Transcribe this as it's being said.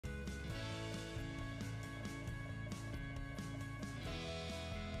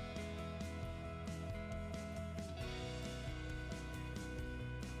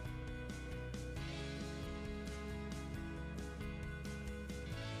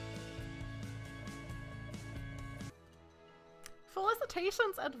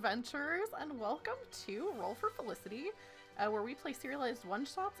Felicitations, adventurers, and welcome to Roll for Felicity, where we play serialized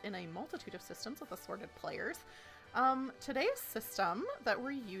one-shots in a multitude of systems with assorted players. Today's system that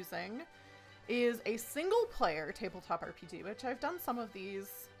we're using is a single-player tabletop RPG, which I've done some of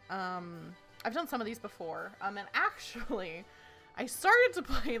these. I've done some of these before, and actually, I started to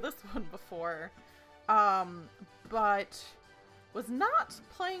play this one before, but was not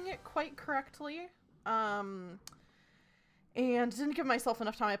playing it quite correctly. And didn't give myself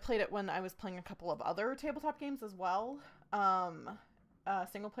enough time. I played it when I was playing a couple of other tabletop games as well.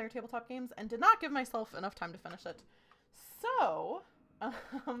 Single-player tabletop games. And did not give myself enough time to finish it. So,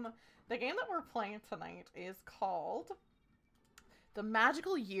 the game that we're playing tonight is called The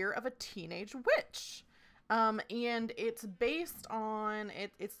Magical Year of a Teenage Witch. And it's based on...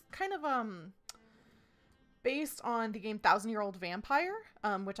 It's kind of... based on the game Thousand Year Old Vampire,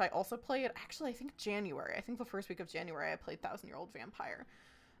 which I also played, actually, I think January. I think the first week of January I played Thousand Year Old Vampire.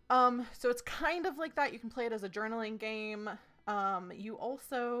 So it's kind of like that. You can play it as a journaling game. You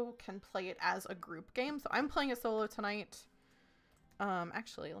also can play it as a group game. So I'm playing it solo tonight.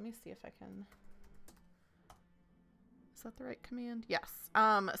 Actually, let me see if I can... Is that the right command? Yes.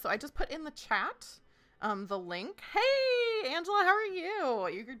 So I just put in the chat the link. Hey, Angela, how are you?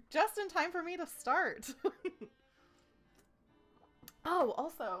 You're just in time for me to start. Oh,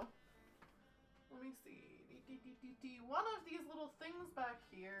 also, let me see. One of these little things back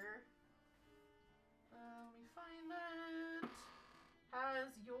here, let me find it, has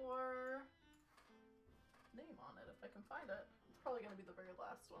your name on it, if I can find it. It's probably going to be the very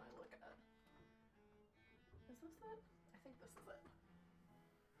last one I look at. Is this it? I think this is it.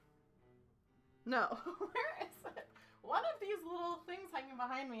 No, where is it? One of these little things hanging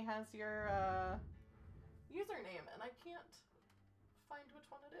behind me has your username, and I can't find which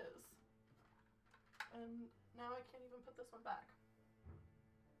one it is. And now I can't even put this one back.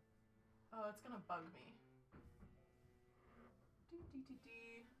 Oh, it's gonna bug me.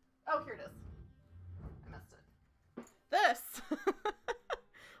 Oh, here it is. I missed it. This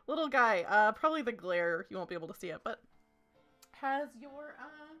little guy, probably the glare, you won't be able to see it, but has your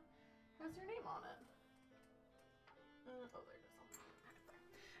name on it. Oh, there it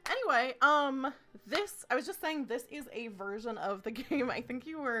is. Anyway, I was just saying this is a version of the game. I think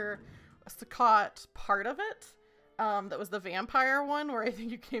you were caught part of it. That was the vampire one where I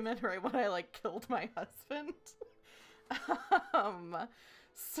think you came in right when I like killed my husband.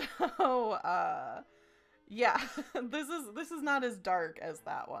 Yeah, this is not as dark as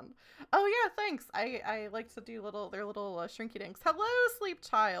that one. Oh yeah, thanks. I like to do their little shrinky dinks. Hello, Sleep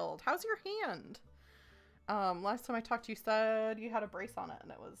Child. How's your hand? Last time I talked to you, said you had a brace on it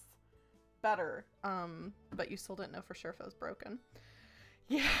and it was better. But you still didn't know for sure if it was broken.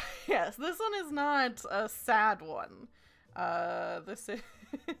 Yeah, yes, this one is not a sad one. This is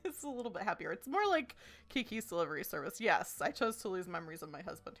it's a little bit happier. It's more like Kiki's Delivery Service. Yes, I chose to lose memories of my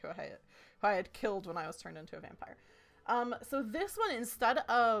husband who I had killed when I was turned into a vampire. So this one,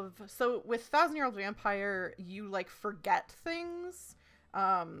 so with Thousand Year Old Vampire, you like forget things.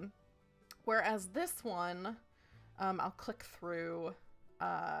 Whereas this one, I'll click through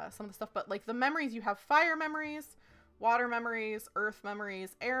some of the stuff, but like the memories, you have fire memories, water memories, earth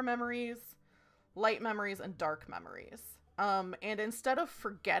memories, air memories, light memories, and dark memories. And instead of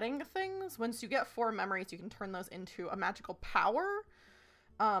forgetting things, once you get 4 memories, you can turn those into a magical power.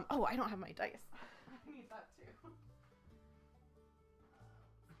 Oh, I don't have my dice. I need that too.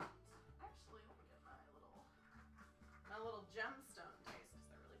 Actually, let me get my little gemstone dice because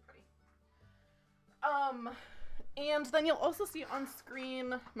they're really pretty. And then you'll also see on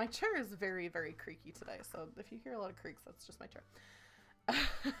screen, my chair is very, very creaky today. So if you hear a lot of creaks, that's just my chair.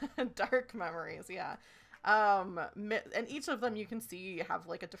 Dark memories, yeah. And each of them you can see have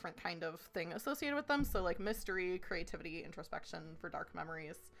like a different kind of thing associated with them. So like mystery, creativity, introspection for dark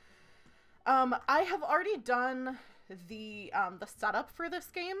memories. I have already done the setup for this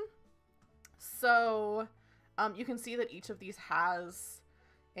game. So, you can see that each of these has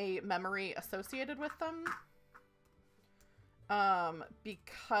a memory associated with them.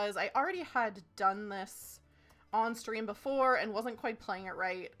 Because I already had done this on stream before and wasn't quite playing it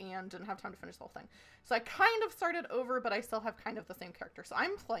right and didn't have time to finish the whole thing. So I kind of started over, but I still have kind of the same character. So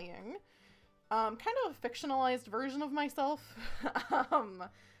I'm playing kind of a fictionalized version of myself.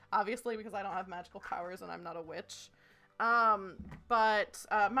 Obviously because I don't have magical powers and I'm not a witch. But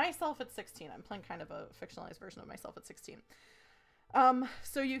myself at 16. I'm playing kind of a fictionalized version of myself at 16.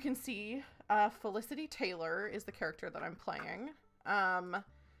 So you can see Felicity Taylor is the character that I'm playing.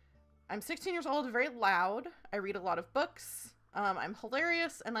 I'm 16 years old, very loud. I read a lot of books. I'm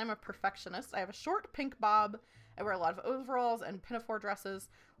hilarious and I'm a perfectionist. I have a short pink bob. I wear a lot of overalls and pinafore dresses,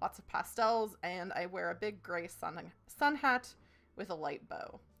 lots of pastels, and I wear a big gray sun hat with a light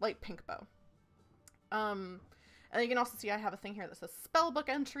pink bow. And you can also see I have a thing here that says spellbook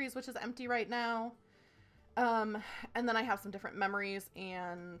entries, which is empty right now. And then I have some different memories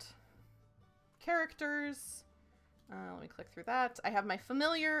and characters. Let me click through that. I have my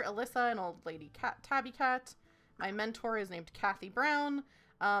familiar, Alyssa, an old lady cat, Tabby Cat. My mentor is named Kathy Brown.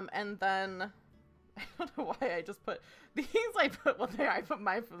 And then, I don't know why I just put these, I put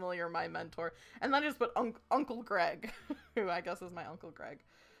my familiar, my mentor, and then I just put Uncle Greg, who I guess is my Uncle Greg.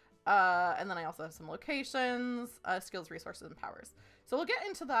 And then I also have some locations, skills, resources, and powers. So we'll get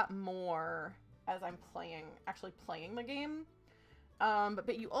into that more as I'm actually playing the game.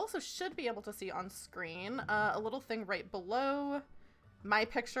 But you also should be able to see on screen a little thing right below my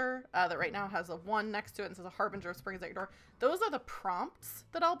picture that right now has a 1 next to it and says a harbinger of springs at your door. Those are the prompts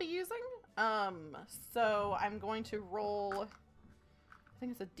that I'll be using. So I'm going to roll, I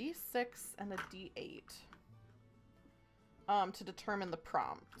think it's a D6 and a D8 to determine the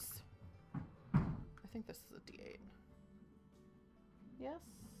prompts. I think this is a D8. Yes?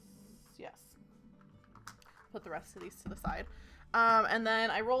 Yes. Put the rest of these to the side. And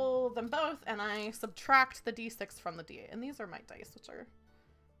then I roll them both and I subtract the D6 from the D8. And these are my dice, which are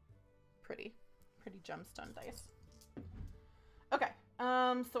pretty gemstone dice. Okay.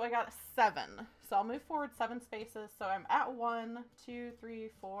 So I got 7. So I'll move forward 7 spaces. So I'm at 1, 2, 3,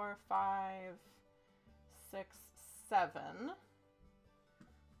 4, 5, 6, 7.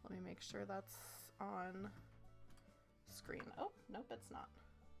 Let me make sure that's on screen. Oh, nope, it's not.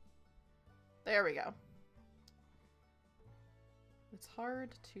 There we go. It's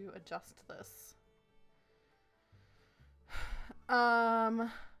hard to adjust this.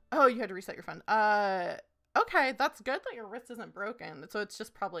 Oh, you had to reset your phone. Okay, that's good that your wrist isn't broken. So it's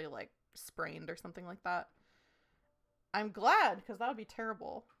just probably like sprained or something like that. I'm glad, because that would be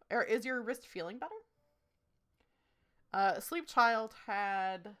terrible. Or is your wrist feeling better? A sleep child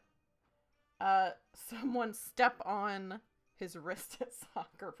had someone step on his wrist at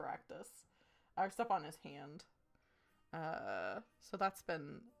soccer practice. Or step on his hand. So that's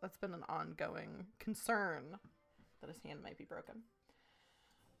been an ongoing concern that his hand might be broken.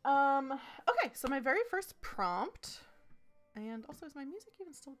 Okay, so my very first prompt, and also is my music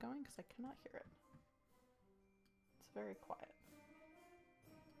even still going? Because I cannot hear it. It's very quiet.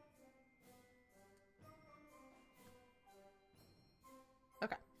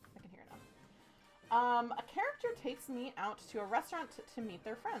 Okay, I can hear it now. A character takes me out to a restaurant to meet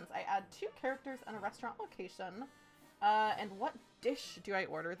their friends. I add 2 characters and a restaurant location. And what dish do I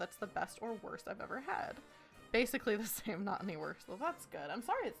order that's the best or worst I've ever had? Basically the same, not any worse. So that's good. I'm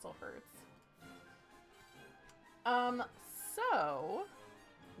sorry it still hurts. So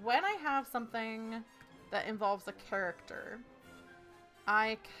when I have something that involves a character,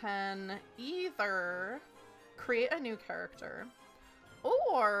 I can either create a new character,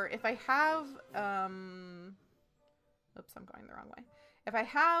 or if I have, oops, I'm going the wrong way. If I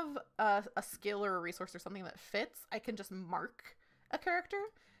have a skill or a resource or something that fits, I can just mark a character.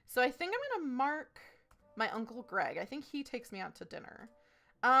 So I think I'm gonna mark my Uncle Greg. I think he takes me out to dinner.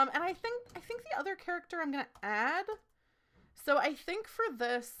 And I think the other character I'm gonna add. So I think for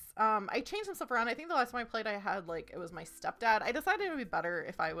this, I changed some stuff around. I think the last time I played, I had it was my stepdad. I decided it would be better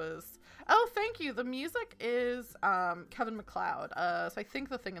if I was. Oh, thank you. The music is Kevin MacLeod. So I think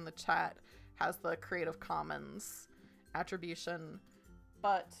the thing in the chat has the Creative Commons attribution.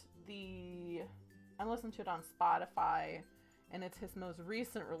 But I'm listening to it on Spotify, and it's his most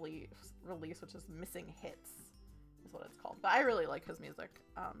recent release, which is Missing Hits, is what it's called. But I really like his music.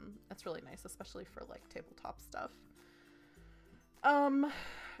 It's really nice, especially for tabletop stuff.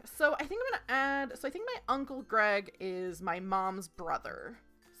 So I think I'm gonna add. So I think my Uncle Greg is my mom's brother.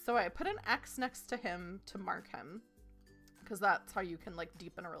 So I put an X next to him to mark him, because that's how you can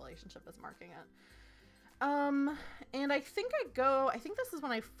deepen a relationship, is marking it. And I think this is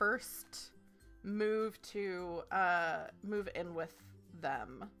when I first moved to, move in with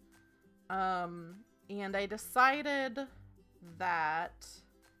them. And I decided that,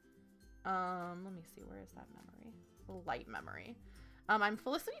 let me see, where is that memory? The light memory. I'm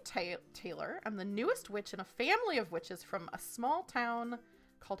Felicity Taylor. I'm the newest witch in a family of witches from a small town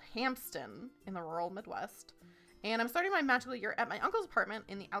called Hampton in the rural Midwest. And I'm starting my magical year at my uncle's apartment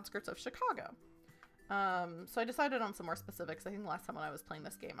in the outskirts of Chicago. So I decided on some more specifics. I think the last time when I was playing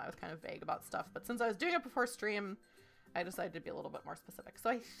this game, I was kind of vague about stuff. But since I was doing it before stream, I decided to be a little bit more specific. So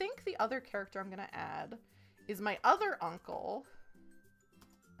I think the other character I'm going to add is my other uncle,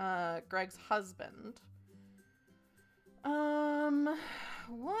 Greg's husband.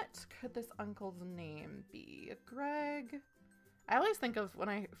 What could this uncle's name be? Greg? I always think of, when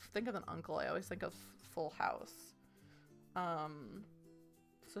I think of an uncle, I always think of Full House.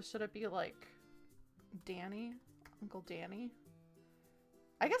 So should it be like Danny? Uncle Danny?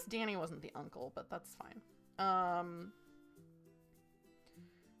 I guess Danny wasn't the uncle, but that's fine.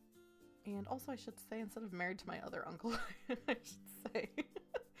 And also I should say, instead of married to my other uncle, I should say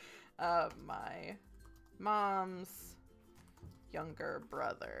my mom's younger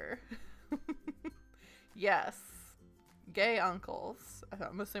brother. Yes. Gay uncles.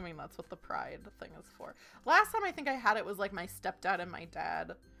 I'm assuming that's what the pride thing is for. Last time I think I had it was like my stepdad and my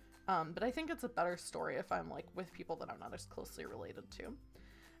dad. But I think it's a better story if I'm like with people that I'm not as closely related to.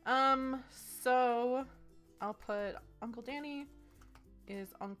 So I'll put Uncle Danny is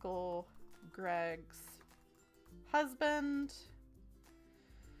Uncle Greg's husband.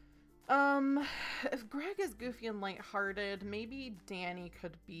 If Greg is goofy and lighthearted, maybe Danny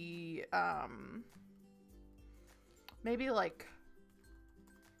could be, maybe like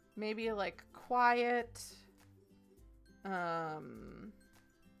quiet. I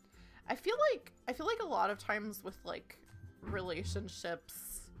feel like a lot of times with like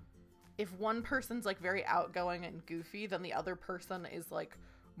relationships, if one person's like very outgoing and goofy, then the other person is like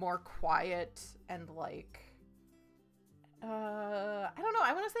more quiet and like, I don't know.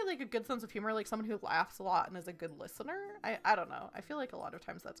 I want to say like a good sense of humor, like someone who laughs a lot and is a good listener. I don't know. I feel like a lot of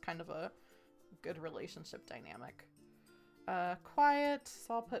times that's kind of a good relationship dynamic. Quiet.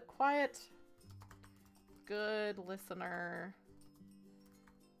 So I'll put quiet, good listener,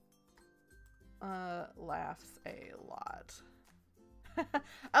 laughs a lot.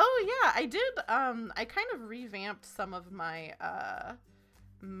 Oh yeah, I did, I kind of revamped some of my,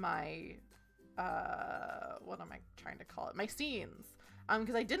 what am I trying to call it? My scenes.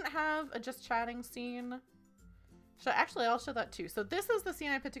 Because I didn't have a just chatting scene. Actually, I'll show that too. So this is the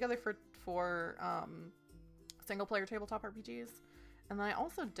scene I put together for single player tabletop RPGs. And then I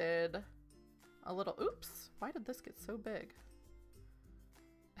also did a little, oops, why did this get so big?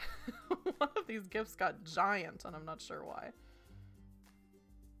 One of these gifts got giant and I'm not sure why.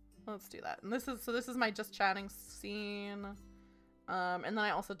 Let's do that. And this is my just chatting scene. And then I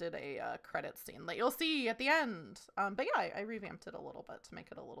also did a credit scene that you'll see at the end. But yeah, I revamped it a little bit to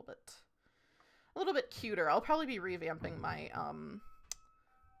make it a little bit cuter. I'll probably be revamping my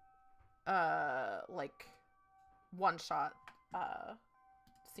like one-shot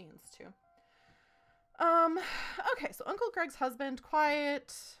scenes too. Okay, so Uncle Greg's husband,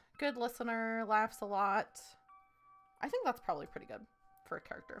 quiet, good listener, laughs a lot. I think that's probably pretty good for a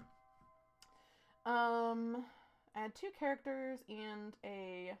character. Add 2 characters and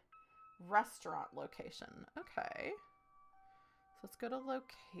a restaurant location. Okay. So let's go to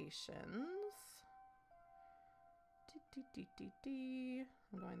locations.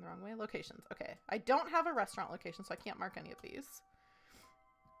 I'm going the wrong way. Locations. Okay. I don't have a restaurant location, so I can't mark any of these.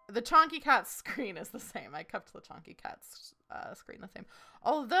 The Chonky Cat screen is the same. I kept the Chonky Cat's screen the same.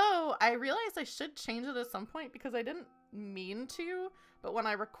 Although, I realized I should change it at some point because I didn't mean to, but when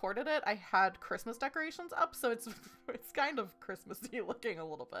I recorded it, I had Christmas decorations up, so it's kind of Christmassy looking a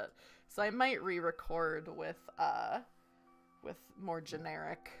little bit. So I might re-record with more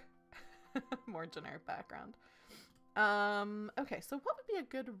generic background. Okay, so what would be a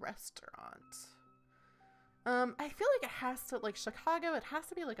good restaurant? I feel like it has to, like Chicago, it has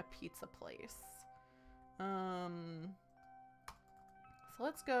to be like a pizza place. So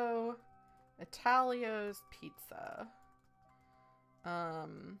let's go Italio's Pizza.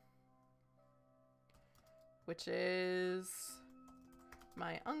 Which is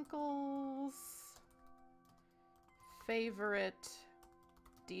my uncle's favorite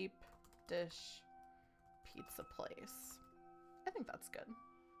deep dish pizza place. I think that's good.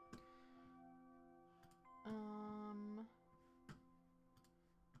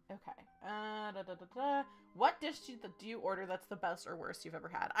 Okay. What dish do you order that's the best or worst you've ever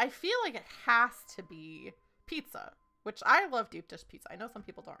had? I feel like it has to be pizza, which I love deep dish pizza. I know some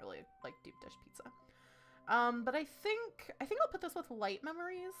people don't really like deep dish pizza. But I think I'll put this with light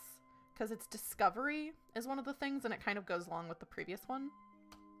memories because it's discovery is one of the things and it kind of goes along with the previous one.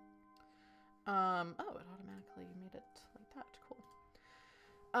 Oh, it automatically made it like that. Cool.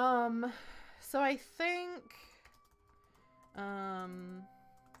 So I think,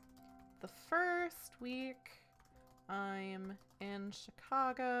 the first week I'm in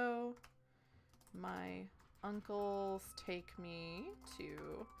Chicago, my uncles take me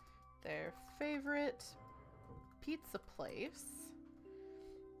to their favorite pizza place,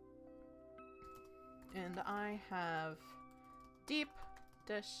 and I have deep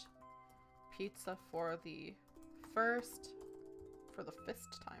dish pizza for the first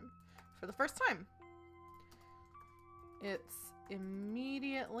time. It's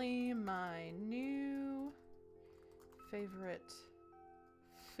immediately my new favorite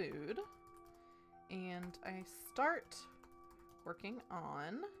food. And I start working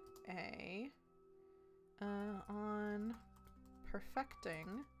on on perfecting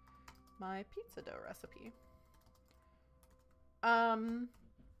my pizza dough recipe.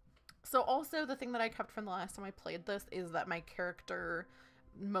 So also the thing that I kept from the last time I played this is that my character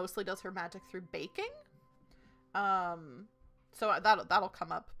mostly does her magic through baking. So that'll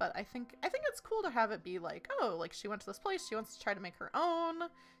come up, but I think it's cool to have it be like, oh, like she went to this place, she wants to try to make her own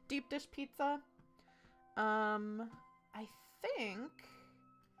deep dish pizza. I think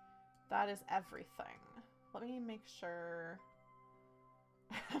that is everything. Let me make sure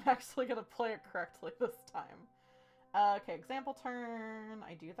I'm actually gonna play it correctly this time. Okay, example turn,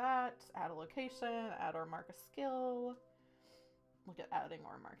 I do that, add a location, add or mark a skill. Look at adding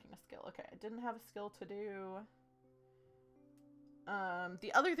or marking a skill. Okay, I didn't have a skill to do.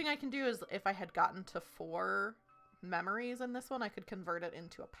 The other thing I can do is if I had gotten to 4 memories in this one, I could convert it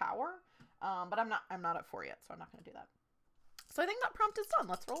into a power. But I'm not at 4 yet, so I'm not going to do that. So I think that prompt is done.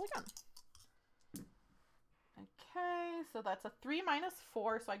 Let's roll again. Okay, so that's a 3 minus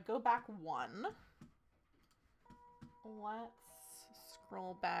 4, so I go back 1. Let's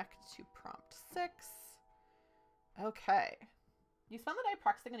scroll back to prompt 6. Okay. You spend the day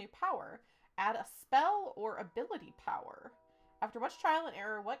practicing a new power. Add a spell or ability power. After much trial and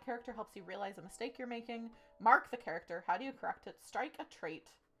error, what character helps you realize a mistake you're making? Mark the character. How do you correct it? Strike a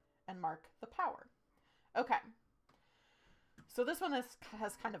trait and mark the power. Okay. So this one has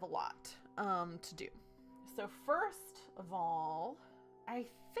kind of a lot to do. So first of all, I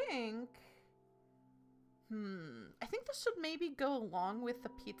think this should maybe go along with the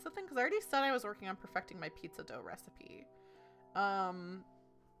pizza thing, because I already said I was working on perfecting my pizza dough recipe. And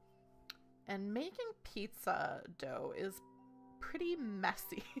making pizza dough is pretty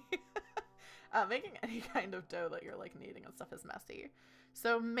messy. Making any kind of dough that you're like kneading and stuff is messy.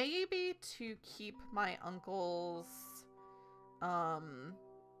 So maybe to keep my uncles from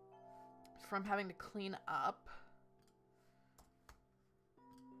having to clean up,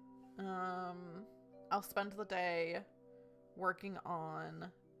 I'll spend the day working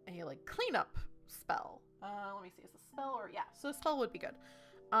on a like cleanup spell. Let me see, is a spell or yeah, so a spell would be good.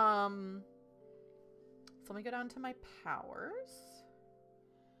 So let me go down to my powers.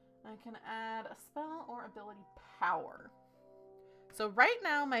 I can add a spell or ability power. So right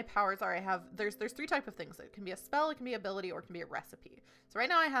now my powers are, there's 3 types of things. It can be a spell, it can be ability, or it can be a recipe. So right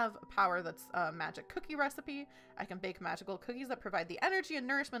now I have a power that's a magic cookie recipe. I can bake magical cookies that provide the energy and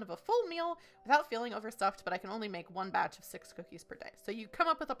nourishment of a full meal without feeling overstuffed, but I can only make 1 batch of 6 cookies per day. So you come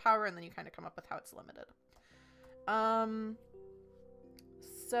up with a power and then you kind of come up with how it's limited.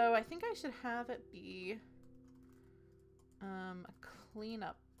 So I think I should have it be a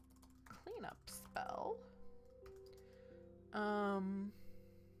cleanup spell.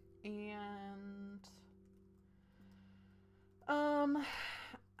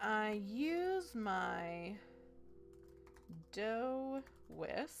 I use my dough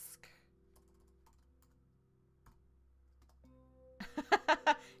whisk.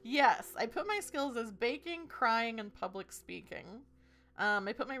 Yes, I put my skills as baking, crying, and public speaking.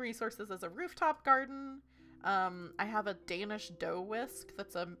 I put my resources as a rooftop garden. I have a Danish dough whisk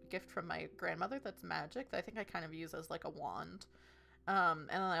that's a gift from my grandmother that's magic that I think I kind of use as like a wand. And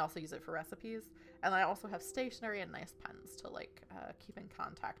then I also use it for recipes. And I also have stationery and nice pens to like keep in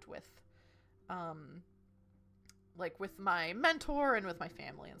contact with like with my mentor and with my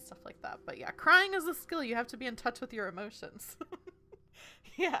family and stuff like that. But yeah, crying is a skill. You have to be in touch with your emotions.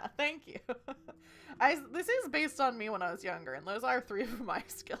 Yeah, thank you. This is based on me when I was younger, and those are 3 of my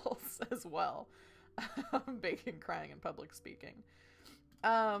skills as well. Baking, crying, and public speaking.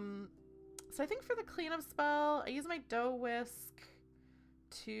 So I think for the cleanup spell, I use my dough whisk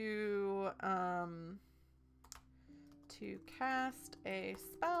to cast a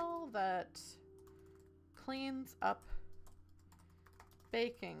spell that cleans up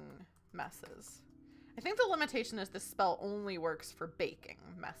baking messes. I think the limitation is this spell only works for baking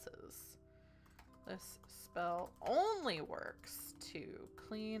messes. This spell only works to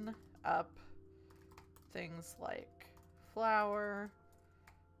clean up things like flour,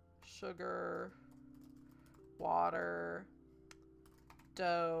 sugar, water,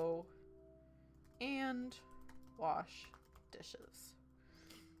 dough, and wash dishes.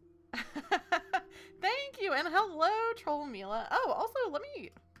 Thank you, and hello, Troll Mila. Oh, also, let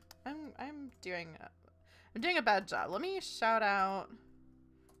me. I'm doing a bad job. Let me shout out.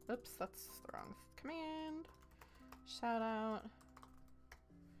 Oops, that's the wrong command. shout out.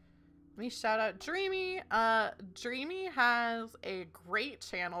 Let me shout out Dreamy. Dreamy has a great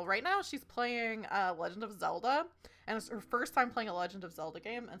channel. Right now she's playing Legend of Zelda, and it's her first time playing a Legend of Zelda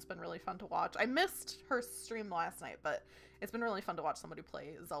game, and it's been really fun to watch. I missed her stream last night, but it's been really fun to watch somebody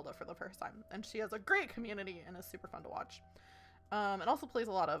play Zelda for the first time. And she has a great community and is super fun to watch. And also plays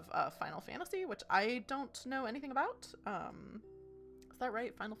a lot of Final Fantasy, which I don't know anything about. Is that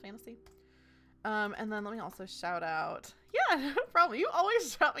right? Final Fantasy? And then let me also shout out, yeah, no problem. You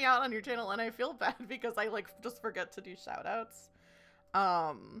always shout me out on your channel, and I feel bad because I like just forget to do shout outs.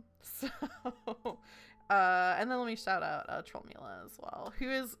 And then let me shout out Trollmila as well,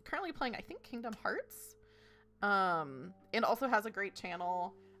 who is currently playing, I think, Kingdom Hearts, and also has a great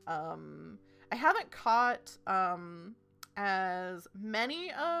channel. I haven't caught as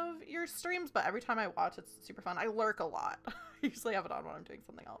many of your streams, but every time I watch, it's super fun. I lurk a lot. I usually have it on when I'm doing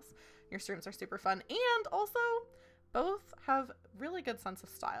something else. Your streams are super fun, and also both have really good sense of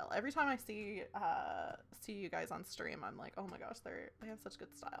style. Every time I see you guys on stream, I'm like, oh my gosh, they have such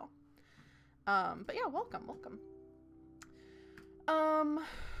good style. But yeah, welcome.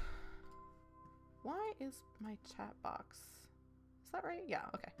 Why is my chat box? Is that right? Yeah,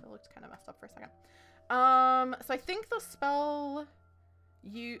 okay. It looked kind of messed up for a second. So I think the spell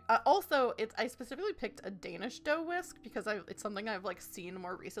also, I specifically picked a Danish doe whisk because it's something I've like seen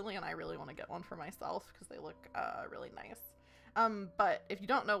more recently, and I really want to get one for myself because they look really nice. But if you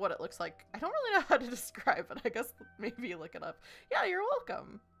don't know what it looks like, I don't really know how to describe it. I guess maybe look it up. Yeah, you're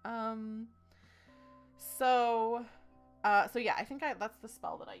welcome. So yeah, I think that's the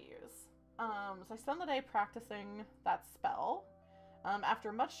spell that I use. So I spend the day practicing that spell.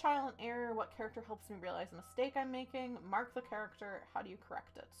 After much trial and error, what character helps me realize a mistake I'm making? Mark the character. How do you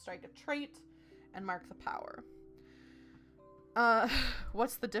correct it? Strike a trait and mark the power.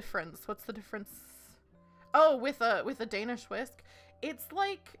 What's the difference? What's the difference? Oh, with a Danish whisk, it's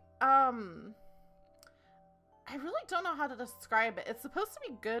like I really don't know how to describe it. It's supposed to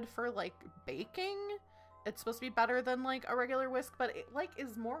be good for like baking. It's supposed to be better than like a regular whisk, but it like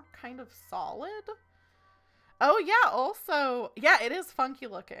is more kind of solid. Oh yeah, also, yeah, it is funky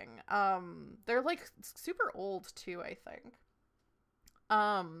looking. They're like super old too, I think.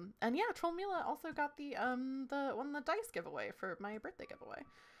 And yeah, Trollmila also got the dice giveaway for my birthday giveaway.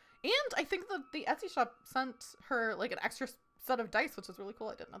 And I think that the Etsy shop sent her like an extra set of dice, which is really cool.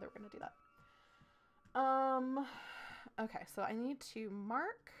 I didn't know they were gonna do that. Okay, so I need to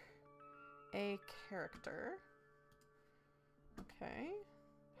mark a character. Okay.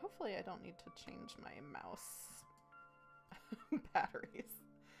 Hopefully I don't need to change my mouse batteries.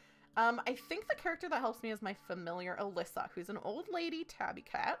 I think the character that helps me is my familiar Alyssa, who's an old lady tabby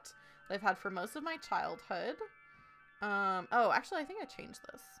cat that I've had for most of my childhood. Oh, actually, I think I changed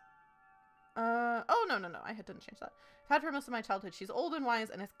this. Oh, no, I didn't change that. I've had for most of my childhood. She's old and wise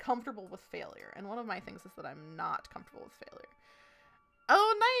and is comfortable with failure. And one of my things is that I'm not comfortable with failure.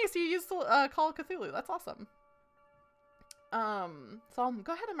 Oh, nice! You used Call of Cthulhu. That's awesome. So I'll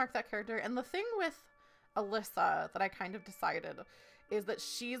go ahead and mark that character. And the thing with Alyssa that I kind of decided is that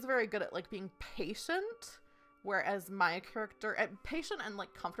she's very good at like being patient, whereas my character, patient and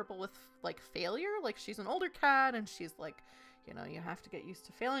like comfortable with like failure. Like she's an older cat and she's like, you know, you have to get used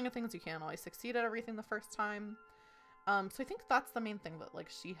to failing at things. You can't always succeed at everything the first time. So I think that's the main thing that like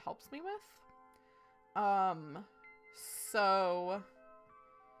she helps me with. So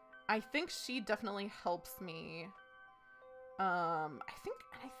I think she definitely helps me. I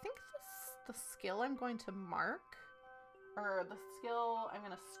think the skill I'm going to mark, or the skill I'm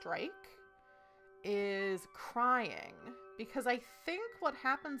going to strike, is crying. Because I think what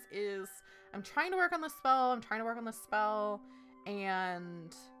happens is I'm trying to work on the spell,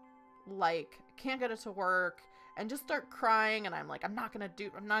 and like can't get it to work, and just start crying, and I'm like, I'm not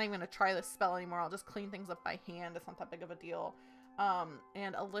even gonna try this spell anymore. I'll just clean things up by hand. It's not that big of a deal.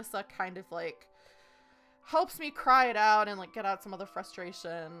 And Alyssa kind of like helps me cry it out and like get out some of the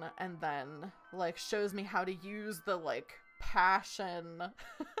frustration, and then like shows me how to use the like passion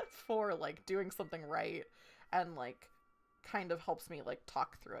for like doing something right, and like kind of helps me like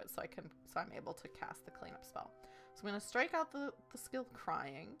talk through it so I'm able to cast the cleanup spell. So I'm gonna strike out the skill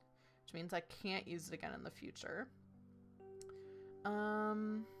crying, which means I can't use it again in the future.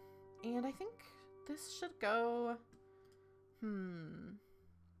 And I think this should go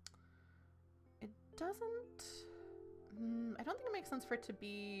it doesn't... I don't think it makes sense for it to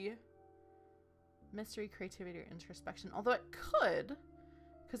be mystery, creativity, or introspection. Although it could,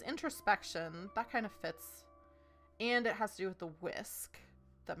 because introspection, that kind of fits. And it has to do with the whisk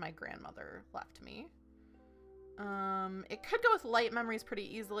that my grandmother left me. It could go with light memories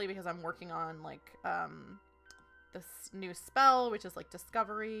pretty easily because I'm working on, like, this new spell, which is like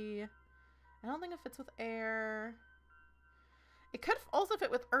discovery. I don't think it fits with air. It could also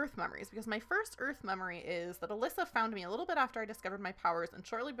fit with earth memories, because my first earth memory is that Alyssa found me a little bit after I discovered my powers and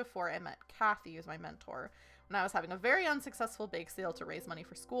shortly before I met Kathy, who's my mentor, when I was having a very unsuccessful bake sale to raise money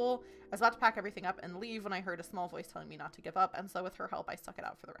for school. I was about to pack everything up and leave when I heard a small voice telling me not to give up, and so with her help, I stuck it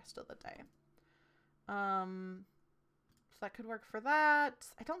out for the rest of the day. So that could work for that.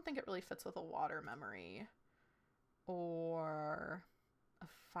 I don't think it really fits with a water memory or a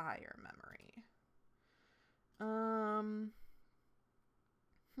fire memory.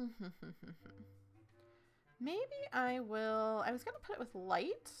 Maybe I will. I was gonna put it with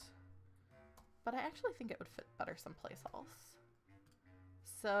light, but I actually think it would fit better someplace else.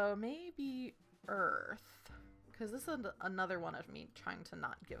 So maybe earth, because this is another one of me trying to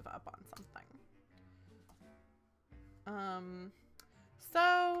not give up on something.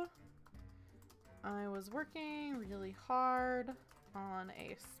 So I was working really hard on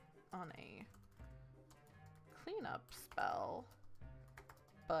a cleanup spell,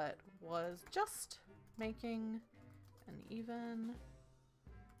 but was just making an even,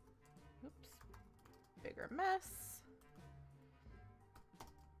 bigger mess.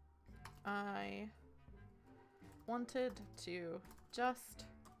 I wanted to just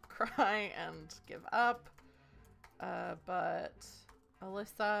cry and give up, but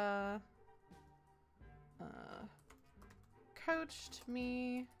Alyssa coached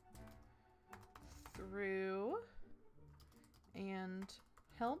me through and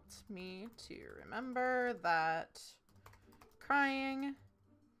helped me to remember that crying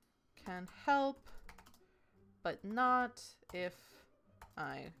can help, but not if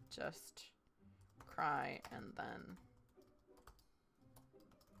I just cry and then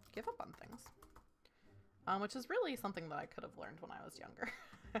give up on things. Which is really something that I could have learned when I was younger.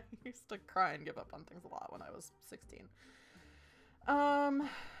 I used to cry and give up on things a lot when I was 16.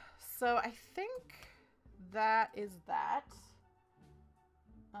 So I think that is that.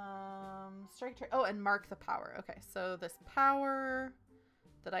 Strike trade. Oh, and mark the power. Okay, so this power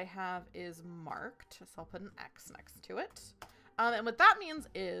that I have is marked, so I'll put an X next to it. And what that means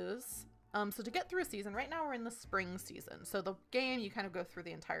is, so to get through a season, right now we're in the spring season. So the game, you kind of go through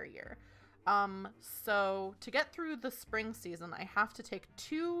the entire year. So to get through the spring season, I have to take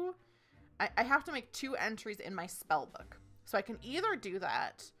I have to make 2 entries in my spell book. So I can either do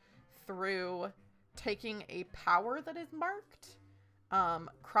that through taking a power that is marked,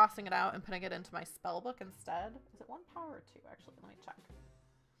 crossing it out and putting it into my spell book instead. Is it 1 power or 2? Actually, let me check.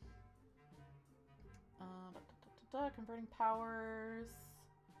 Converting powers.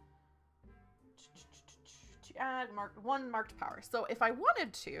 To add 1 marked power. So if I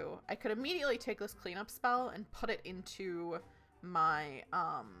wanted to, I could immediately take this cleanup spell and put it into my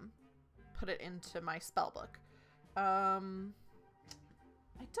spell book. I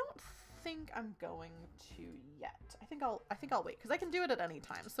don't think I'm going to yet. I think I'll wait, because I can do it at any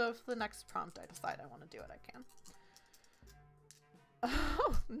time. So if the next prompt I decide I want to do it, I can.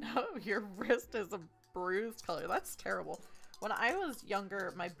 Oh no, your wrist is a bruised color. That's terrible. When I was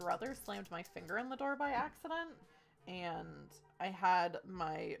younger, my brother slammed my finger in the door by accident, and I had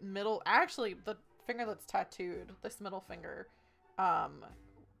my actually the finger that's tattooed, this middle finger,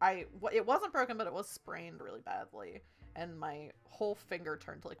 it wasn't broken, but it was sprained really badly, and my whole finger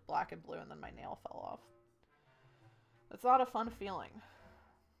turned like black and blue, and then my nail fell off. It's not a fun feeling.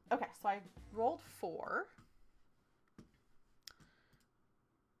 Okay, so I rolled 4.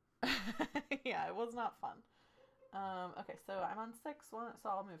 Yeah, it was not fun. Okay, so I'm on 6, so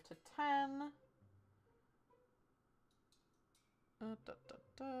I'll move to 10. Oops.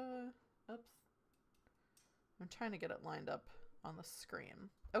 I'm trying to get it lined up on the screen.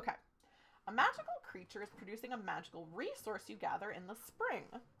 Okay. A magical creature is producing a magical resource you gather in the spring.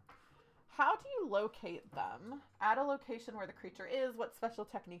 How do you locate them? Add a location where the creature is. What special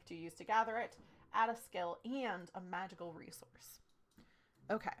technique do you use to gather it? Add a skill and a magical resource.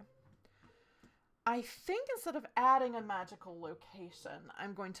 Okay. I think instead of adding a magical location,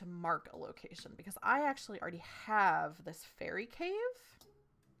 I'm going to mark a location, because I actually already have this fairy cave.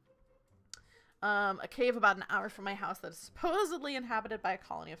 A cave about an hour from my house that is supposedly inhabited by a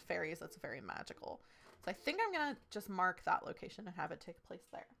colony of fairies that's very magical. So I think I'm going to just mark that location and have it take place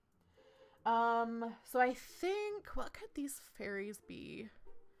there. So I think, what could these fairies be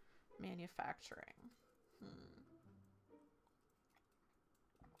manufacturing?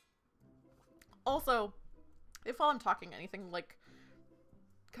 Also, if while I'm talking anything like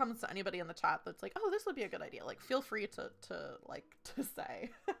comes to anybody in the chat that's like, oh, this would be a good idea, like feel free to say.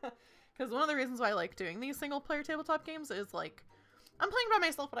 Because one of the reasons why I like doing these single player tabletop games is like, I'm playing by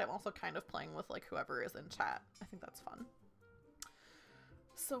myself, but I'm also kind of playing with like whoever is in chat. I think that's fun.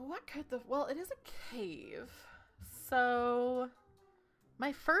 So what could well, it is a cave. So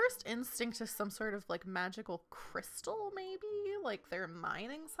my first instinct is some sort of like magical crystal, maybe? Like they're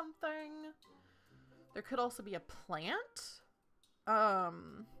mining something. There could also be a plant.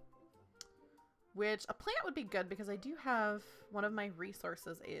 Which a plant would be good because I do have, one of my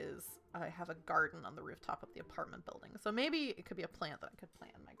resources is I have a garden on the rooftop of the apartment building. So maybe it could be a plant that I could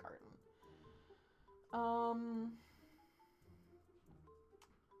plant in my garden.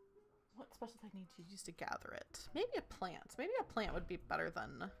 What special technique do you use to gather it? Maybe a plant. Maybe a plant would be better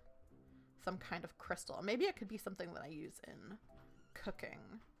than some kind of crystal. Maybe it could be something that I use in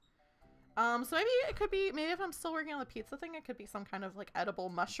cooking. So maybe it could be, maybe if I'm still working on the pizza thing, it could be some kind of like edible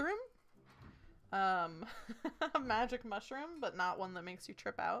mushroom. A magic mushroom, but not one that makes you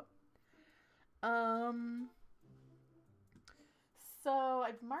trip out. So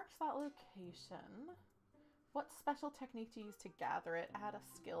I've marked that location. What special technique do you use to gather it? Add a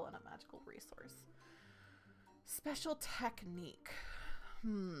skill and a magical resource. Special technique.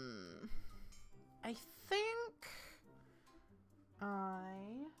 I think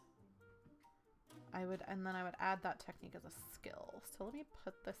I would, and then I would add that technique as a skill. So let me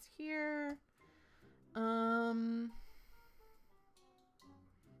put this here. I'm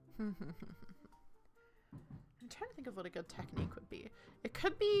trying to think of what a good technique would be. It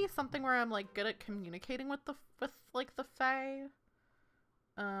could be something where I'm like good at communicating with like the fae.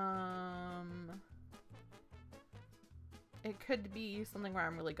 It could be something where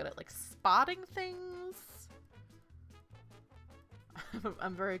I'm really good at like spotting things.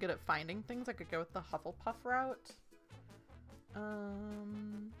 I'm very good at finding things. I could go with the Hufflepuff route.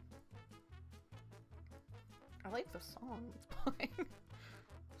 I like the song it's playing.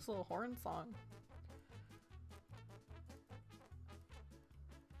 This little horn song.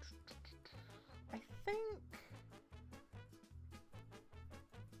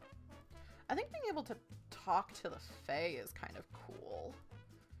 I think being able to talk to the fae is kind of cool.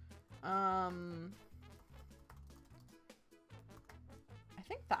 I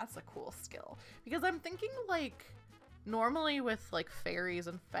think that's a cool skill because I'm thinking like normally with like fairies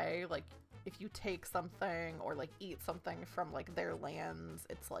and fae, like if you take something or like eat something from like their lands,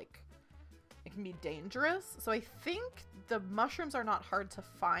 it's like it can be dangerous. So I think the mushrooms are not hard to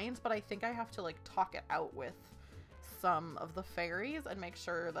find, but I think I have to like talk it out with some of the fairies and make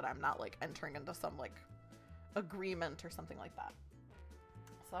sure that I'm not like entering into some like agreement or something like that.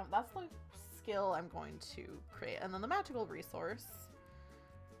 So that's the skill I'm going to create. And then the magical resource.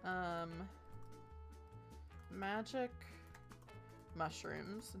 Magic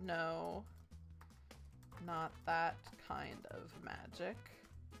mushrooms. No, not that kind of magic.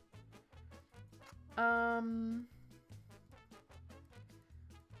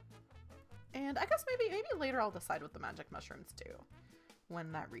 And I guess maybe later I'll decide what the magic mushrooms do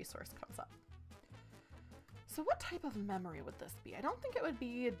when that resource comes up. So what type of memory would this be? I don't think it would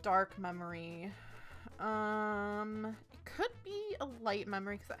be a dark memory. It could be a light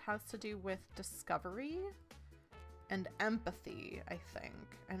memory because it has to do with discovery and empathy, I think.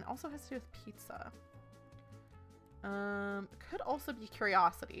 And it also has to do with pizza. It could also be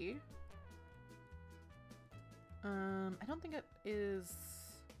curiosity. I don't think it is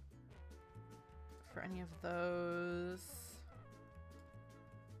for any of those.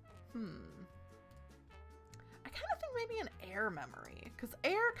 I kind of think maybe an air memory, because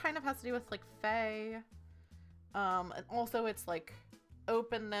air kind of has to do with like fae. And also it's like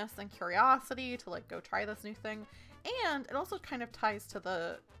openness and curiosity to like go try this new thing. And it also kind of ties to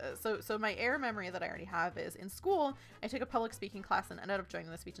the, so my air memory that I already have is in school, I took a public speaking class and ended up joining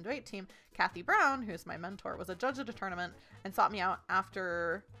the speech and debate team. Kathy Brown, who's my mentor, was a judge at a tournament and sought me out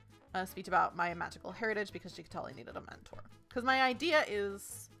after a speech about my magical heritage because she could tell I needed a mentor. Because my idea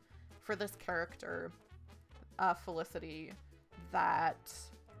is for this character, Felicity, that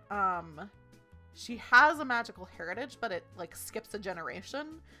she has a magical heritage, but it like skips a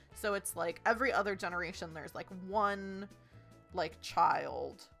generation. So it's like every other generation there's like one like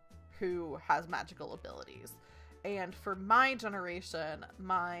child who has magical abilities. And for my generation,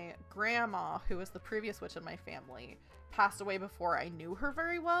 my grandma, who was the previous witch in my family, passed away before I knew her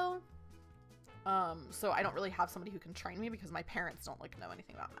very well. So I don't really have somebody who can train me because my parents don't like know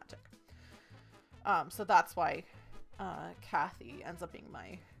anything about magic. So that's why Kathy ends up being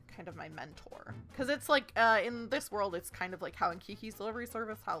my kind of my mentor, because it's like in this world it's kind of like how in Kiki's delivery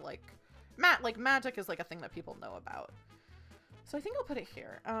service, how like magic is like a thing that people know about. So I think I'll put it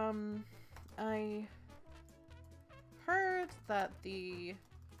here. I heard that the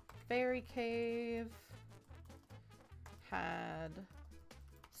fairy cave had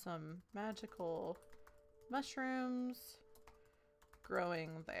some magical mushrooms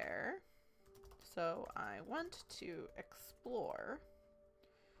growing there. So I went to explore.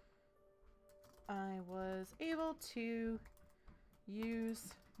 I was able to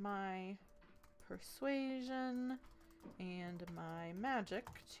use my persuasion and my magic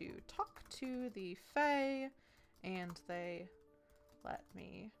to talk to the Fae, and they let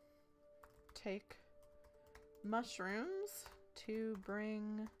me take mushrooms to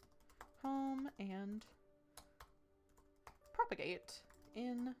bring home and propagate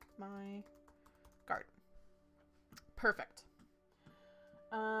in my garden. Perfect.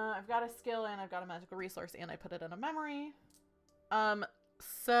 I've got a skill and I've got a magical resource and I put it in a memory.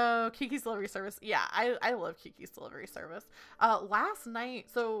 So Kiki's delivery service. Yeah, I love Kiki's delivery service. Last night,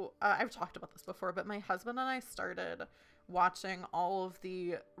 so I've talked about this before, but my husband and I started watching all of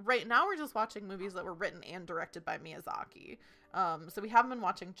the, right now we're just watching movies that were written and directed by Miyazaki. So we haven't been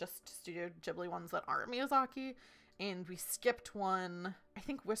watching just Studio Ghibli ones that aren't Miyazaki, and we skipped one, I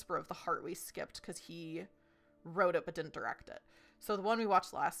think Whisper of the Heart we skipped because he wrote it but didn't direct it. So the one we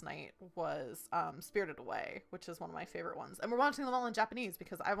watched last night was Spirited Away, which is one of my favorite ones. And we're watching them all in Japanese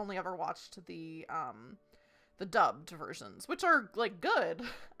because I've only ever watched the dubbed versions, which are like good.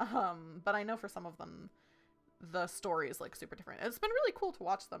 But I know for some of them the story is like super different. It's been really cool to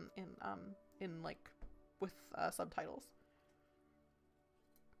watch them in like with subtitles.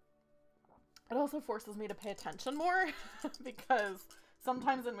 It also forces me to pay attention more because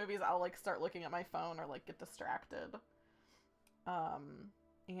sometimes in movies I'll like start looking at my phone or like get distracted.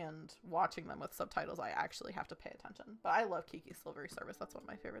 And watching them with subtitles, I actually have to pay attention. But I love Kiki's delivery service. That's one of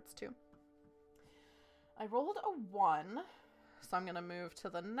my favorites too. I rolled a 1, so I'm gonna move to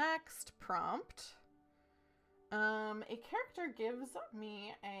the next prompt. A character gives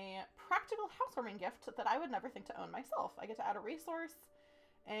me a practical housewarming gift that I would never think to own myself. I get to add a resource,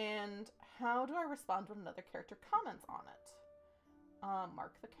 and how do I respond when another character comments on it?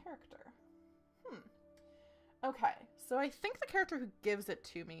 Mark the character. Okay, so I think the character who gives it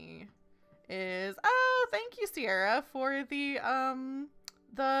to me is, oh, thank you, Sierra, for the, oh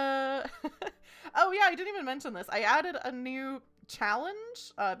yeah, I didn't even mention this. I added a new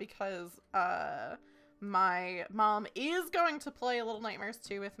challenge, because, my mom is going to play Little Nightmares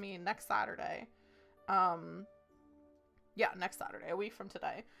 2 with me next Saturday. Yeah, next Saturday, a week from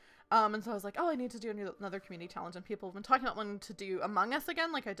today. And so I was like, oh, I need to do another community challenge, and people have been talking about wanting to do Among Us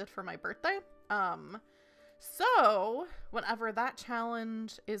again, like I did for my birthday. So whenever that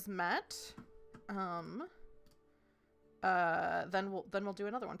challenge is met, then we'll do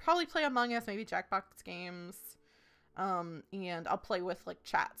another one. Probably play Among Us, maybe Jackbox games, and I'll play with like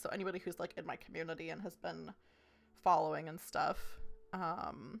chat. So anybody who's like in my community and has been following and stuff,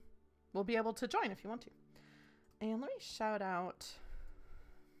 will be able to join if you want to. And let me shout out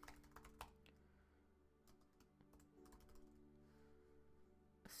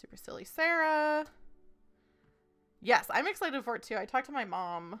Super Silly Sarah. Yes, I'm excited for it too. I talked to my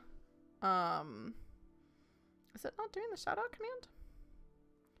mom. Is it not doing the shout out command?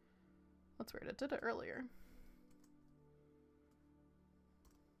 That's weird. It did it earlier.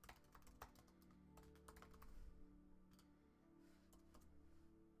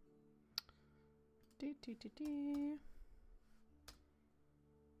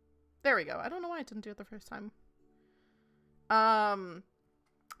 There we go. I don't know why I didn't do it the first time.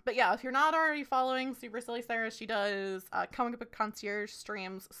 But yeah, if you're not already following Super Silly Sarah, she does comic book concierge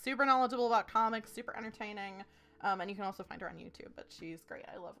streams, super knowledgeable about comics, super entertaining, and you can also find her on YouTube, but she's great.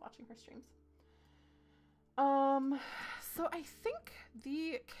 I love watching her streams. So I think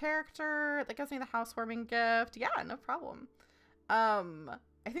the character that gives me the housewarming gift, yeah, no problem.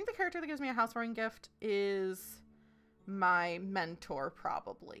 I think the character that gives me a housewarming gift is my mentor,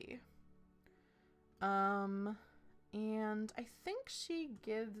 probably. And I think she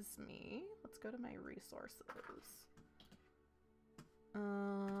gives me, let's go to my resources.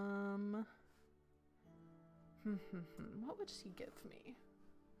 What would she give me?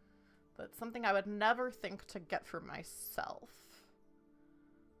 That's something I would never think to get for myself.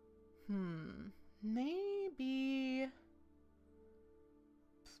 Maybe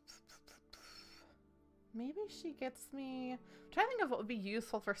she gets me, I'm trying to think of what would be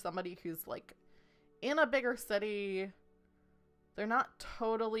useful for somebody who's like in a bigger city. They're not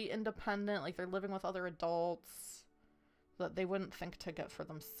totally independent, like they're living with other adults that they wouldn't think to get for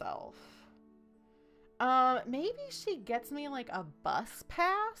themselves. Maybe she gets me like a bus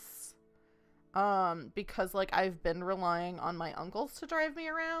pass, because like I've been relying on my uncles to drive me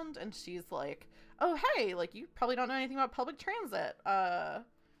around, and she's like, oh hey, like you probably don't know anything about public transit,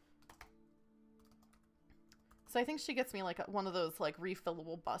 So I think she gets me like one of those like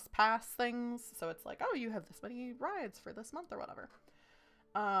refillable bus pass things. So it's like, oh, you have this many rides for this month or whatever.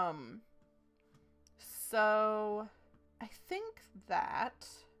 So I think that,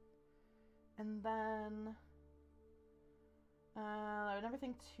 and then I would never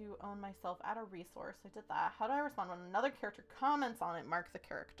think to own myself at a resource. I did that. How do I respond when another character comments on it? Mark the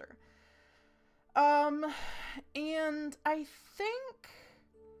character. And I think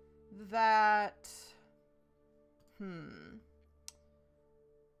that,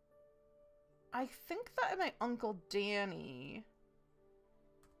 I think that my Uncle Danny,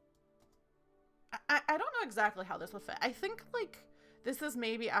 I don't know exactly how this would fit. I think like this is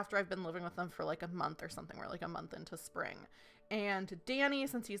maybe after I've been living with them for like a month or something. We're like a month into spring. And Danny,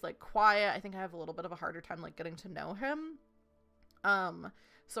 since he's like quiet, I think I have a little bit of a harder time like getting to know him.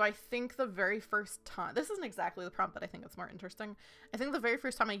 So I think the very first time, this isn't exactly the prompt, but I think it's more interesting. I think the very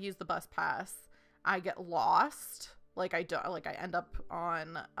first time I use the bus pass, I get lost. Like I end up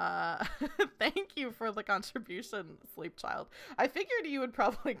on, thank you for the contribution, Sleep Child. I figured you would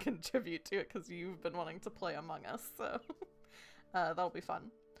probably contribute to it because you've been wanting to play Among Us, so that'll be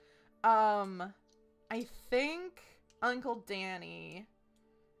fun. I think Uncle Danny,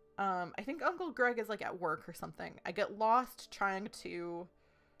 I think Uncle Greg is like at work or something. I get lost trying to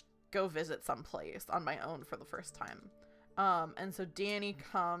go visit someplace on my own for the first time. And so Danny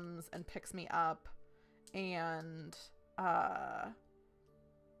comes and picks me up and I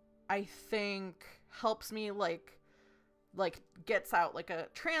think helps me like gets out like a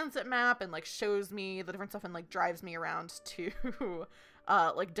transit map and like shows me the different stuff and like drives me around to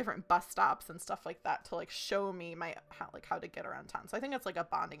like different bus stops and stuff like that to like show me how to get around town. So I think it's like a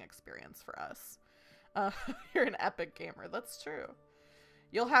bonding experience for us. You're an epic gamer. That's true.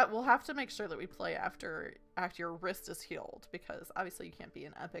 We'll have to make sure that we play after your wrist is healed, because obviously you can't be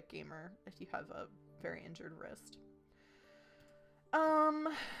an epic gamer if you have a very injured wrist.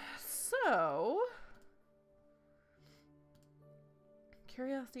 So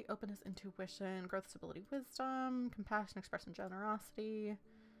curiosity, openness, intuition, growth, stability, wisdom, compassion, expression, generosity.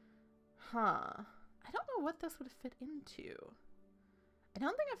 I don't know what this would fit into. I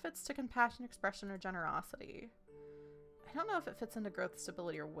don't think it fits to compassion, expression, or generosity. I don't know if it fits into growth,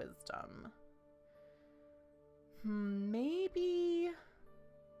 stability, or wisdom. Maybe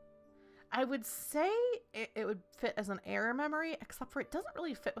I would say it would fit as an air memory, except for it doesn't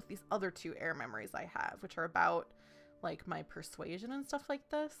really fit with these other two air memories I have, which are about like my persuasion and stuff like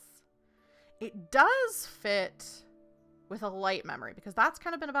this. It does fit with a light memory, because that's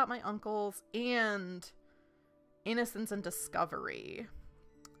kind of been about my uncles and innocence and discovery.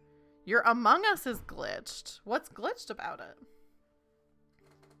 Your Among Us is glitched. What's glitched about it?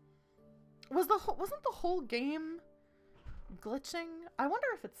 Wasn't the whole game glitching? I wonder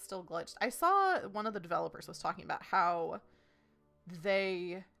if it's still glitched. I saw one of the developers was talking about how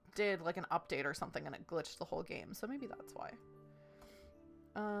they did like an update or something and it glitched the whole game. So maybe that's why.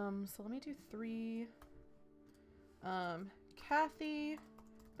 So let me do 3. Kathy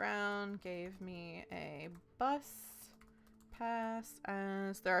Brown gave me a bus pass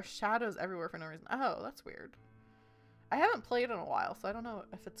as there are shadows everywhere for no reason. Oh, that's weird. I haven't played in a while, so I don't know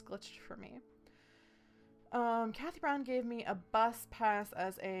if it's glitched for me. Kathy Brown gave me a bus pass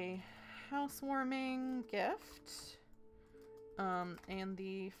as a housewarming gift. And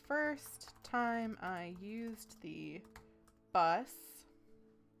the first time I used the bus,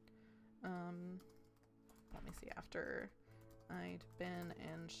 let me see, after I'd been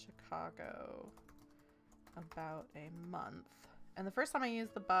in Chicago about a month. And the first time I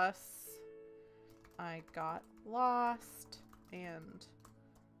used the bus, I got lost and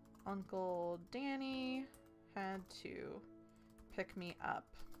Uncle Danny had to pick me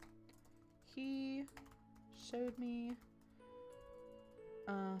up. He showed me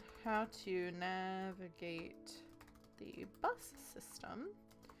how to navigate the bus system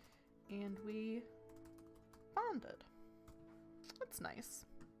and we bonded. That's nice.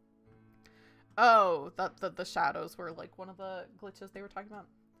 Oh, the shadows were like one of the glitches they were talking about.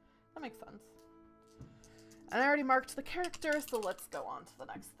 That makes sense. And I already marked the character, so let's go on to the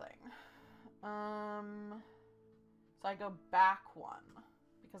next thing. So I go back 1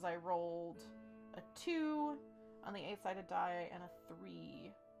 because I rolled a 2 on the 8-sided die and a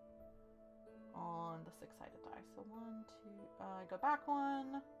 3 on the 6-sided die. So 1, 2, I go back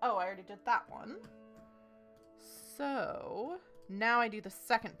 1. Oh, I already did that one. So now I do the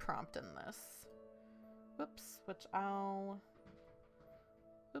second prompt in this. Whoops, which I'll...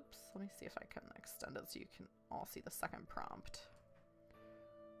 Oops, let me see if I can extend it so you can all see the second prompt.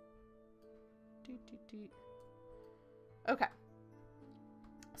 Okay.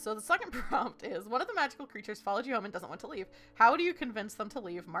 So the second prompt is, one of the magical creatures followed you home and doesn't want to leave. How do you convince them to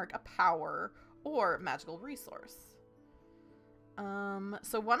leave? Mark a power or magical resource.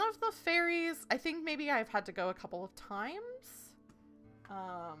 So one of the fairies, I think maybe I've had to go a couple of times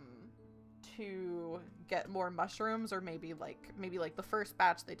to get more mushrooms, or maybe like the first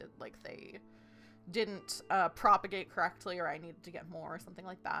batch they didn't propagate correctly, or I needed to get more or something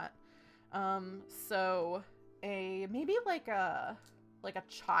like that. So maybe like a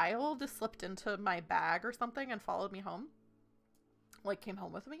child slipped into my bag or something and followed me home, like came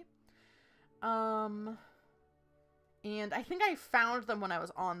home with me. And I think I found them when I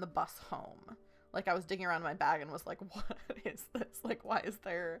was on the bus home. Like, I was digging around my bag and was like, what is this? Like, why is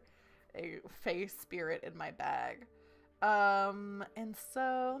there a fae spirit in my bag? And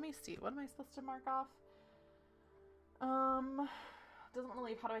so, let me see. What am I supposed to mark off? Doesn't want to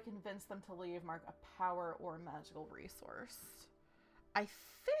leave. How do I convince them to leave? Mark a power or magical resource. I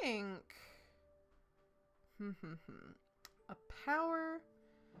think... a power...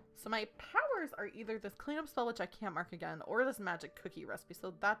 So my powers are either this cleanup spell, which I can't mark again, or this magic cookie recipe,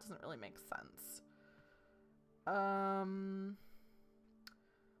 so that doesn't really make sense.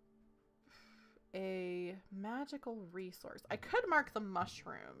 A magical resource. I could mark the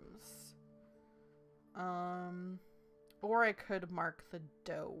mushrooms. Or I could mark the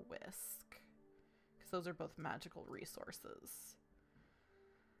dough whisk, because those are both magical resources.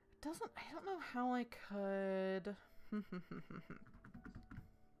 It doesn't... I don't know how I could...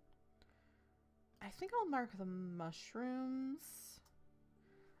 I think I'll mark the mushrooms.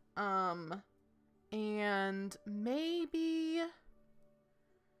 And maybe...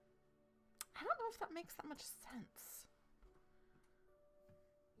 I don't know if that makes that much sense.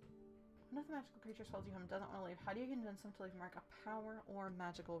 One of the magical creatures follows you home, doesn't want to leave. How do you convince them to leave? Mark a power or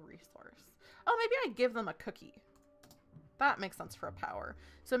magical resource. Oh, maybe I give them a cookie. That makes sense for a power.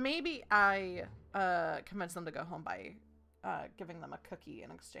 So maybe I convince them to go home by giving them a cookie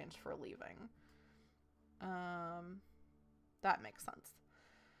in exchange for leaving. That makes sense.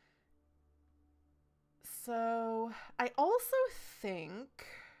 So I also think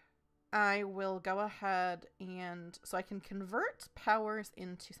I will go ahead and, so I can convert powers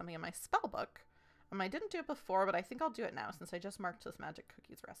into something in my spell book. I didn't do it before, but I think I'll do it now since I just marked this magic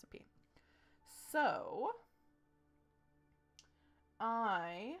cookies recipe. So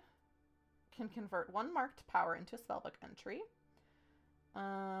I can convert one marked power into a spellbook entry.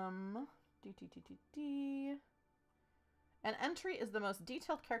 An entry is the most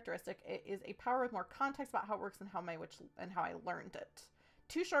detailed characteristic. It is a power with more context about how it works and how I learned it.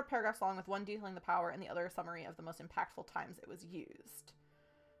 2 short paragraphs long with one detailing the power and the other a summary of the most impactful times it was used.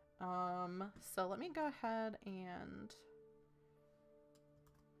 So let me go ahead and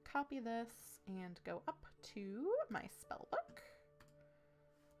copy this and go up to my spellbook.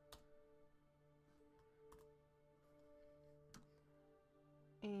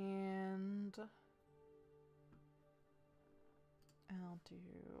 And I'll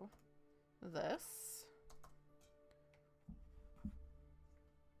do this.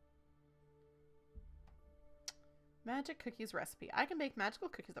 Magic cookies recipe. I can bake magical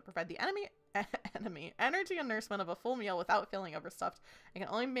cookies that provide the energy and nourishment of a full meal without feeling overstuffed. I can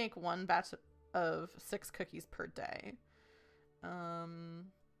only make one batch of 6 cookies per day. I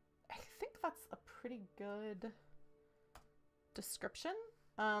think that's a pretty good description.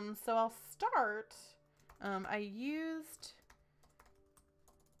 So I'll start. I used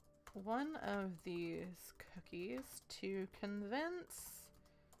one of these cookies to convince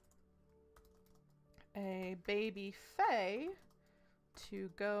a baby fae to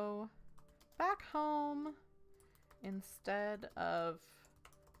go back home instead of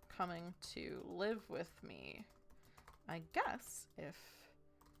coming to live with me. I guess if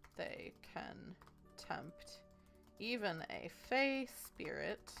they can tempt even a fae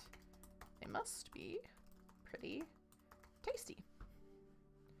spirit, they must be pretty tasty.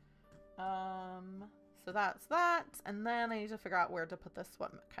 So that's that, and then I need to figure out where to put this,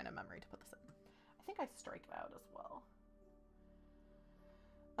 what kind of memory to put this in. I think I strike it out as well.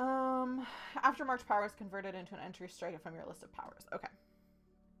 After March power is converted into an entry, strike it from your list of powers. Okay.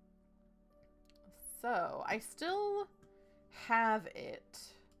 So I still have it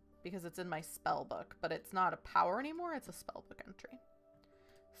because it's in my spell book, but it's not a power anymore. It's a spell book entry.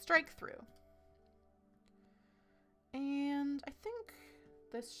 Strike through. And I think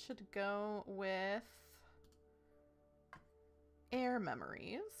this should go with air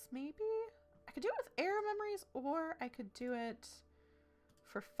memories, maybe? I could do it with air memories, or I could do it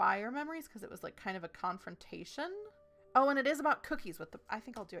for fire memories because it was like kind of a confrontation. Oh, and it is about cookies with the... I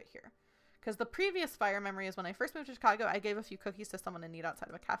think I'll do it here Because the previous fire memory is when I first moved to Chicago, I gave a few cookies to someone in need outside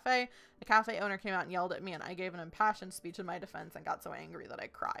of a cafe. The cafe owner came out and yelled at me, and I gave an impassioned speech in my defense and got so angry that I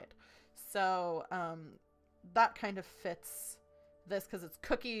cried. So that kind of fits this because it's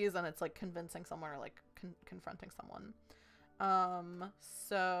cookies and it's like convincing someone or like confronting someone.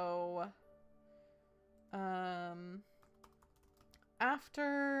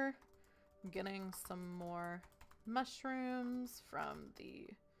 After getting some more mushrooms from the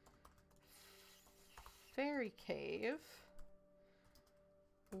fairy cave,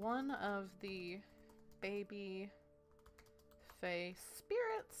 one of the baby fae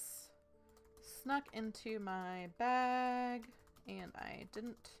spirits snuck into my bag, and I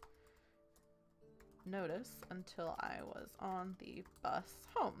didn't notice until I was on the bus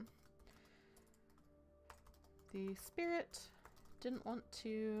home. The spirit didn't want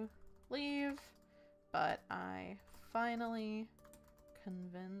to leave, but I finally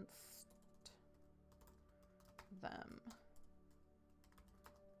convinced them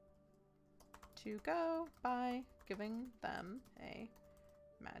to go by giving them a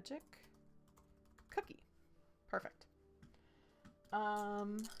magic cookie. Perfect.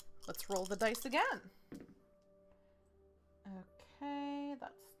 Let's roll the dice again. Okay,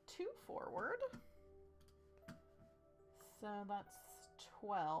 that's 2 forward. So that's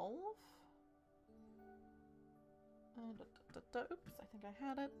 12. Oops, I think I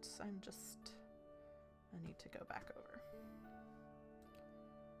had it. I need to go back over.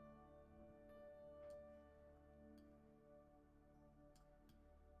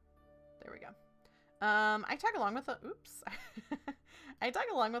 There we go. I tag along with I tag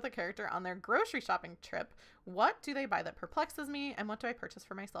along with a character on their grocery shopping trip. What do they buy that perplexes me, and what do I purchase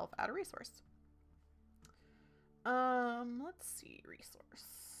for myself at a resource? Let's see,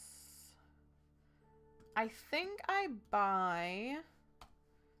 resource. I think I buy,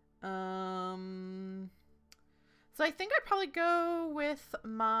 so I think I'd probably go with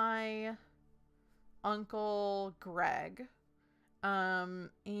my Uncle Greg.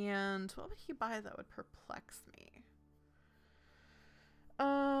 And what would he buy that would perplex me?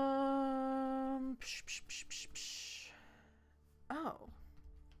 Oh.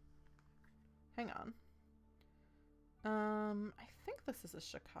 Hang on. I think this is a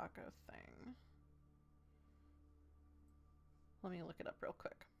Chicago thing. Let me look it up real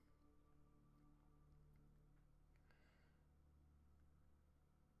quick.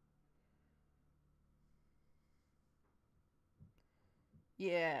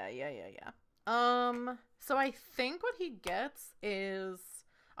 Yeah. So I think what he gets is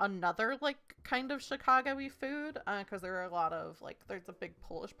another, like, kind of Chicago-y food, because there are a lot of, like, there's a big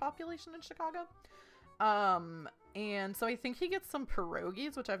Polish population in Chicago. And so I think he gets some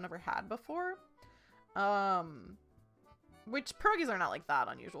pierogies, which I've never had before. Which pierogies are not, like, that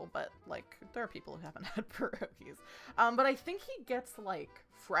unusual, but, like, there are people who haven't had pierogies. But I think he gets, like,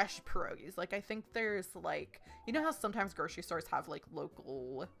 fresh pierogies. Like, I think there's, like, you know how sometimes grocery stores have, like,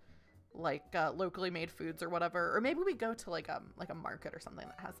 local, like, locally made foods or whatever? Or maybe we go to, like a market or something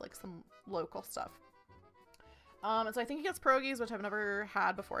that has, like, some local stuff. And so I think he gets pierogies, which I've never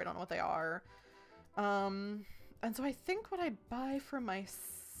had before. I don't know what they are. And so I think what I buy for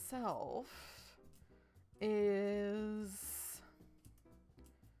myself is, I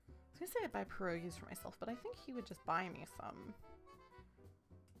was gonna say I'd buy pierogies for myself, but I think he would just buy me some.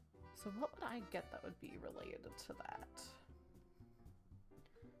 So what would I get that would be related to that?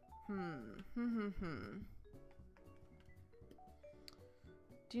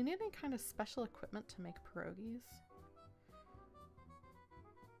 Do you need any kind of special equipment to make pierogies?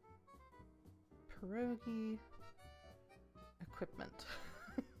 Pierogi equipment.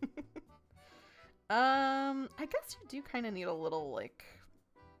 I guess you do kind of need a little, like,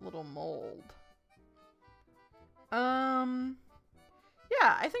 little mold. Yeah,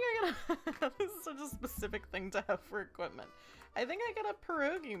 I think I gotta this is such a specific thing to have for equipment. I think I get a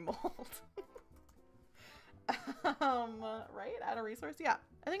pierogi mold. Right? At a resource? Yeah.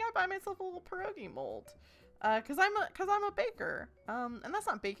 I think I buy myself a little pierogi mold. Cause I'm a baker. And that's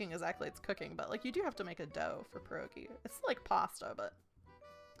not baking exactly, it's cooking, but, like, you do have to make a dough for pierogi. It's like pasta, but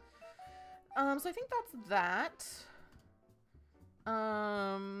so I think that's that.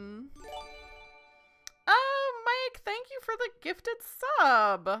 Oh, Mike, thank you for the gifted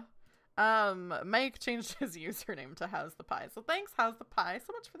sub. Mike changed his username to How's the Pie. So thanks, How's the Pie,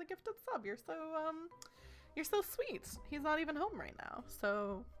 so much for the gifted sub. You're so sweet. He's not even home right now.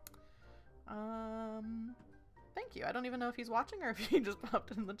 So thank you. I don't even know if he's watching or if he just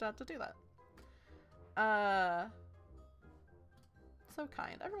popped in the chat to do that. So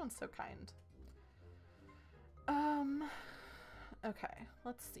kind. Everyone's so kind. Okay,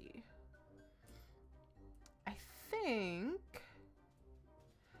 let's see. think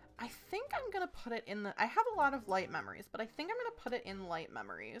I'm gonna put it in the, I have a lot of light memories, but I think I'm gonna put it in light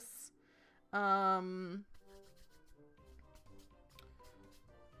memories. Uncle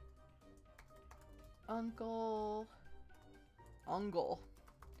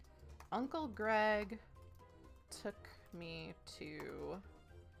Greg took me to,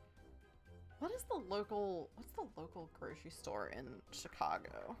 what's the local grocery store in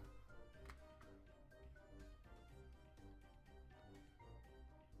Chicago?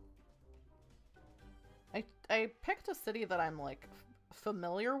 I picked a city that I'm like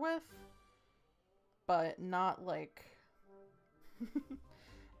familiar with, but not like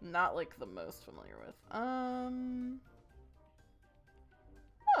not like the most familiar with. Oh,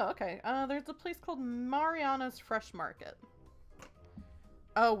 okay. There's a place called Mariano's Fresh Market.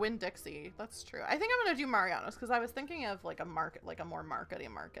 Oh, Winn-Dixie. That's true. I think I'm gonna do Mariano's because I was thinking of like a market, like a more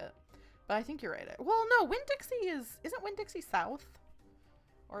markety market. But I think you're right. Well, no, Winn-Dixie isn't Winn-Dixie South?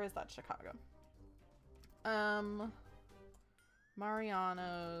 Or is that Chicago?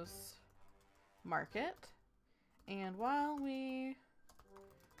 Mariano's Market. And while we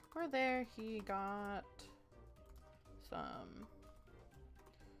were there, he got some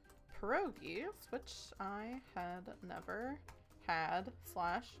pierogies, which I had never had /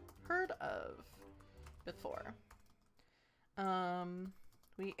 heard of before.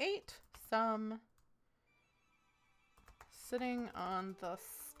 We ate some sitting on the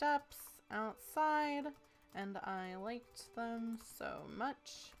steps outside, and I liked them so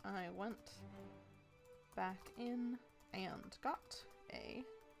much I went back in and got a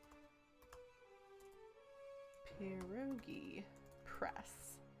pierogi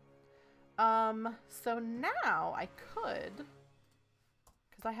press. So now I could,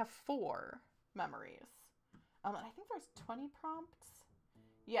 because I have 4 memories. And I think there's 20 prompts.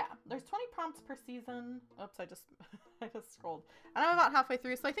 Yeah, there's 20 prompts per season. Oops, I just scrolled. And I'm about halfway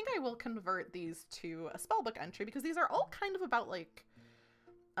through, so I think I will convert these to a spellbook entry because these are all kind of about like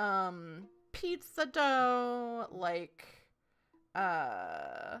pizza dough, like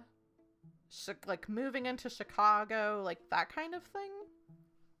moving into Chicago, like that kind of thing.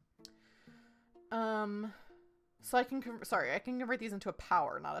 So I can convert these into a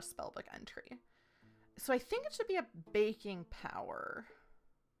power, not a spellbook entry. So I think it should be a baking power.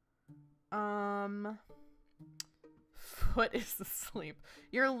 Foot is asleep.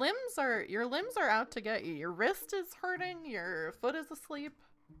 Your limbs are out to get you. Your wrist is hurting, your foot is asleep.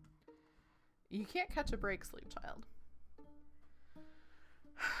 You can't catch a break, sleep child.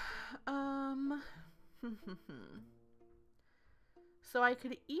 So I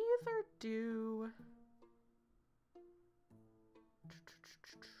could either do...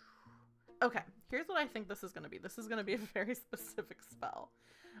 Okay, here's what I think this is going to be. This is going to be a very specific spell.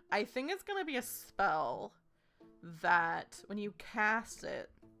 I think it's going to be a spell that when you cast it,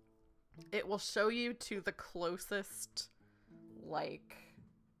 it will show you to the closest, like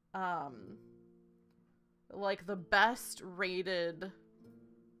the best rated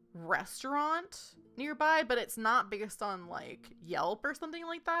restaurant nearby, but it's not based on like Yelp or something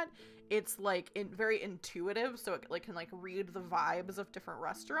like that. It's like very intuitive, so it like can like read the vibes of different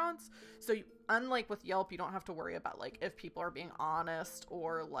restaurants. So unlike with Yelp, you don't have to worry about like if people are being honest,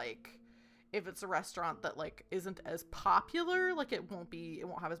 or like if it's a restaurant that like isn't as popular, like it won't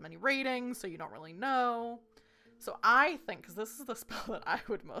have as many ratings, so you don't really know. So I think, because this is the spell that I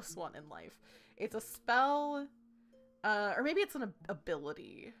would most want in life, it's a spell, or maybe it's an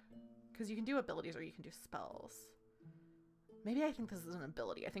ability, because you can do abilities or you can do spells. Maybe I think this is an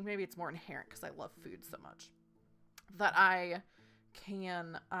ability. I think maybe it's more inherent because I love food so much that I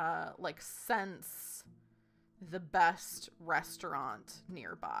can like sense the best restaurant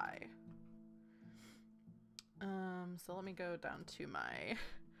nearby. So let me go down to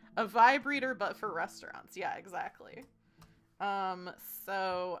a vibe reader, but for restaurants. Yeah, exactly.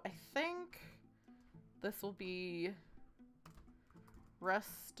 So I think this will be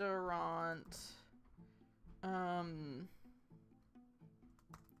restaurant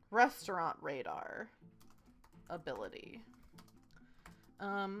radar ability.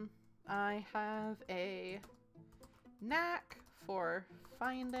 I have a knack for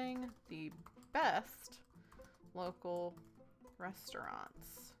finding the best local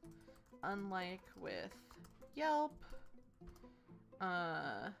restaurants. Unlike with Yelp,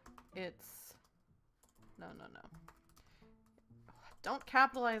 it's no. Don't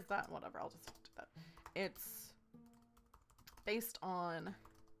capitalize that. Whatever, I'll just do that. It's based on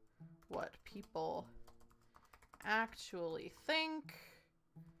what people actually think.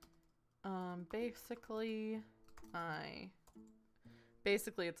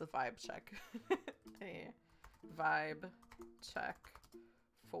 Basically it's a vibe check. A vibe check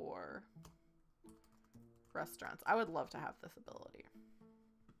for restaurants. I would love to have this ability.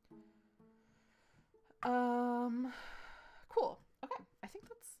 Cool. Okay, I think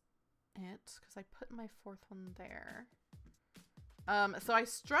that's it because I put my fourth one there. So I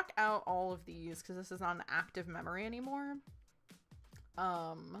struck out all of these because this is not an active memory anymore.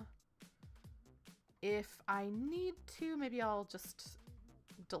 If I need to, maybe I'll just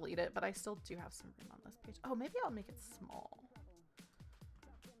delete it, but I still do have some room on this page. Oh, maybe I'll make it small.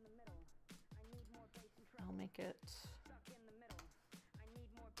 I'll make it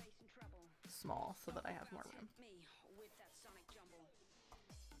small so that I have more room.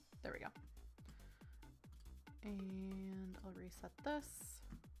 There we go. And I'll reset this.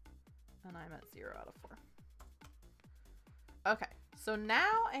 And I'm at 0 out of 4. Okay, so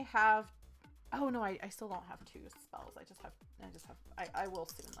now I have, oh no, I still don't have 2 spells. I will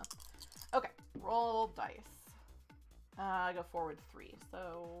soon though. Okay, roll dice. I go forward 3.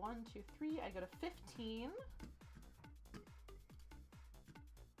 So 1, 2, 3, I go to 15.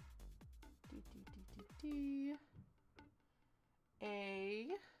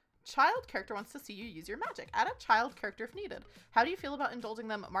 A child character wants to see you use your magic. Add a child character if needed. How do you feel about indulging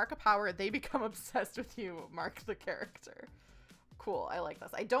them? Mark a power. They become obsessed with you. Mark the character. Cool. I like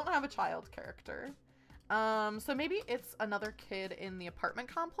this. I don't have a child character. So maybe it's another kid in the apartment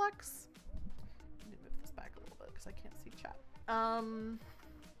complex. Let me move this back a little bit because I can't see chat.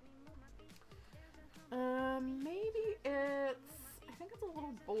 Maybe it's, I think it's a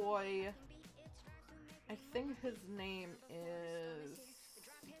little boy. I think his name is...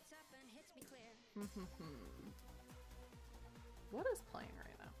 What is playing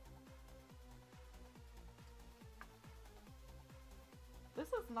right now? This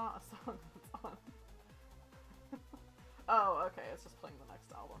is not a song that's on. Oh, okay, it's just playing the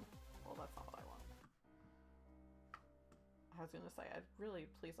next album. Well, that's not what I want. I was gonna say, I'd really,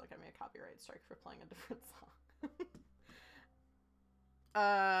 please don't get me a copyright strike for playing a different song.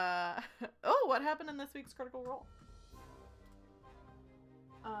 Oh, what happened in this week's Critical Role?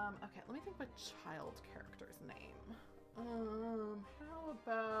 Okay, let me think of a child character's name. How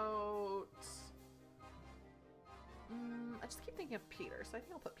about... I just keep thinking of Peter, so I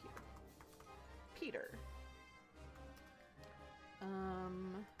think I'll put Peter. Peter.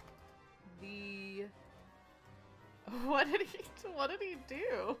 What did he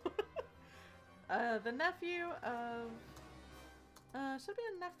do? The nephew of... should it be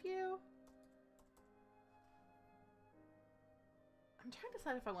a nephew? I'm trying to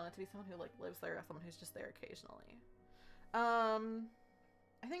decide if I want it to be someone who like lives there or someone who's just there occasionally. I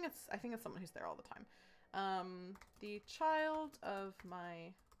think it's someone who's there all the time. The child of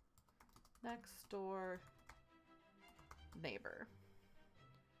my next door neighbor.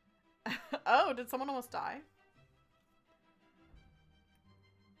 Oh, did someone almost die?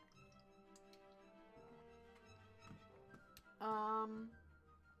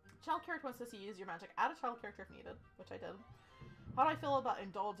 Child character wants to see you use your magic. Add a child character if needed, which I did. How do I feel about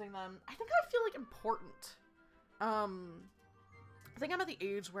indulging them? I think I feel like important. I think I'm at the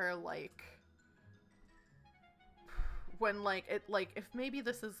age where like when like it like if maybe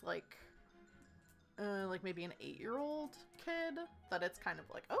this is like maybe an 8-year-old kid, that it's kind of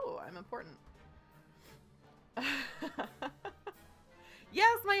like, oh, I'm important.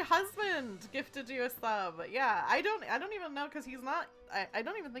 Yes, my husband gifted you a sub. Yeah, I don't even know because he's not. I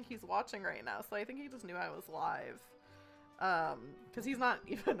don't even think he's watching right now. So I think he just knew I was live. Because he's not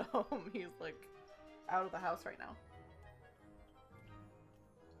even home. He's like out of the house right now.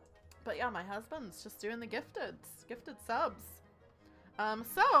 But yeah, my husband's just doing the gifted subs.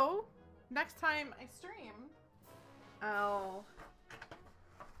 So next time I stream,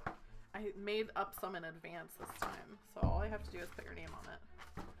 I made up some in advance this time, so all I have to do is put your name on it.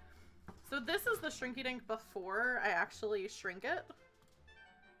 So this is the Shrinky Dink before I actually shrink it.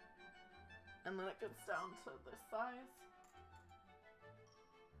 And then it gets down to this size.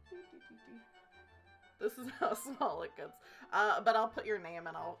 This is how small it gets. But I'll put your name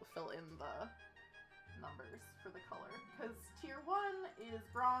and I'll fill in the numbers for the color. Because tier 1 is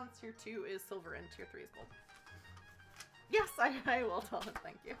bronze, tier 2 is silver, and tier 3 is gold. Yes, I will tell him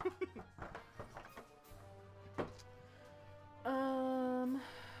thank you.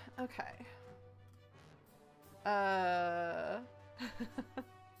 Okay.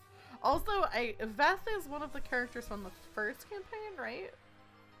 Also, Veth is one of the characters from the first campaign, right?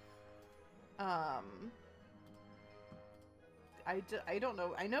 I don't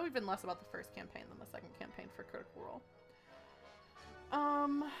know. I know even less about the first campaign than the second campaign for Critical Role.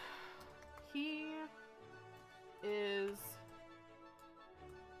 He is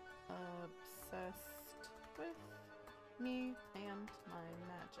obsessed with me and my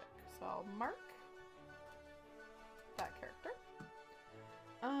magic. So I'll mark that character.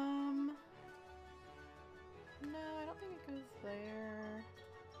 No, I don't think it goes there.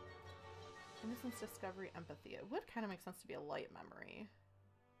 Innocence, discovery, empathy. It would kind of make sense to be a light memory.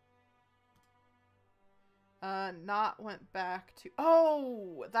 Not went back to...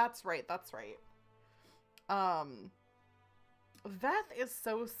 Oh! That's right, that's right. Veth is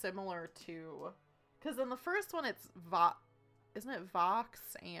so similar to... Because in the first one, it's isn't it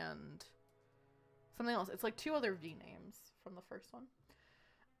Vox and something else? It's like 2 other V names from the first one.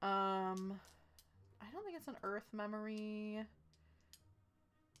 I don't think it's an Earth memory.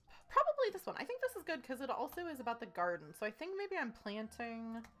 Probably this one. I think this is good because it also is about the garden. So I think maybe I'm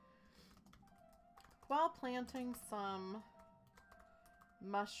planting... While planting some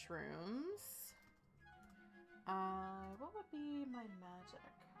mushrooms, what would be my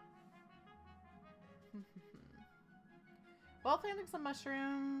magic? While planting some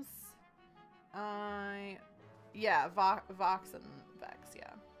mushrooms, yeah, Vox and Vex,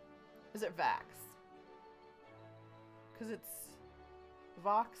 yeah. Is it Vax? Because it's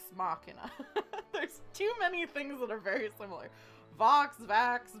Vox Machina. There's too many things that are very similar. Vox,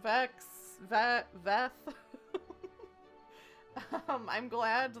 Vax, Vex, Veth. I'm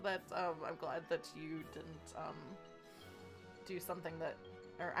glad that you didn't do something that,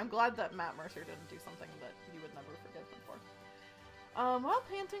 or I'm glad that Matt Mercer didn't do something that you would never forgive him for. While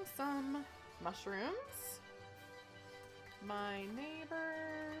planting some mushrooms, my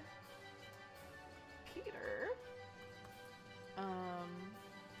neighbor Peter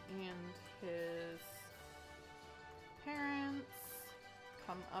and his parents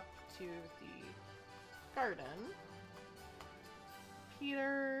come up to the garden.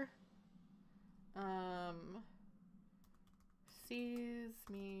 Peter sees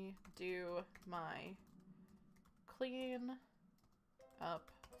me do my clean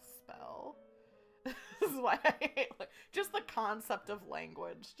up spell. This is why I hate just the concept of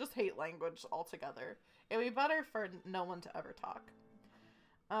language. Just hate language altogether. It would be better for no one to ever talk.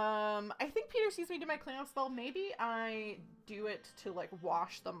 I think Peter sees me do my cleanup spell. Maybe I do it to like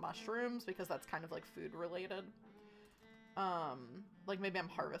wash the mushrooms because that's kind of like food related. Like maybe I'm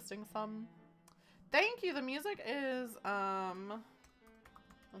harvesting some. Thank you. The music is, let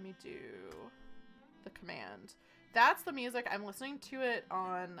me do the command. That's the music. I'm listening to it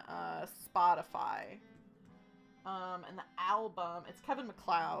on, Spotify. And the album, it's Kevin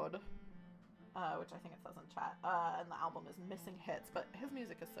MacLeod. Which I think it says in chat, and the album is Missing Hits, but his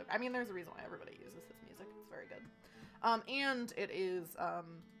music is so, I mean, there's a reason why everybody uses his music. It's very good. And it is,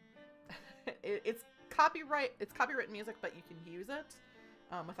 it's copyright music, but you can use it,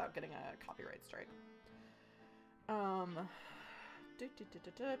 without getting a copyright strike.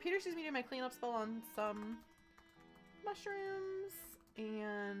 Peter sees me do my cleanup spell on some mushrooms,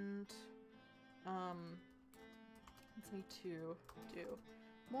 and, wants me to do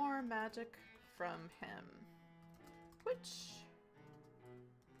more magic from him, which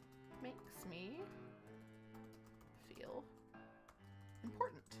makes me feel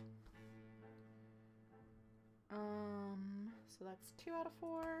important. So that's 2 out of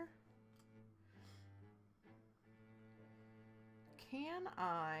 4. Can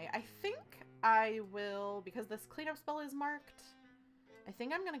I think I will, because this cleanup spell is marked, I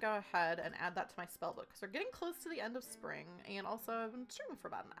think I'm going to go ahead and add that to my spell book because we're getting close to the end of spring, and also I've been streaming for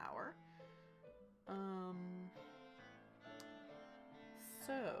about an hour.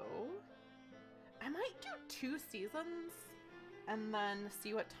 So I might do 2 seasons and then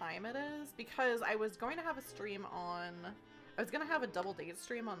see what time it is, because I was going to have a stream on, I was going to have a double date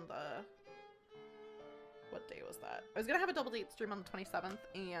stream on the, what day was that? I was going to have a double date stream on the 27th,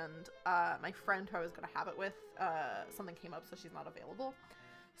 and my friend who I was going to have it with, something came up, so she's not available.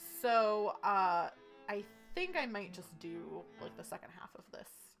 So I think I might just do like the second half of this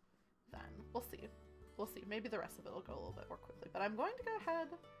then. We'll see. We'll see. Maybe the rest of it will go a little bit more quickly, but I'm going to go ahead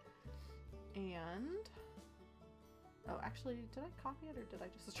and, oh, actually, did I copy it or did I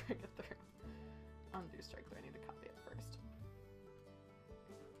just strike it through? Undo strike through. I need to copy it first.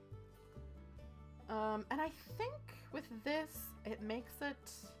 And I think with this, it makes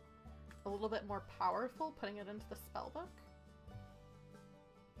it a little bit more powerful, putting it into the spellbook.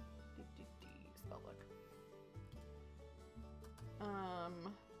 Spellbook.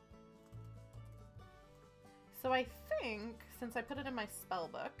 So I think, since I put it in my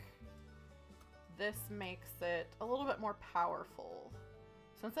spellbook, this makes it a little bit more powerful.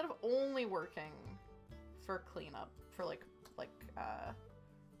 So instead of only working for cleanup, for like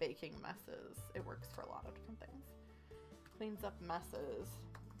baking messes, it works for a lot of different things. Cleans up messes.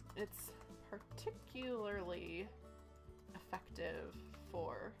 It's particularly effective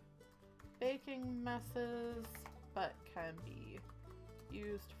for baking messes, but can be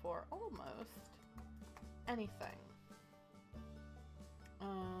used for almost anything.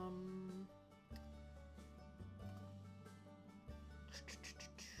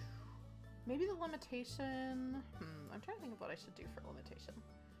 Maybe the limitation. I'm trying to think of what I should do for limitation.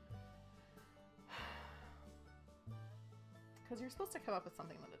 Because you're supposed to come up with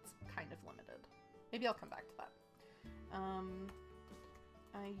something that it's kind of limited. Maybe I'll come back to that.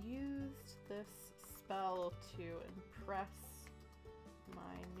 I used this spell to impress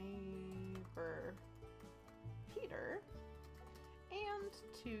my neighbor Peter and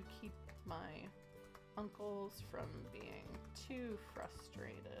to keep my uncles from being too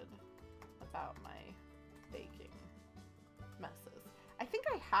frustrated about my baking messes. I think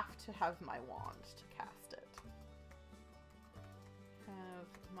I have to have my wand to cast it. Have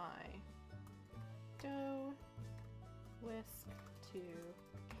my dough whisk to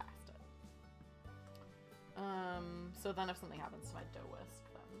cast it. So then if something happens to my dough whisk,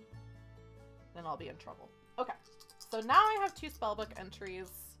 then I'll be in trouble. Okay, so now I have 2 spellbook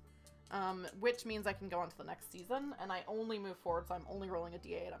entries, which means I can go on to the next season, and I only move forward, so I'm only rolling a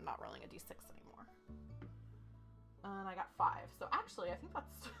d8, I'm not rolling a d6 anymore. And I got 5, so actually I think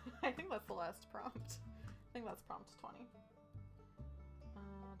that's I think that's the last prompt. I think that's prompt 20.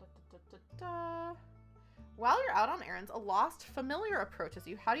 While you're out on errands, a lost familiar approaches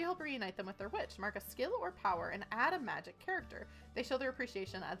you. How do you help reunite them with their witch? Mark a skill or power and add a magic character. They show their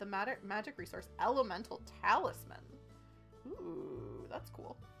appreciation at the magic resource Elemental Talisman. Ooh, that's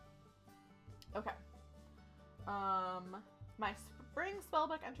cool. Okay. My spring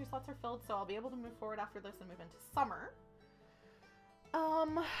spellbook entry slots are filled, so I'll be able to move forward after this and move into summer.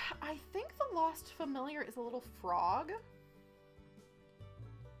 I think the lost familiar is a little frog.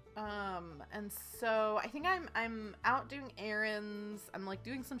 And so I think I'm out doing errands. I'm like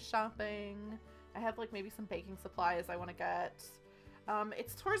doing some shopping. I have like maybe some baking supplies I want to get.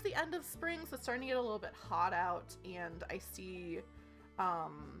 It's towards the end of spring, so it's starting to get a little bit hot out, and I see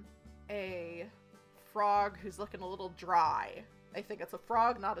a frog who's looking a little dry. I think it's a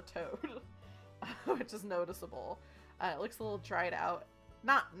frog, not a toad, which is noticeable. It looks a little dried out.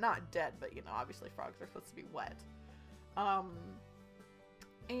 Not dead, but you know, obviously frogs are supposed to be wet.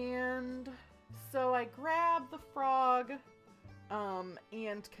 And so I grab the frog, and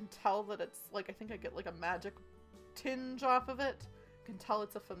can tell that it's like, I think I get like a magic tinge off of it. Can tell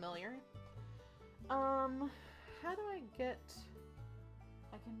it's a familiar. How do I get,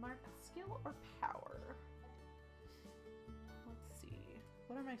 I can mark a skill or power. Let's see.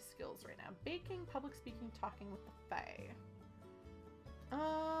 What are my skills right now? Baking, public speaking, talking with the fae.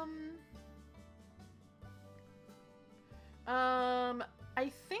 I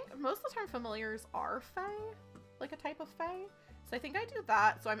think most of the time familiars are fae, like a type of fae. So I think I do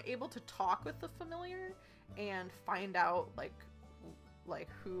that, so I'm able to talk with the familiar and find out like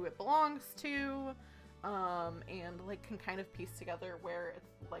who it belongs to, and like can kind of piece together where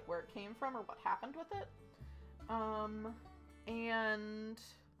it came from or what happened with it. And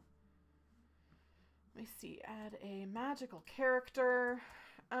let me see, add a magical character.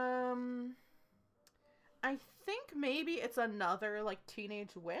 I think maybe it's another like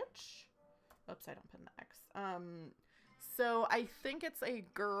teenage witch. Oops, I don't put an X. So I think it's a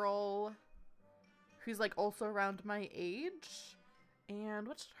girl who's like also around my age. And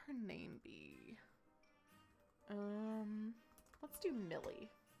what should her name be? Let's do Millie.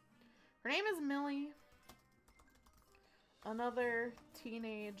 Her name is Millie. Another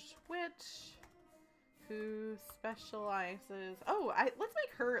teenage witch who specializes. Oh, let's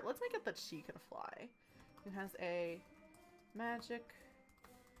make it that she can fly. Who has a magic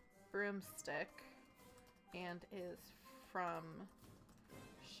broomstick and is from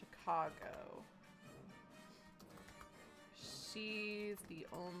Chicago. She's the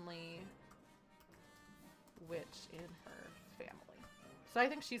only witch in her family. So I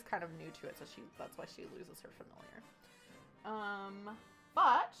think she's kind of new to it, so that's why she loses her familiar.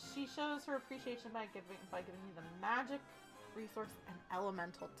 But she shows her appreciation by giving you the magic resource and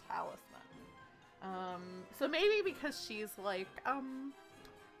elemental talisman. So maybe because she's like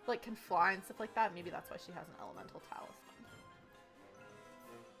can fly and stuff like that, maybe that's why she has an elemental talisman.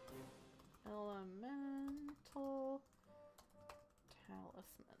 Elemental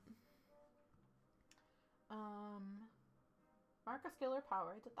talisman. Mark a skill or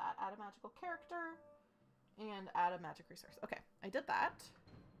power. I did that. Add a magical character and add a magic resource. Okay, I did that.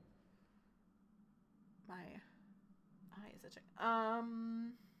 My eye is itching.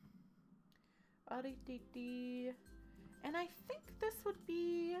 And I think this would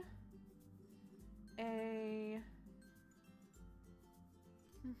be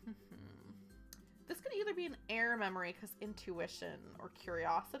air memory because intuition or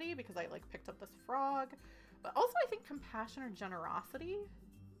curiosity because I like picked up this frog. But also I think compassion or generosity.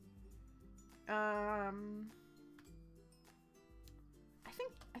 I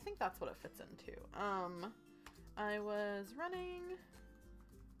think that's what it fits into. I was running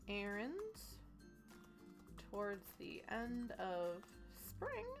errands towards the end of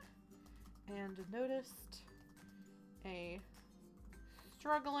spring and noticed a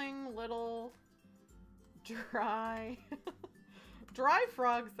struggling little dry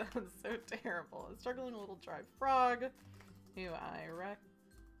frog sounds so terrible. A struggling little dry frog who I recognized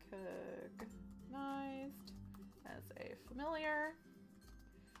as a familiar.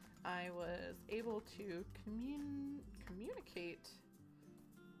 I was able to communicate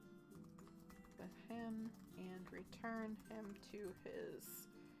with him and return him to his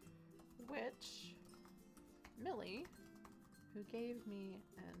witch, Millie, who gave me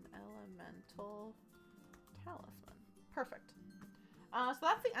an elemental talisman. Perfect. So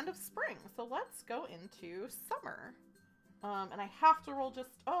that's the end of spring. So let's go into summer. And I have to roll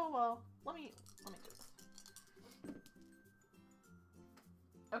just, oh, well, let me do this.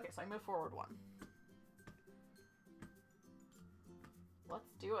 Okay, so I move forward one.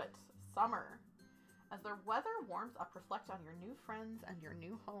 Let's do it. Summer. As their weather warms up, reflect on your new friends and your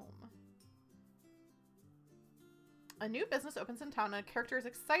new home. A new business opens in town and a character is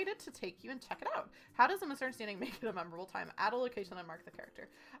excited to take you and check it out. How does a misunderstanding make it a memorable time? Add a location and mark the character.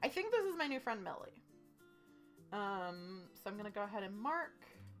 I think this is my new friend Millie. So I'm going to go ahead and mark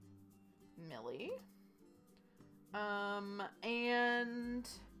Millie. And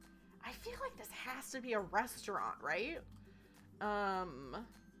I feel like this has to be a restaurant, right?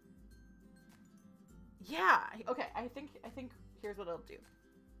 Yeah. Okay. I think here's what it'll do.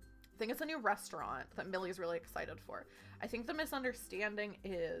 I think it's a new restaurant that Millie's really excited for. I think the misunderstanding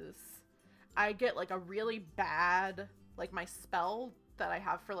is I get like a really bad, like my spell that I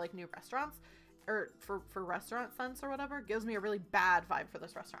have for like new restaurants or for restaurant sense or whatever gives me a really bad vibe for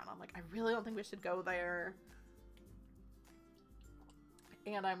this restaurant. I'm like, I really don't think we should go there.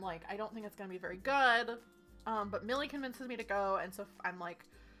 And I'm like, I don't think it's going to be very good. But Millie convinces me to go. And so I'm like,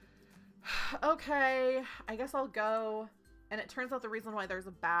 okay, I guess I'll go. And it turns out the reason why there's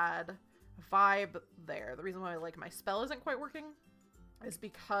a bad vibe there, the reason why like my spell isn't quite working is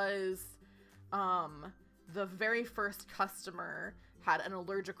because the very first customer had an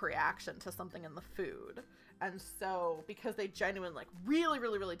allergic reaction to something in the food. And so because they genuinely like really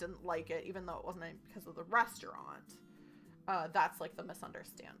didn't like it, even though it wasn't because of the restaurant, that's like the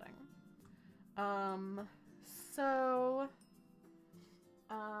misunderstanding.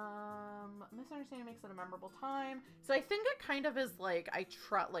 Misunderstanding makes it a memorable time. So I think it kind of is like I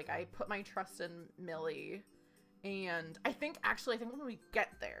put my trust in Millie, and I think when we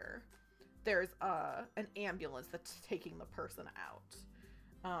get there, there's an ambulance that's taking the person out,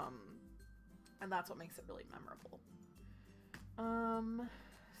 and that's what makes it really memorable.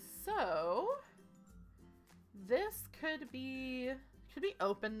 So this could be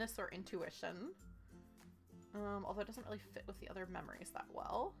openness or intuition. Although it doesn't really fit with the other memories that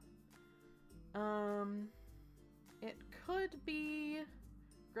well. It could be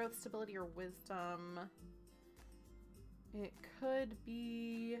growth, stability, or wisdom. It could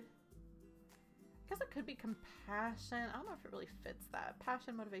be, I guess it could be compassion. I don't know if it really fits that.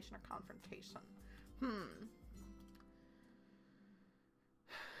 Passion, motivation, or confrontation.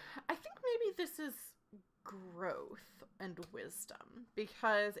 I think maybe this is growth and wisdom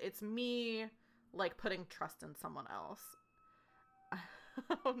because it's me like putting trust in someone else.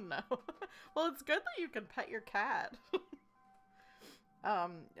 Oh no. Well, it's good that you can pet your cat.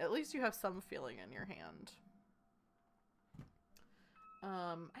 At least you have some feeling in your hand.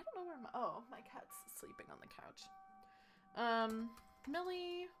 I don't know where my cat's sleeping on the couch.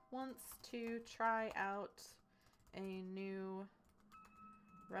 Millie wants to try out a new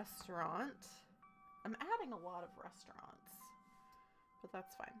restaurant. I'm adding a lot of restaurants, but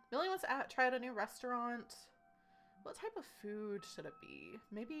that's fine. Millie wants to try out a new restaurant. What type of food should it be?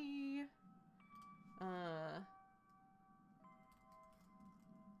 Maybe,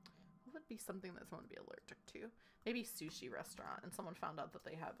 what would be something that someone would be allergic to? Maybe sushi restaurant, and someone found out that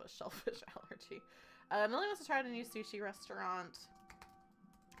they have a shellfish allergy. Millie wants to try out a new sushi restaurant,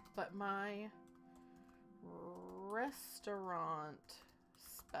 but my restaurant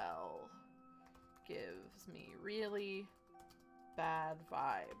spell gives me really bad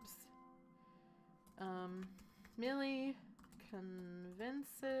vibes. Millie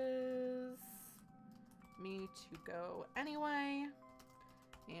convinces me to go anyway,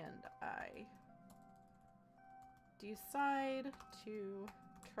 and I decide to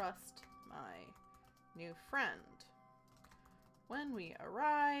trust my New friend. When we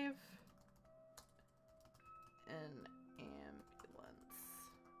arrive, an ambulance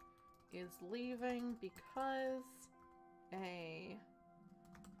is leaving because a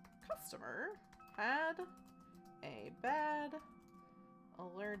customer had a bad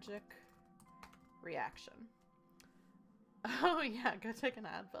allergic reaction. Oh yeah, go take an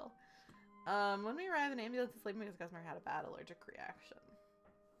Advil. When we arrive, an ambulance is leaving because the customer had a bad allergic reaction.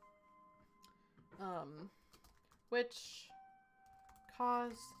 Which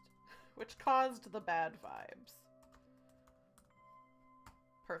caused the bad vibes.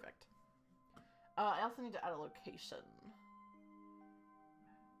 Perfect. I also need to add a location.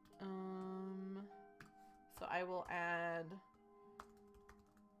 So I will add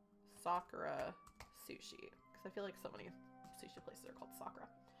Sakura Sushi, because I feel like so many sushi places are called Sakura.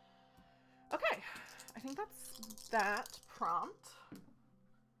 Okay, I think that's that prompt.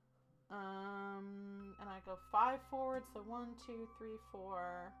 And I go 5 forward, so 1, 2, 3,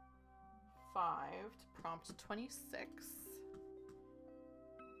 4, 5 to prompt 26.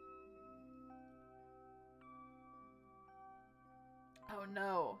 Oh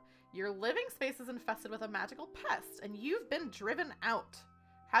no, your living space is infested with a magical pest, and you've been driven out.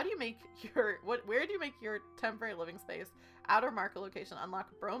 How do you make your, where do you make your temporary living space? Outer marker location,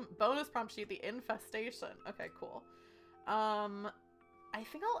 unlock bonus prompt sheet, the infestation. Okay, cool. I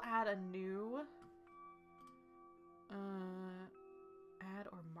think I'll add a new, add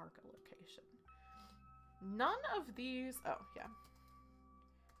or mark a location. None of these, oh yeah.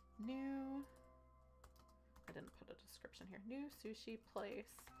 New, I didn't put a description here. New sushi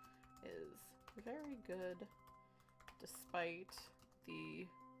place is very good despite the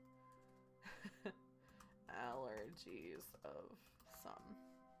allergies of some.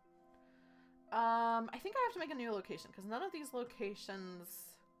 I think I have to make a new location because none of these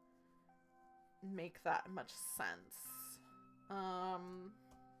locations make that much sense.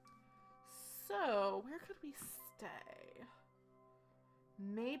 So where could we stay?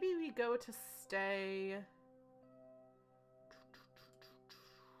 Maybe we go to stay.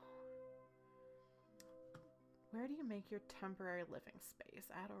 Where do you make your temporary living space?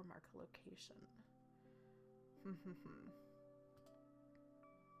 Add or mark a location.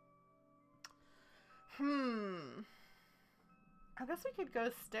 I guess we could go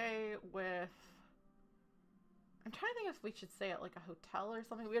stay with... I'm trying to think if we should stay at like a hotel or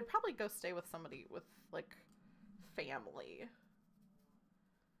something. We would probably go stay with somebody with like family.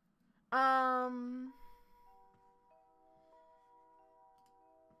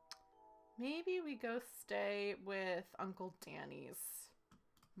 Maybe we go stay with Uncle Danny's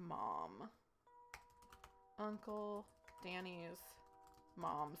mom. Uncle Danny's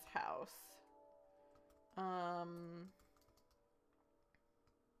mom's house.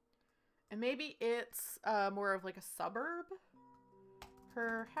 And maybe it's more of like a suburb.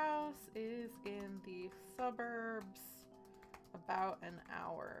 Her house is in the suburbs, about an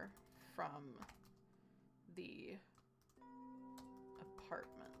hour from the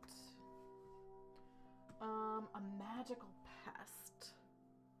apartment. A magical pest.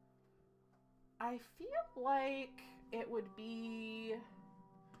 I feel like it would be...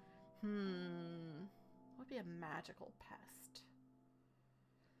 what would be a magical pest?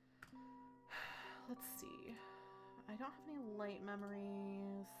 Let's see. I don't have any light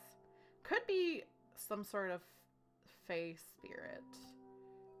memories. Could be some sort of fae spirit.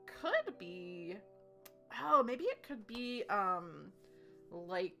 Could be... Oh, maybe it could be,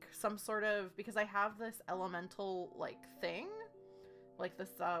 like some sort of... Because I have this elemental, like, thing. Like this,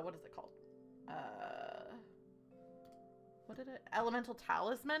 what is it called? What did it? Elemental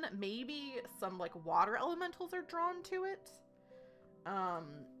talisman. Maybe some, like, water elementals are drawn to it.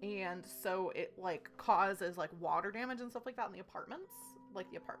 And so it, like, causes, like, water damage and stuff like that in the apartments. Like,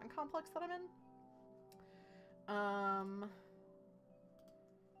 the apartment complex that I'm in.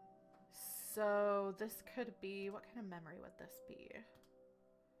 So this could be... What kind of memory would this be?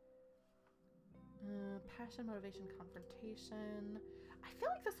 Passion, motivation, confrontation. I feel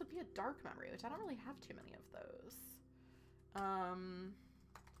like this would be a dark memory, which I don't really have too many of those.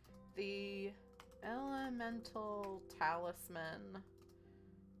 The elemental talisman.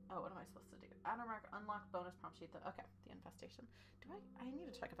 Oh, what am I supposed to do? Outer mark, unlock bonus prompt sheet. Okay, the infestation. I need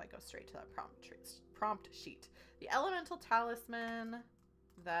to check if I go straight to that prompt sheet. The elemental talisman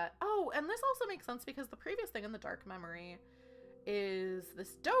that... Oh, and this also makes sense because the previous thing in the dark memory is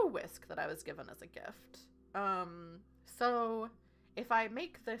this dough whisk that I was given as a gift. So if I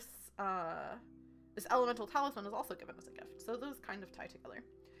make this, this elemental talisman is also given as a gift. So those kind of tie together.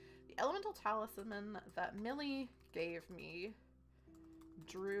 The elemental talisman that Millie gave me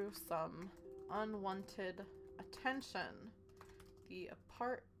drew some unwanted attention. The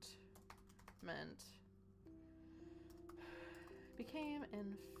apartment became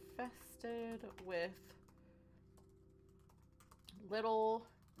infested with little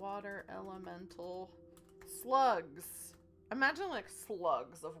water elemental slugs. Imagine like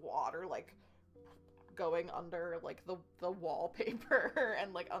slugs of water like going under like the wallpaper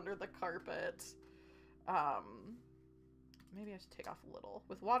and like under the carpet. Maybe I should take off a little.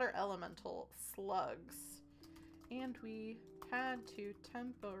 With water elemental slugs. And we had to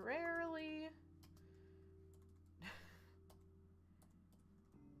temporarily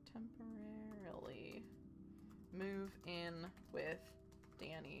move in with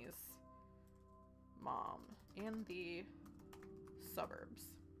Danny's mom in the suburbs.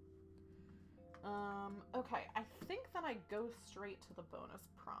 Okay, I think that I go straight to the bonus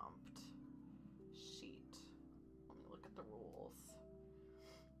prompt sheet. Let me look at the rules.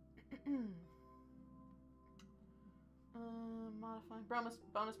 Modifying bonus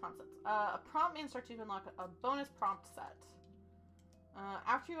prompt sets. A prompt may instruct you to unlock a bonus prompt set.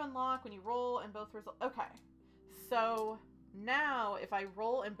 After you unlock, when you roll and both results. Okay, so now if I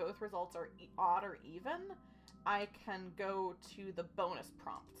roll and both results are odd or even, I can go to the bonus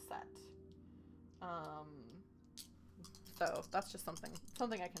prompt set. So that's just something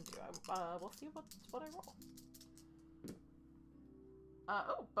I can do. We'll see what I roll.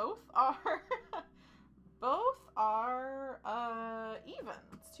 Oh, both are even.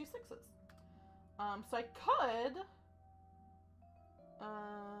 It's 2 6s. So I could.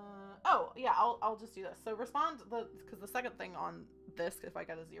 Oh yeah, I'll just do this. So respond because the second thing on this, if I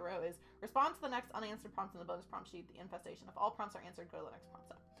get a 0, is respond to the next unanswered prompts in the bonus prompt sheet. The infestation. If all prompts are answered, go to the next prompt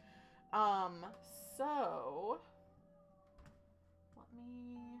set. So let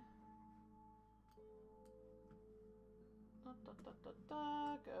me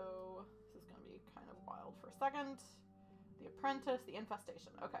go. This is gonna be kind of wild for a second. The apprentice, the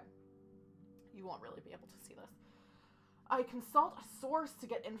infestation. Okay, you won't really be able to see this. I consult a source to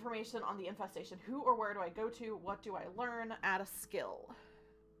get information on the infestation. Who or where do I go to? What do I learn? Add a skill.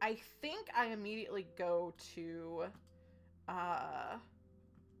 I think I immediately go to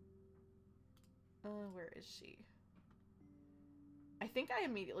where is she? I think I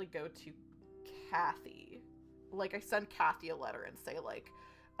immediately go to Kathy. Like, I send Kathy a letter and say, like,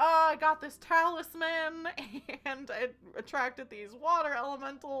 I got this talisman and it attracted these water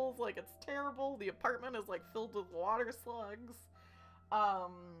elementals. Like, it's terrible. The apartment is, like, filled with water slugs.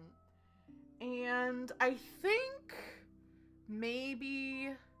 And I think maybe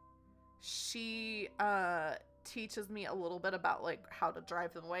she teaches me a little bit about, like, how to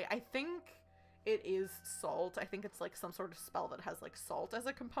drive them away. I think it is salt. I think it's, like, some sort of spell that has, like, salt as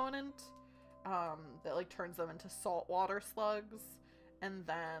a component. That, like, turns them into saltwater slugs. And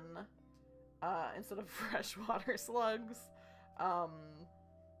then, instead of freshwater slugs, I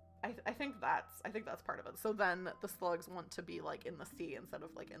think that's part of it. So then the slugs want to be, like, in the sea instead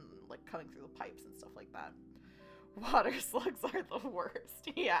of, like, in, like, coming through the pipes and stuff like that. Water slugs are the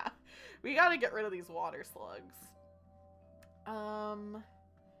worst. Yeah. We gotta get rid of these water slugs.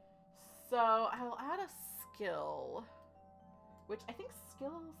 So I'll add a skill, which I think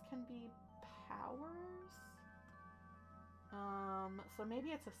skills can be powers. So maybe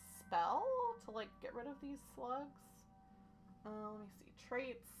it's a spell to, like, get rid of these slugs. Let me see.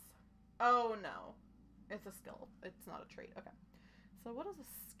 Traits. Oh, no. It's a skill. It's not a trait. Okay. So what is a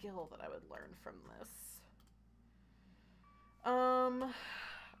skill that I would learn from this?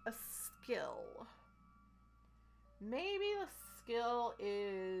 A skill. Maybe the skill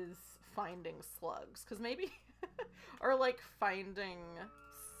is finding slugs. Because maybe... or, like, finding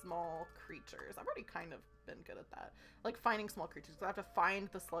small creatures. I've already kind of been good at that. Like, finding small creatures. I have to find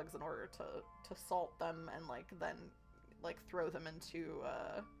the slugs in order to salt them and, like, then, like, throw them into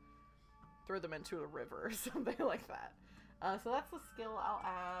a river or something like that. So that's the skill I'll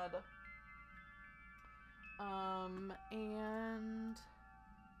add. And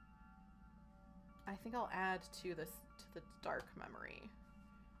I think I'll add to the dark memory.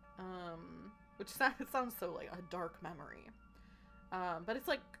 Which sounds so, like, a dark memory. But it's,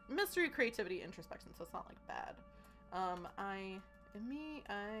 like, mystery, creativity, introspection, so it's not, like, bad. I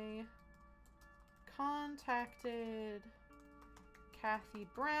contacted Kathy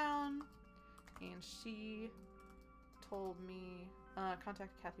Brown, and she told me,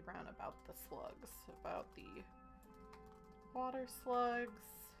 contacted Kathy Brown about the slugs, about the water slugs,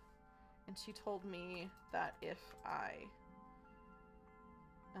 and she told me that if I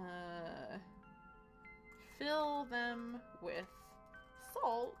fill them with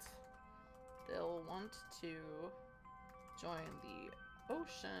salt, they'll want to join the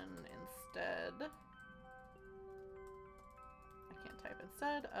ocean instead. I can't type.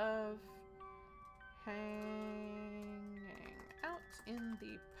 Instead of hanging out in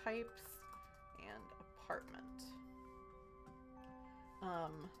the pipes and apartment.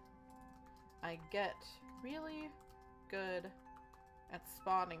 I get really good at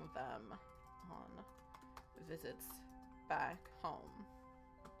spotting them on visits back home.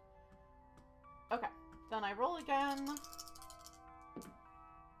 Okay, then I roll again.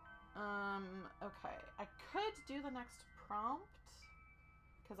 Okay, I could do the next prompt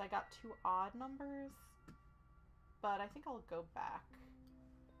because I got 2 odd numbers, but I think I'll go back.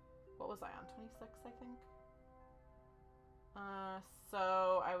 What was I on? 26, I think?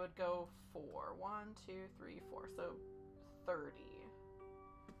 So I would go 4. 1, 2, 3, 4. So 30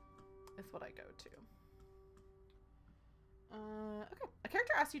 is what I go to. Okay. A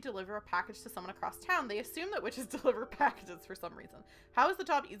character asks you to deliver a package to someone across town. They assume that witches deliver packages for some reason. How is the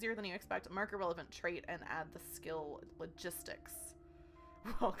job easier than you expect? Mark a relevant trait and add the skill logistics.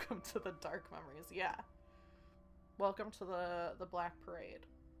 Welcome to the dark memories. Yeah. Welcome to the Black Parade.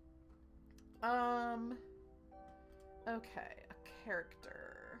 Okay, a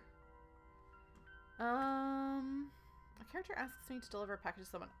character. A character asks me to deliver a package to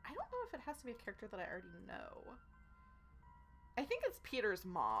someone. I don't know if it has to be a character that I already know. I think it's Peter's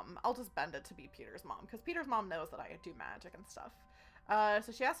mom. I'll just bend it to be Peter's mom, because Peter's mom knows that I do magic and stuff.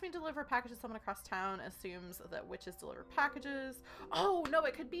 So she asked me to deliver a package to someone across town, assumes that witches deliver packages. Oh, no,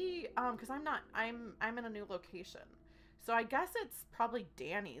 it could be, because I'm in a new location. So I guess it's probably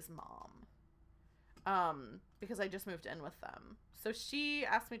Danny's mom. Because I just moved in with them. So she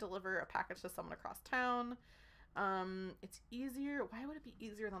asked me to deliver a package to someone across town. It's easier. Why would it be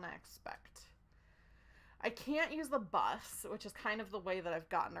easier than I expect? I can't use the bus, which is kind of the way that I've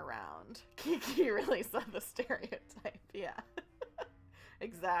gotten around. Kiki really said the stereotype. Yeah.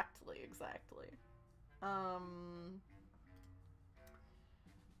 Exactly.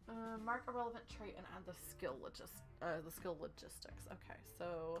 Mark a relevant trait and add the skill logistics. Okay,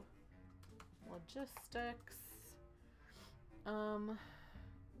 so logistics.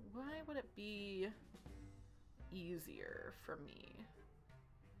 Why would it be easier for me?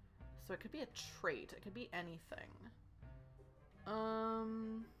 So it could be a trait. It could be anything.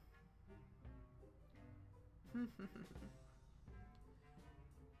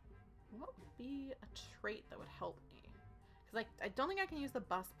 What would be a trait that would help me? Because I don't think I can use the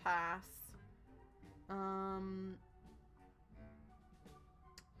bus pass.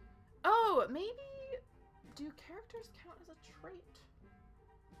 Oh, maybe... Do characters count as a trait?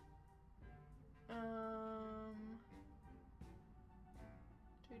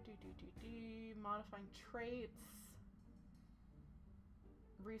 Modifying traits.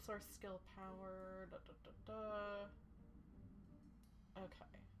 Resource, skill, power.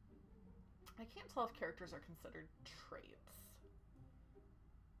 Okay. I can't tell if characters are considered traits.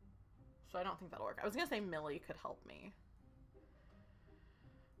 So I don't think that'll work. I was gonna say Millie could help me.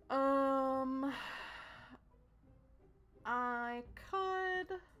 I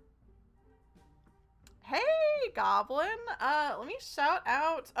could... Hey, Goblin! Let me shout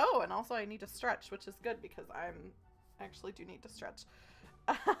out... Oh, and also I need to stretch, which is good because I'm... actually do need to stretch.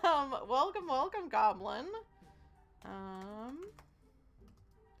 Welcome, Goblin.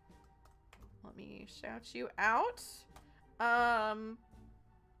 Let me shout you out. Goblin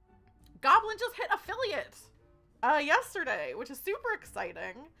just hit affiliate! Yesterday, which is super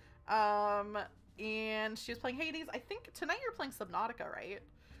exciting. And she was playing Hades. I think tonight you're playing Subnautica, right?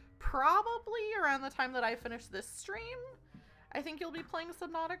 Probably around the time that I finish this stream, I think you'll be playing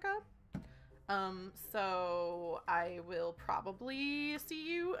Subnautica. So I will probably see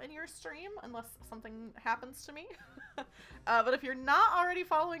you in your stream unless something happens to me. But if you're not already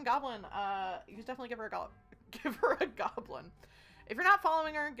following Goblin, you should definitely give her a Goblin. If you're not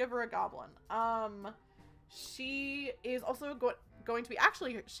following her, give her a Goblin. She is also going to be,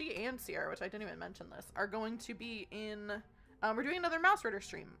 actually, she and Sierra, which I didn't even mention this, are going to be in, we're doing another Mouse Rider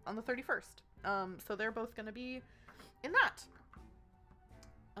stream on the 31st. So they're both going to be in that.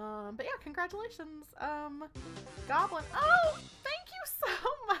 But yeah, congratulations, Goblin. Oh, thank you so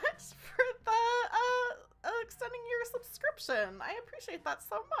much for the, extending your subscription. I appreciate that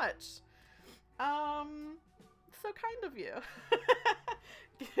so much. So kind of you.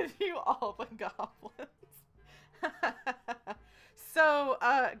 Give you all the goblins. So,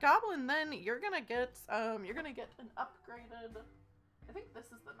 Goblin, then you're gonna get an upgraded, I think this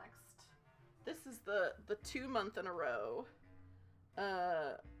is the next, this is the 2 month in a row,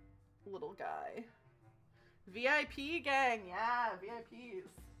 little guy. VIP gang, yeah, VIPs.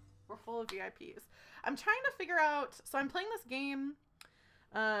 We're full of VIPs. I'm trying to figure out, so I'm playing this game,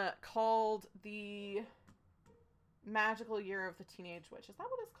 called The Magical Year of the Teenage Witch. Is that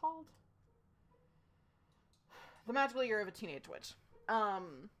what it's called? The Magical Year of a Teenage Witch.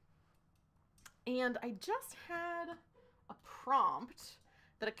 And I just had a prompt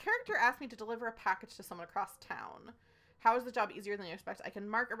that a character asked me to deliver a package to someone across town. How is the job easier than you expect? I can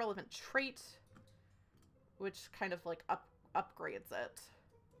mark a relevant trait, which kind of like upgrades it.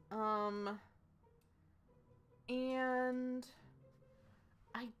 And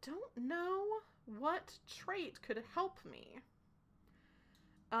I don't know what trait could help me.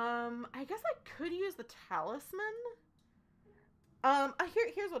 I guess I could use the talisman.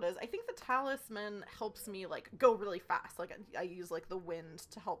 Here's what it is. I think the talisman helps me, like, go really fast. Like, I use, like, the wind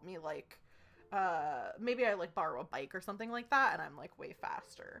to help me, like, maybe I, like, borrow a bike or something like that, and I'm, like, way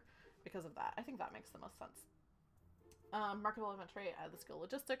faster because of that. I think that makes the most sense. Marketable element trait, add the skill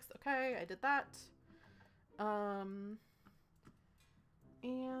logistics. Okay, I did that. And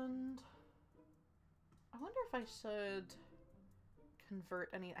I wonder if I should convert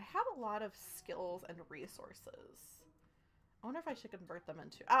any. I have a lot of skills and resources. I wonder if I should convert them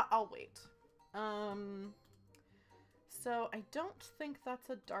into... I'll wait. So I don't think that's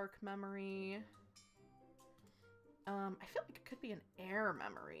a dark memory. I feel like it could be an air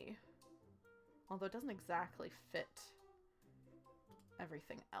memory. Although it doesn't exactly fit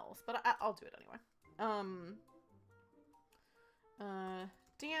everything else. But I'll do it anyway.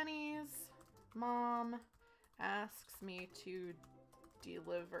 Danny's mom asks me to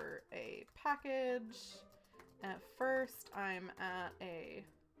deliver a package. At first, I'm at a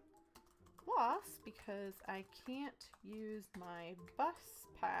loss because I can't use my bus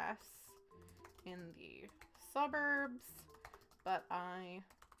pass in the suburbs, but I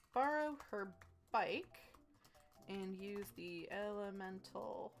borrow her bike and use the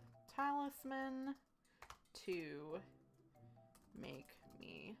elemental talisman to make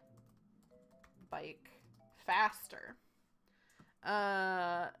me bike faster.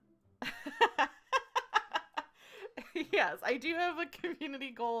 Yes, I do have a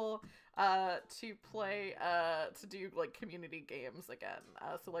community goal to play to do like community games again.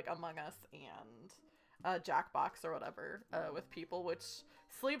 So like Among Us and Jackbox or whatever with people, which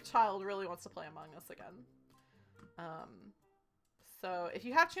Sleep Child really wants to play Among Us again. So if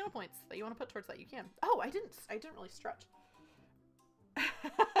you have channel points that you want to put towards that, you can. Oh, I didn't really stretch.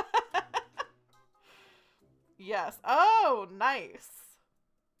 Yes. Oh, nice.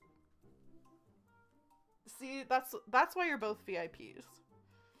 See, that's why you're both VIPs.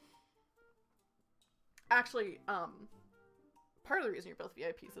 Actually, part of the reason you're both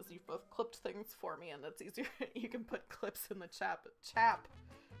VIPs is you've both clipped things for me, and it's easier. You can put clips in the chat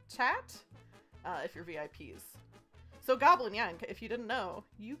if you're VIPs. So Goblin Yank, if you didn't know,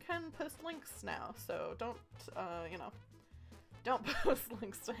 you can post links now. So don't, don't post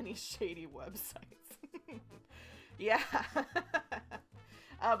links to any shady websites. Yeah.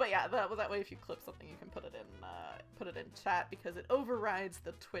 But yeah, that way if you clip something, you can put it in chat because it overrides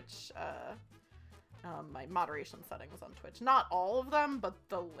the Twitch, my moderation settings on Twitch. Not all of them, but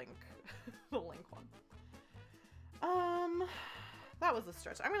the link, the link one. That was a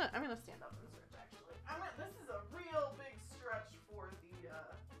stretch. I'm gonna stand up and stretch actually. This is a real big stretch for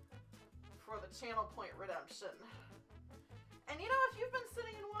the channel point redemption. And you know, if you've been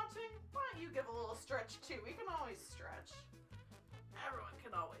sitting and watching, why don't you give a little stretch too? We can always stretch. Everyone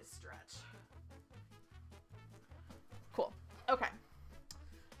can always stretch. Cool. Okay.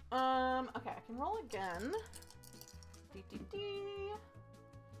 Okay, I can roll again.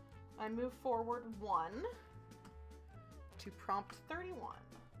 I move forward 1 to prompt 31.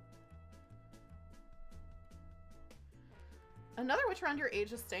 Another witch around your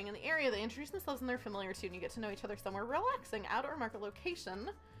age is staying in the area. They introduce themselves and they're familiar to you, and you get to know each other somewhere relaxing. Add or mark a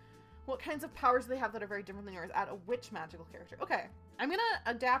location. What kinds of powers do they have that are very different than yours? Add a witch magical character. Okay, I'm gonna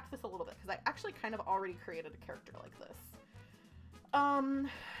adapt this a little bit because I actually kind of already created a character like this.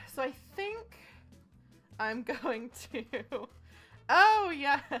 So I think I'm going to... Oh,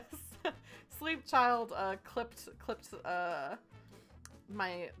 yes! Sleep Child clipped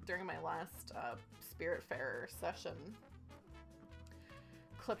during my last Spirit Fair session.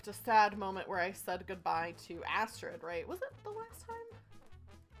 Clipped a sad moment where I said goodbye to Astrid, right? Was it the last time?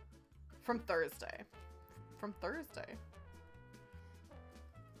 From Thursday. From Thursday.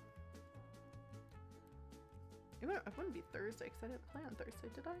 It wouldn't be Thursday because I didn't plan on Thursday,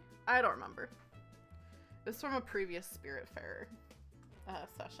 did I? I don't remember. It was from a previous Spirit Fair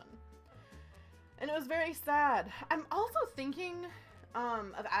session. And it was very sad. I'm also thinking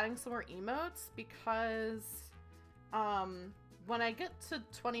of adding some more emotes because when I get to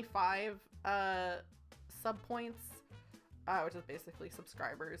 25 sub points, which is basically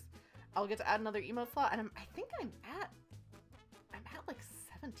subscribers, I'll get to add another emote slot, and I think I'm at like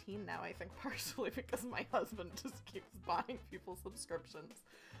 17 now, I think, partially because my husband just keeps buying people subscriptions,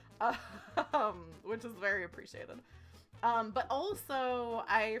 which is very appreciated. But also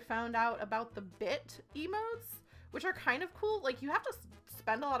I found out about the bit emotes, which are kind of cool. Like, you have to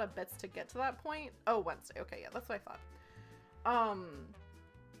spend a lot of bits to get to that point. Oh, Wednesday. Okay, yeah, that's what I thought.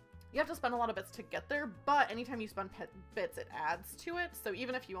 You have to spend a lot of bits to get there, but anytime you spend bits, it adds to it. So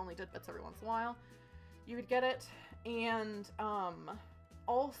even if you only did bits every once in a while, you would get it. And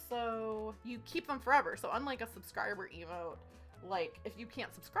also you keep them forever. So unlike a subscriber emote, like if you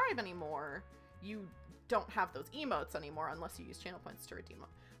can't subscribe anymore, you don't have those emotes anymore unless you use channel points to redeem them.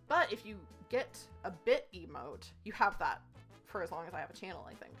 But if you get a bit emote, you have that for as long as I have a channel,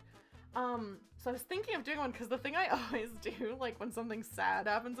 I think. So I was thinking of doing one, because the thing I always do, like when something sad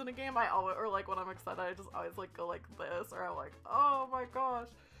happens in a game, or like when I'm excited, I just always like go like this, or I'm like, oh my gosh.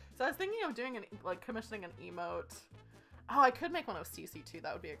 So I was thinking of doing commissioning an emote. Oh, I could make one of CC too,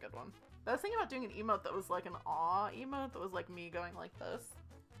 that would be a good one. But I was thinking about doing an emote that was like an awe emote, that was like me going like this.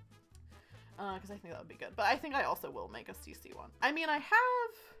 Because I think that would be good. But I think I also will make a CC one. I mean, I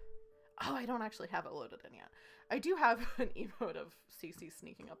don't actually have it loaded in yet. I do have an emote of CC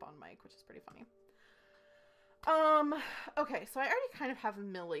sneaking up on Mike, which is pretty funny. Okay, so I already kind of have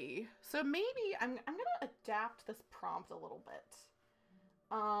Millie. So maybe I'm gonna adapt this prompt a little bit.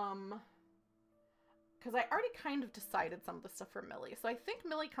 Because I already kind of decided some of the stuff for Millie. So I think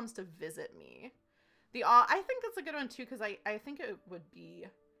Millie comes to visit me. I think that's a good one too, because I think it would be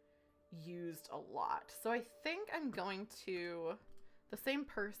used a lot. So I think I'm going to the same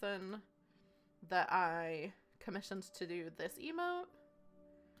person that I commissioned to do this emote.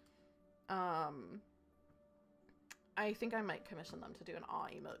 I think I might commission them to do an awe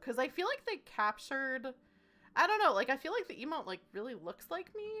emote, because I feel like they captured, I don't know, like I feel like the emote like really looks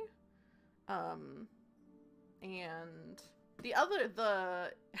like me. And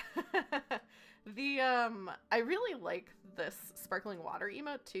I really like this sparkling water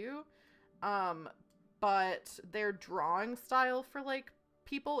emote too. But their drawing style for like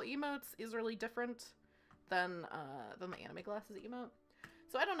people emotes is really different than the anime glasses emote.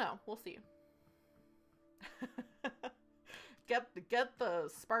 So I don't know. We'll see. Get the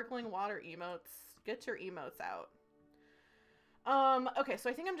sparkling water emotes. Get your emotes out. Okay, so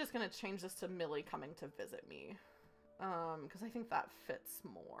I think I'm just gonna change this to Millie coming to visit me. Because I think that fits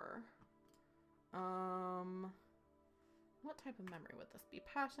more. What type of memory would this be?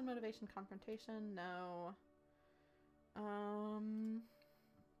 Passion, motivation, confrontation? No.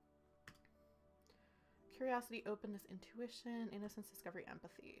 Curiosity, openness, intuition, innocence, discovery,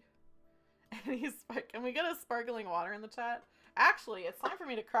 empathy. Can we get a sparkling water in the chat? Actually, it's time for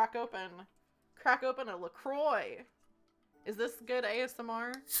me to crack open a LaCroix. Is this good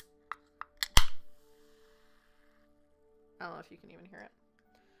ASMR? I don't know if you can even hear it.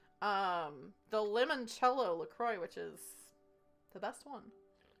 The limoncello LaCroix, which is the best one.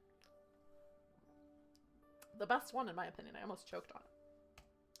 The best one in my opinion. I almost choked on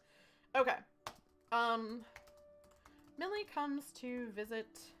it. Okay. Millie comes to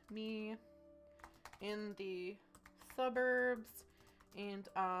visit me in the suburbs, and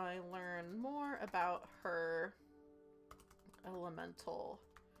I learn more about her elemental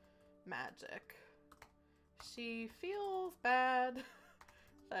magic. She feels bad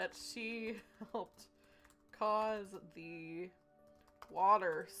that she helped cause the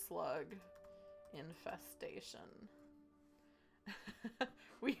water slug infestation.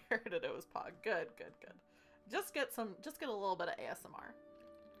 We heard it was Pog. Good. Just get a little bit of ASMR.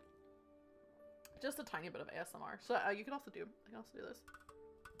 Just a tiny bit of ASMR. So you can also do this.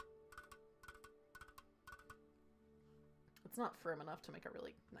 It's not firm enough to make a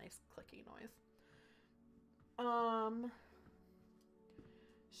really nice clicky noise.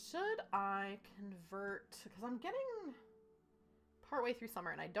 Should I convert, because I'm getting partway through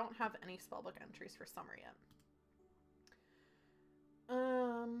summer and I don't have any spellbook entries for summer yet.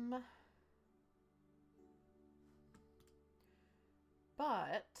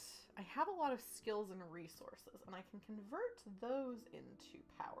 But I have a lot of skills and resources, and I can convert those into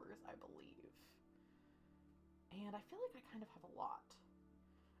powers, I believe. And I feel like I kind of have a lot.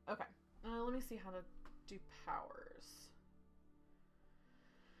 Okay, let me see how to do powers.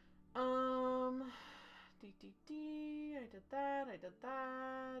 I did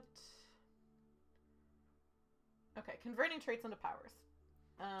that. Okay, converting traits into powers.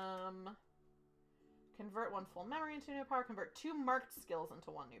 Convert one full memory into a new power. Convert 2 marked skills into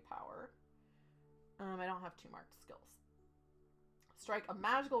 1 new power. I don't have 2 marked skills. Strike a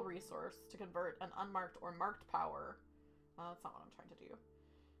magical resource to convert an unmarked or marked power That's not what I'm trying to do.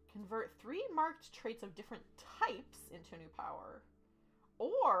 Convert 3 marked traits of different types into a new power.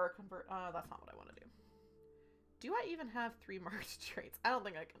 Or convert... that's not what I want to do. Do I even have 3 marked traits? I don't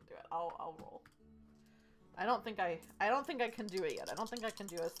think I can do it. I'll roll. I don't think I can do it yet. I don't think I can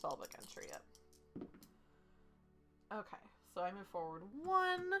do a spellbook entry yet. Okay, so I move forward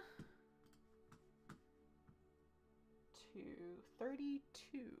 1 to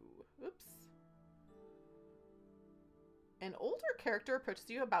 32. Oops. An older character approaches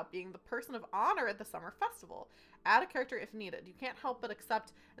you about being the person of honor at the summer festival. Add a character if needed. You can't help but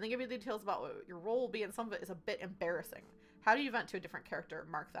accept, and they give you the details about what your role will be, and some of it is a bit embarrassing. How do you vent to a different character?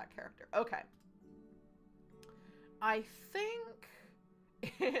 Mark that character. Okay. I think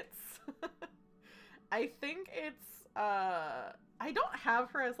it's... I don't have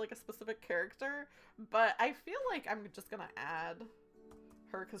her as, like, a specific character, but I feel like I'm just gonna add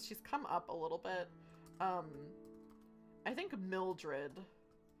her, because she's come up a little bit. I think Mildred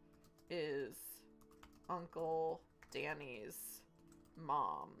is Uncle Danny's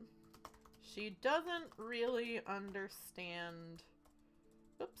mom. She doesn't really understand,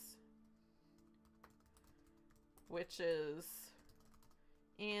 oops, witches,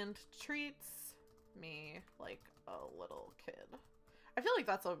 and treats me like a little kid. I feel like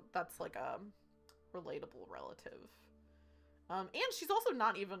that's like a relatable relative. And she's also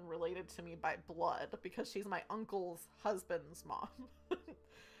not even related to me by blood because she's my uncle's husband's mom.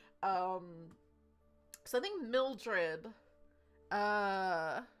 So I think Mildred,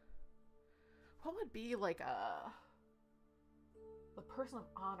 what would be like the person of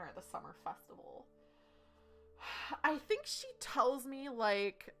honor at the summer festival? I think she tells me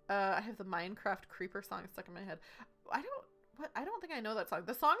like, I have the Minecraft creeper song stuck in my head. I don't think I know that song.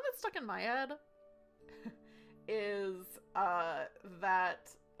 The song that's stuck in my head is oh,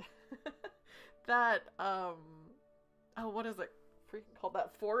 what is it freaking called,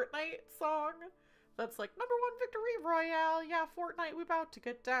 that Fortnite song that's like #1 victory royale, yeah, Fortnite, we about to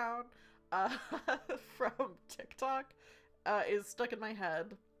get down, from TikTok, is stuck in my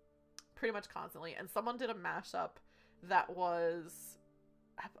head pretty much constantly. And someone did a mashup that was,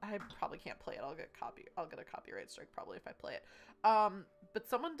 I probably can't play it. I'll get a copyright strike probably if I play it. But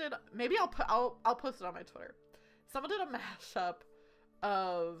someone did, maybe I'll post it on my Twitter. Someone did a mashup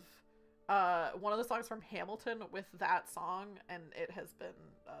of one of the songs from Hamilton with that song, and it has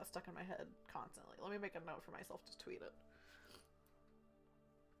been stuck in my head constantly. Let me make a note for myself to tweet it.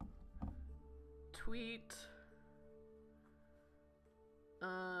 Tweet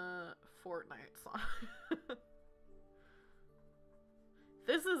Fortnite song.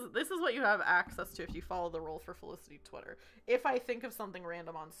 This is what you have access to if you follow the Roll for Felicity Twitter. If I think of something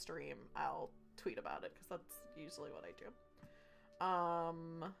random on stream, I'll tweet about it, because that's usually what I do.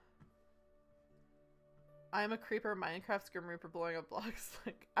 I'm a creeper, Minecraft Grim Reaper blowing up blocks.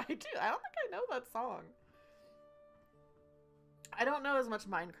 Like, I don't think I know that song. I don't know as much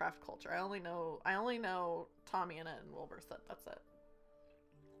Minecraft culture. I only know Tommy and Wilburset. That's it.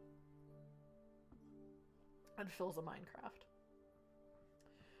 And Phil's a Minecraft.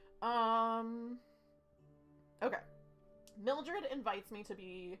 Okay. Mildred invites me to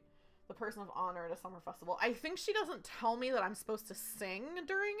be the person of honor at a summer festival. I think she doesn't tell me that I'm supposed to sing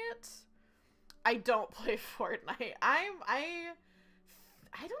during it. I don't play Fortnite. I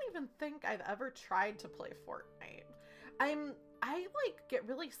don't even think I've ever tried to play Fortnite. I like get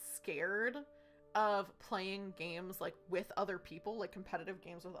really scared of playing games like with other people, like competitive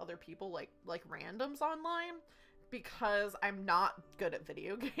games with other people, like randoms online, because I'm not good at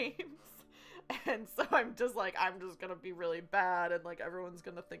video games. And so I'm just gonna be really bad, and like everyone's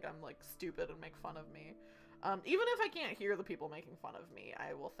gonna think I'm like stupid and make fun of me. Even if I can't hear the people making fun of me,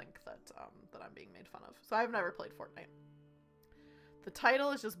 I will think that that I'm being made fun of. So I've never played Fortnite. The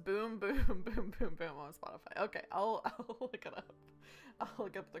title is just boom, boom, boom, boom, boom on Spotify. Okay, I'll look it up. I'll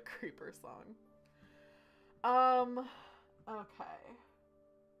look up the creeper song. Okay.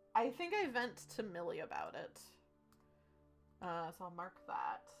 I think I vent to Millie about it. So I'll mark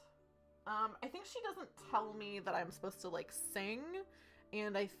that. I think she doesn't tell me that I'm supposed to like sing,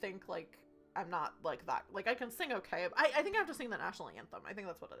 and I think like I'm not like that. Like I can sing okay. I think I have to sing the national anthem. I think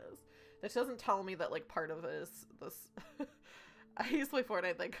that's what it is. That she doesn't tell me that like part of it is this. I used to play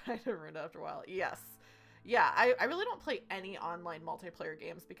Fortnite, they kind of ruined it after a while. Yes. Yeah, I really don't play any online multiplayer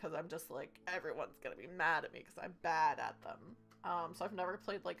games because I'm just like, everyone's gonna be mad at me because I'm bad at them. So I've never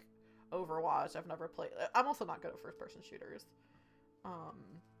played like Overwatch. I've never played, I'm also not good at first-person shooters.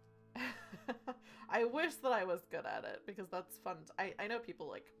 I wish that I was good at it because that's fun. I know people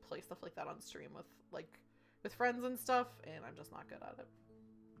like play stuff like that on stream with friends and stuff, and I'm just not good at it.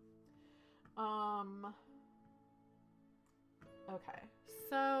 Okay,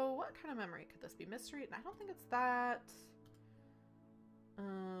 so what kind of memory could this be? Mystery? I don't think it's that.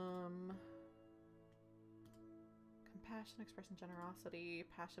 Compassion, expression, generosity,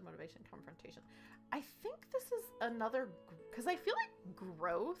 passion, motivation, confrontation. I think this is another, because I feel like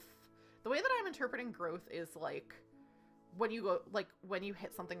growth, the way that I'm interpreting growth is like when you go, like when you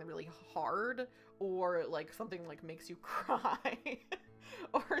hit something really hard, or like something like makes you cry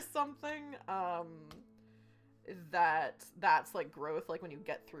or something, that's like growth, like when you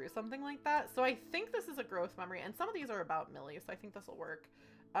get through something like that. So I think this is a growth memory, and some of these are about Millie, so I think this will work.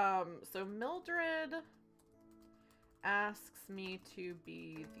 So Mildred asks me to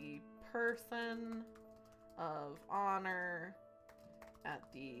be the person of honor at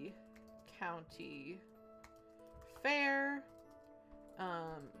the county fair,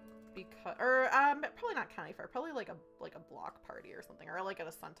 because, or probably not county fair, probably like a block party or something, or like at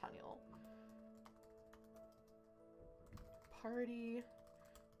a centennial party,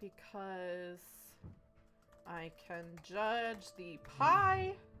 because I can judge the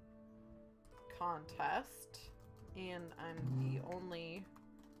pie contest and I'm the only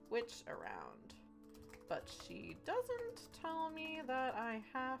witch around. But she doesn't tell me that I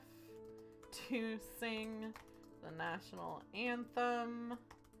have to sing the national anthem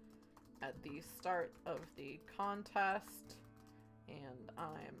at the start of the contest, and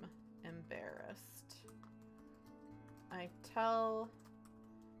I'm embarrassed. I tell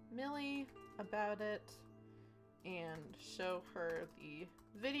Millie about it and show her the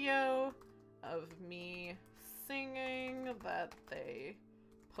video of me singing that they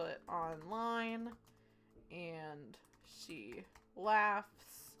put online, and she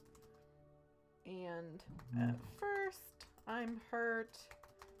laughs, and at first I'm hurt,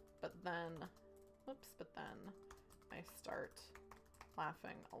 but then I start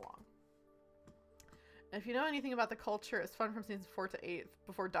laughing along. If you know anything about the culture, it's fun from seasons 4 to 8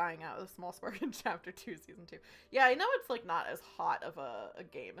 before dying out with a small spark in chapter 2, season 2. Yeah, I know it's like not as hot of a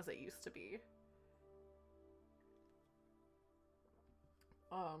game as it used to be.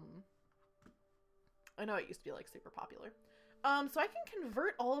 I know it used to be like super popular. So I can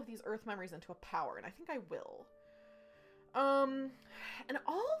convert all of these earth memories into a power, and I think I will. And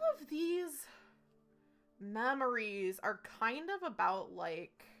all of these memories are kind of about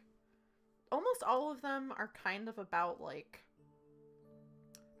like, almost all of them are kind of about like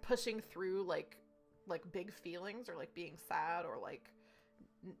pushing through like big feelings, or like being sad, or like,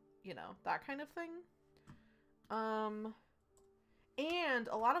 you know, that kind of thing. And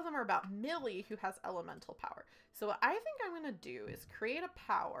a lot of them are about Millie, who has elemental power. So what I think I'm going to do is create a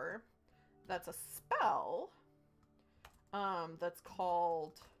power that's a spell, that's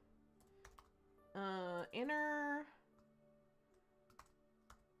called Inner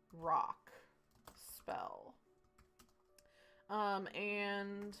Rock spell.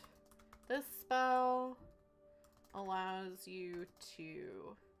 And this spell allows you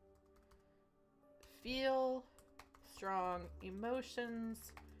to feel strong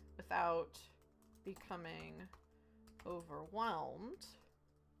emotions without becoming overwhelmed,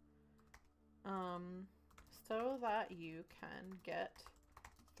 so that you can get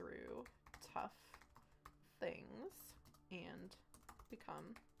through tough things and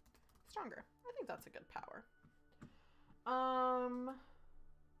become stronger. I think that's a good power.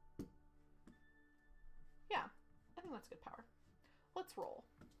 Yeah, I think that's a good power. Let's roll.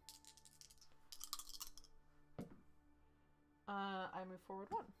 I move forward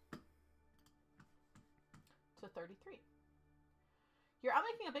 1 to 33. You're out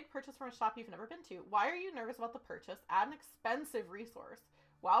making a big purchase from a shop you've never been to. Why are you nervous about the purchase? Add an expensive resource.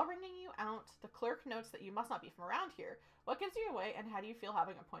 While ringing you out, the clerk notes that you must not be from around here. What gives you away, and how do you feel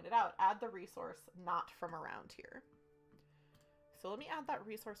having it pointed out? Add the resource not from around here. So let me add that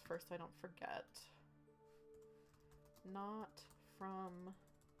resource first so I don't forget. Not from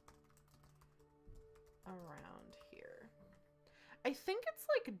around here. I think it's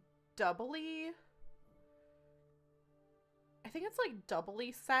like doubly... I think it's like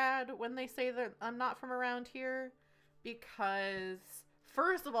doubly sad when they say that I'm not from around here, because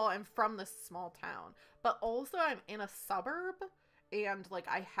first of all, I'm from this small town, but also I'm in a suburb, and like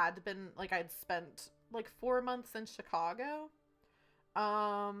I had been, like I'd spent like 4 months in Chicago.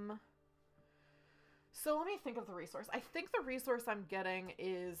 So let me think of the resource. I think the resource I'm getting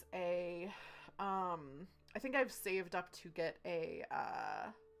is a, I think I've saved up to get a,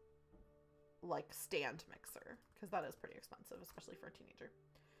 like stand mixer, because that is pretty expensive, especially for a teenager.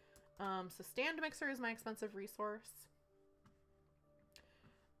 So stand mixer is my expensive resource.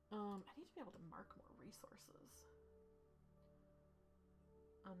 I need to be able to mark more resources.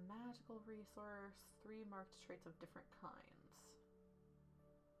 A magical resource, 3 marked traits of different kinds.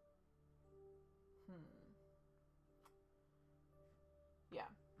 Yeah.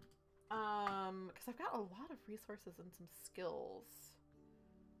 Because I've got a lot of resources and some skills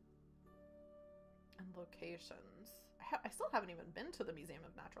and locations. I still haven't even been to the Museum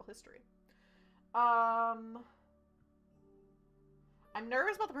of Natural History. I'm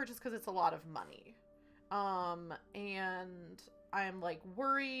nervous about the purchase because it's a lot of money. And I'm like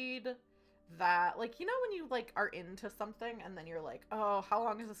worried that, like, you know, when you like are into something and then you're like, oh, how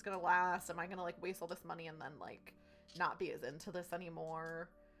long is this gonna last? Am I gonna like waste all this money and then like not be as into this anymore?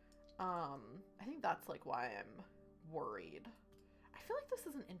 I think that's like why I'm worried. I feel like this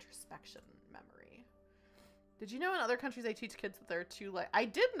is an introspection memory. Did you know in other countries they teach kids that they're too like, I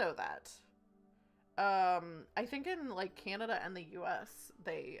did know that. I think in like Canada and the US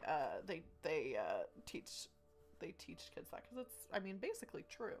they teach kids that because it's, I mean, basically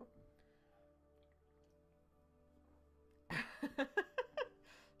true.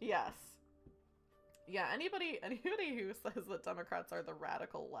 Yes. Yeah, anybody who says that Democrats are the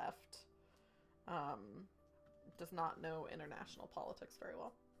radical left does not know international politics very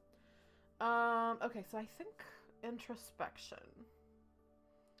well. Okay, so I think introspection.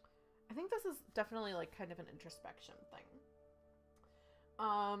 I think this is definitely like kind of an introspection thing.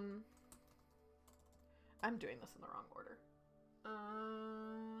 I'm doing this in the wrong order.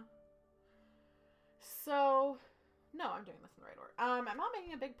 So no, I'm doing this in the right order. I'm not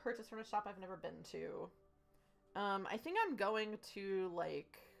making a big purchase from a shop I've never been to. I think I'm going to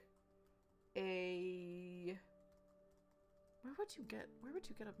like a, where would you get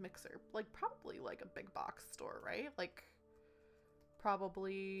a mixer? Like probably like a big box store, right? Like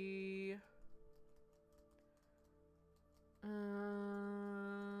probably I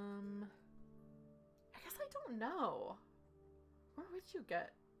guess I don't know. Where would you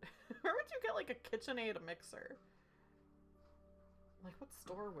get like a KitchenAid mixer? Like what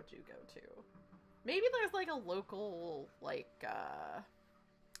store would you go to? Maybe there's like a local like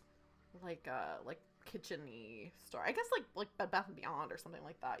kitchen-y store. I guess like Bed Bath & Beyond or something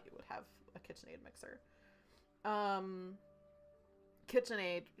like that, you would have a KitchenAid mixer.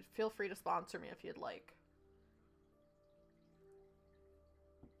 KitchenAid, feel free to sponsor me if you'd like.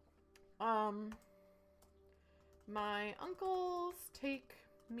 My uncles take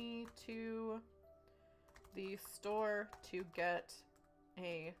me to the store to get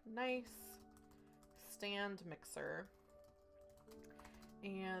a nice stand mixer,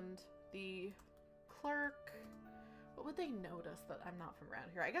 and the clerk, what would they notice that I'm not from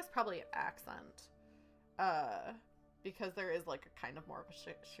around here? I guess probably accent, because there is like a kind of more of a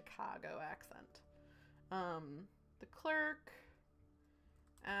Chicago accent. The clerk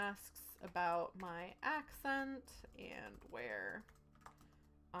asks about my accent and where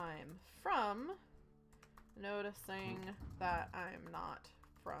I'm from, noticing that I'm not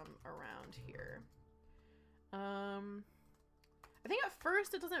from around here. I think at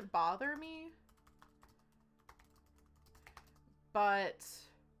first it doesn't bother me, but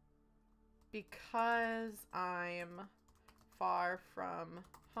because I'm far from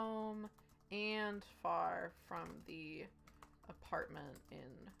home and far from the apartment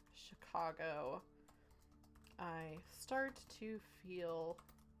in Chicago, I start to feel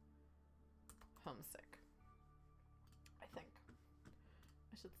homesick. I think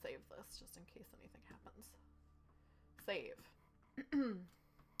I should save this just in case anything happens. Save.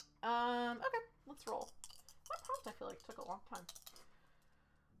 Okay, let's roll. That prompt I feel like took a long time.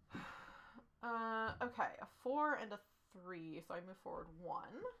 Okay, a 4 and a 3, so I move forward 1.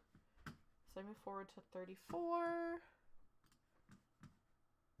 So I move forward to 34.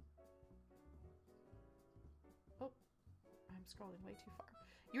 Oh, I'm scrolling way too far.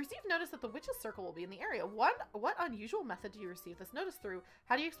 You received notice that the witch's circle will be in the area. What unusual method do you receive this notice through?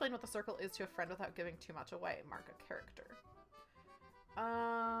 How do you explain what the circle is to a friend without giving too much away? Mark a character.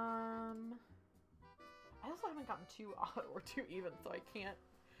 I also haven't gotten too odd or too even, so I can't.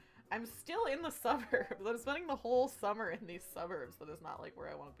 I'm still in the suburbs. I'm spending the whole summer in these suburbs. That is not like where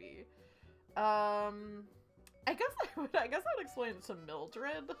I want to be. I guess I would explain it to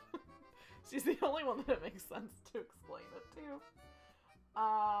Mildred. She's the only one that it makes sense to explain it to.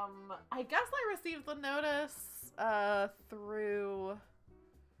 I guess I received the notice through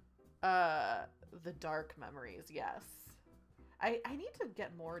the dark memories. Yes, I need to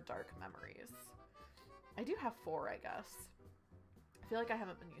get more dark memories. I do have 4, I guess. I feel like I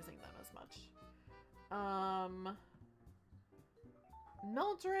haven't been using them as much.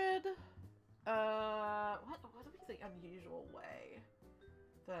 Mildred, what would be the unusual way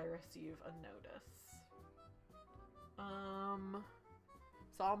that I receive a notice?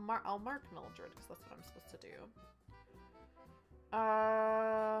 So I'll mark Mildred because that's what I'm supposed to do.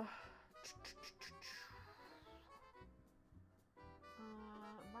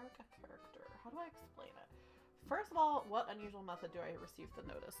 to explain it. First of all, what unusual method do I receive the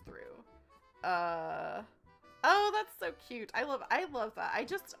notice through? Oh, that's so cute. I love that.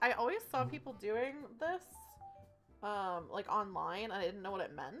 I always saw people doing this, like online. I didn't know what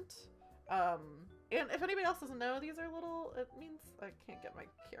it meant. And if anybody else doesn't know, these are little, it means, I can't get my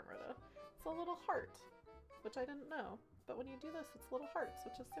camera to, it's a little heart, which I didn't know. But when you do this, it's little hearts,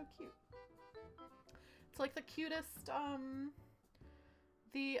 which is so cute. It's like the cutest, the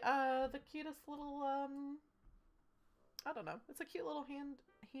cutest little, I don't know. It's a cute little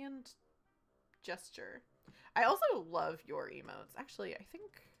hand gesture. I also love your emotes. Actually, I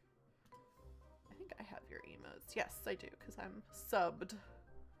think I have your emotes. Yes, I do, because I'm subbed.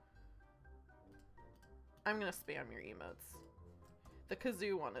 I'm gonna spam your emotes. The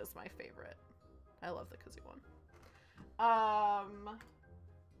kazoo one is my favorite. I love the kazoo one. I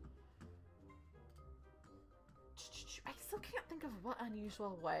still can't think of what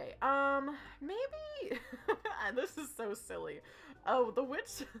unusual way. Maybe this is so silly. Oh, the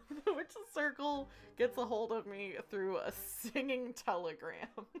witch's circle gets a hold of me through a singing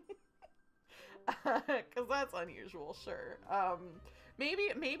telegram. Cause that's unusual, sure.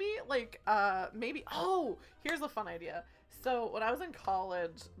 Maybe like, oh, here's a fun idea. So when I was in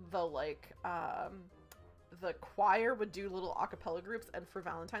college, the choir would do little a cappella groups, and for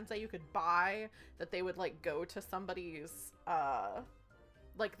Valentine's Day you could buy that they would like go to somebody's,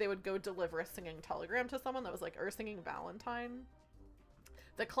 like they would go deliver a singing telegram to someone that was like, or singing Valentine.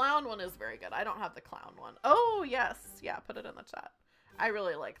 The clown one is very good. I don't have the clown one. Oh yes, yeah, put it in the chat. I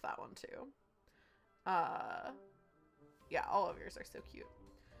really like that one too. Yeah, all of yours are so cute.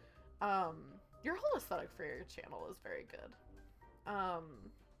 Your whole aesthetic for your channel is very good.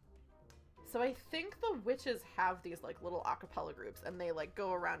 So I think the witches have these like little a cappella groups, and they like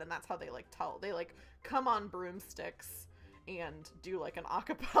go around, and that's how they like they like come on broomsticks and do like an a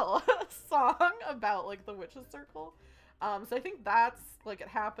cappella song about like the witches circle. So I think that's like it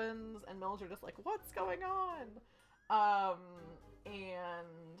happens, and mills are just like, what's going on?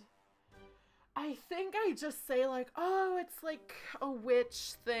 And I think I just say like, oh, it's like a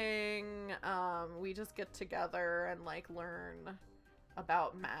witch thing. We just get together and like learn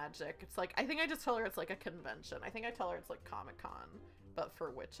about magic. It's like, I think I just tell her it's like a convention. I think I tell her it's like Comic-Con, but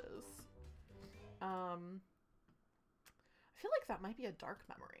for witches. I feel like that might be a dark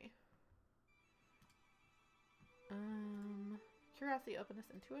memory. Curiosity, openness,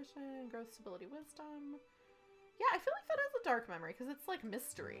 intuition, growth, stability, wisdom. Yeah, I feel like that is a dark memory because it's like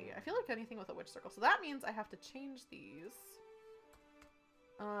mystery. I feel like anything with a witch circle. So that means I have to change these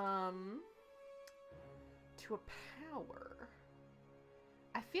to a power.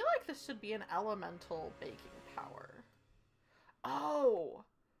 I feel like this should be an elemental baking power. Oh!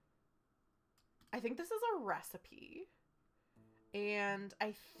 I think this is a recipe. And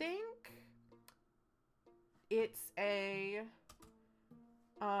I think it's a...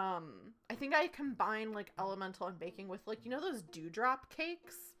 I think I combine like elemental and baking with like, you know those dewdrop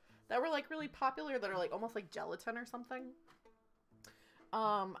cakes that were like really popular that are like almost like gelatin or something?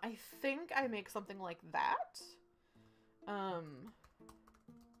 I think I make something like that.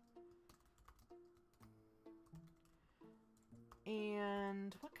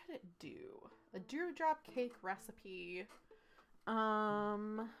 And what could it do? A dewdrop cake recipe.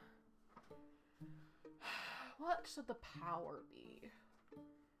 What should the power be?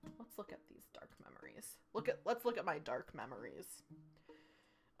 Let's look at these dark memories. Let's look at my dark memories.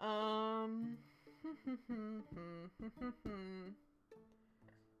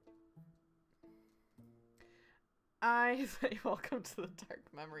 I say welcome to the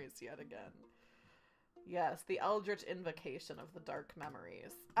dark memories yet again. Yes, the eldritch invocation of the dark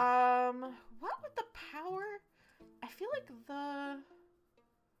memories. What would the power? I feel like the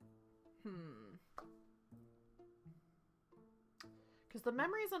because the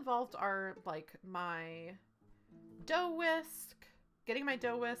memories involved are like my dough whisk, getting my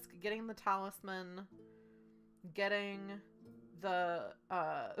dough whisk, getting the talisman, getting the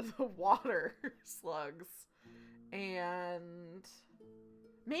water slugs, and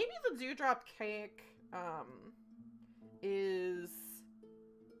maybe the dewdrop cake is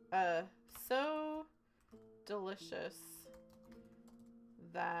so delicious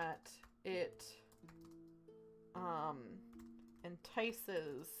that it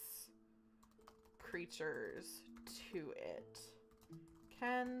entices creatures to it.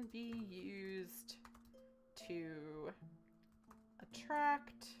 Can be used to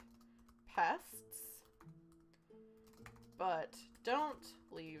attract pests, but don't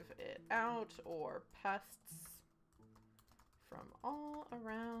leave it out or pests from all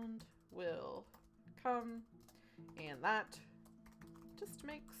around will come, and that just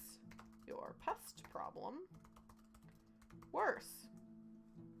makes your pest problem worse.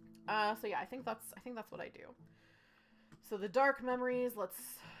 So yeah, I think that's what I do. So the dark memories, let's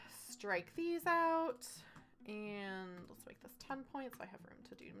strike these out. And let's make this 10 points. So I have room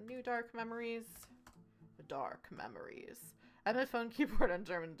to do new dark memories. Dark memories. I have a phone keyboard on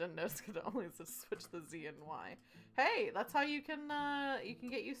German, didn't notice, could only switch the Z and Y. Hey, that's how you can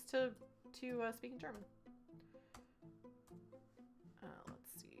get used to speaking German.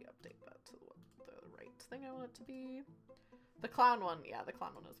 Let's see, update that to the right thing I want it to be. The clown one, yeah, the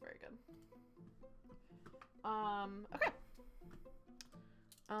clown one is very good. Okay.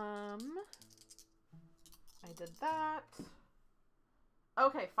 I did that.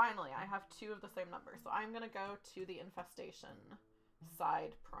 Okay, finally, I have 2 of the same number, so I'm gonna go to the infestation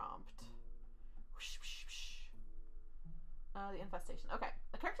side prompt. The infestation. Okay,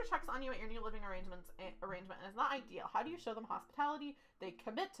 a character checks on you at your new living arrangement and is not ideal. How do you show them hospitality? They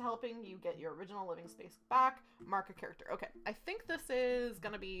commit to helping you get your original living space back. Mark a character. Okay, I think this is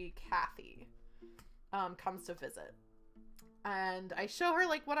gonna be Kathy. Comes to visit. And I show her,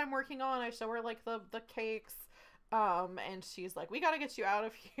 like, what I'm working on. I show her, like, the cakes. And she's like, we gotta get you out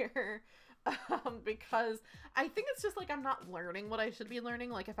of here. Because I think it's just, like, I'm not learning what I should be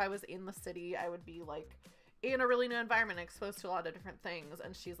learning. Like, if I was in the city, I would be, like, in a really new environment, exposed to a lot of different things.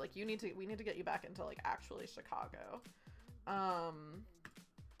 And she's like, we need to get you back into, like, actually Chicago.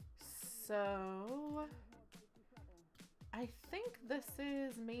 So I think this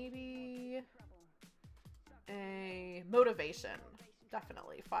is maybe a motivation.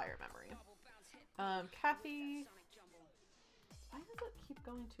 Definitely fire memory. Kathy, why does it keep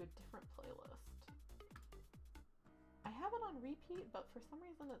going to a different playlist? I have it on repeat, but for some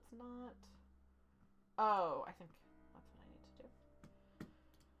reason it's not. Oh, I think that's what I need to do.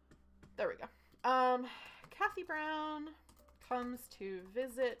 There we go. Kathy Brown comes to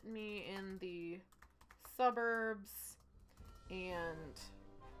visit me in the suburbs and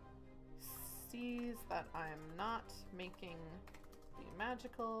sees that I'm not making the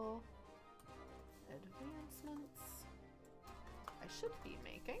magical advancements I should be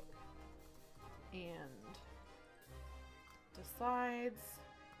making, and decides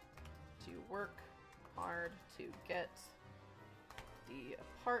to work hard to get the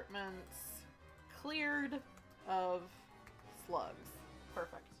apartments cleared of slugs.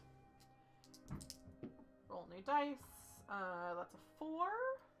 Perfect. Roll new dice. That's a 4.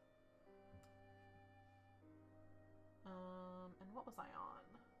 And what was I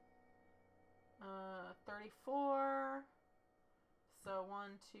on? 34. So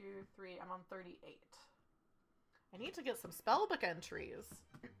 1, 2, 3. I'm on 38. I need to get some spellbook entries.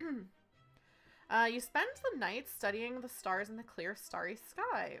 You spend the night studying the stars in the clear, starry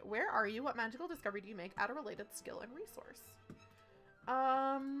sky. Where are you? What magical discovery do you make? Add a related skill and resource.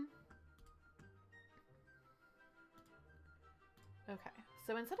 Okay.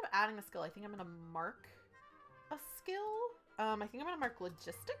 So instead of adding a skill, I think I'm going to mark a skill. I think I'm going to mark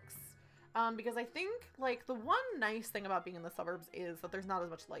logistics. Because I think, like, the one nice thing about being in the suburbs is that there's not as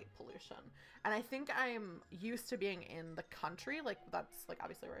much light pollution. And I think I'm used to being in the country. Like, that's, like,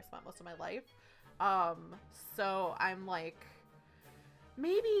 obviously where I spent most of my life. So I'm, like,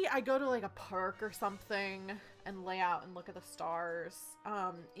 maybe I go to, like, a park or something and lay out and look at the stars,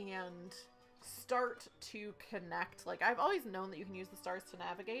 and start to connect. Like, I've always known that you can use the stars to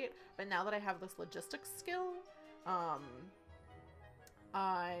navigate, but now that I have this logistics skill,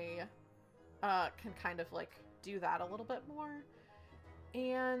 I can kind of, like, do that a little bit more.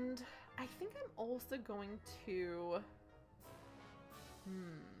 And I think I'm also going to,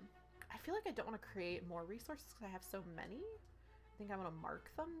 I feel like I don't want to create more resources because I have so many. I think I'm going to mark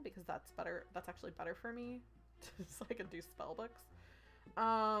them because that's better. That's actually better for me, so I can do spell books.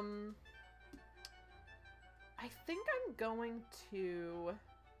 I think I'm going to,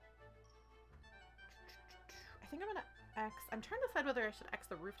 I'm going to X. I'm trying to decide whether I should X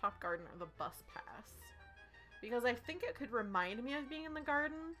the rooftop garden or the bus pass, because I think it could remind me of being in the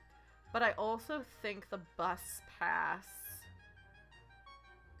garden, but I also think the bus pass.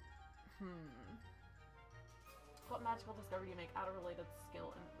 What magical discovery do you make? Add a related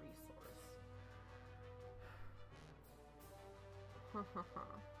skill and resource.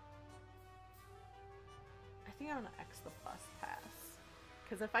 I think I'm gonna X the bus pass.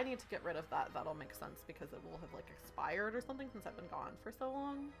 Because if I need to get rid of that, that'll make sense because it will have, like, expired or something since I've been gone for so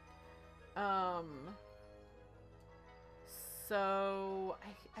long. So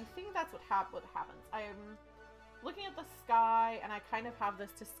I think that's what happens. I'm looking at the sky and I kind of have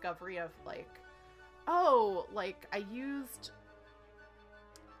this discovery of, like, oh, like, I used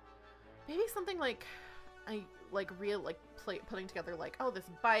maybe something like like putting together like, oh, this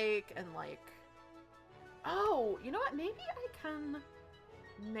bike and like, oh, you know what? Maybe I can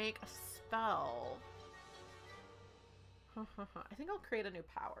make a spell. I think I'll create a new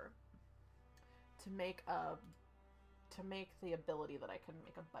power to make the ability that I can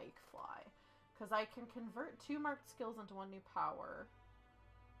make a bike fly. Because I can convert 2 marked skills into 1 new power.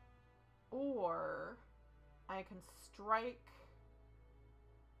 Or I can strike...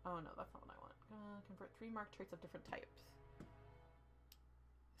 Oh no, that's not what I want. Convert 3 marked traits of different types.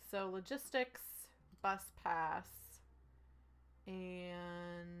 So logistics, bus pass,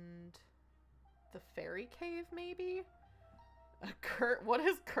 and the fairy cave maybe? What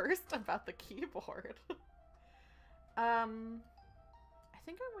is cursed about the keyboard? I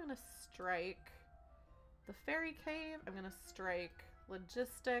think I'm gonna strike the fairy cave, I'm gonna strike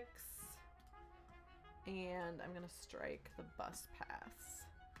logistics, and I'm gonna strike the bus pass.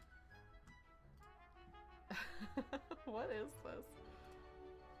 What is this?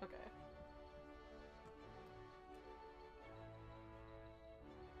 Okay.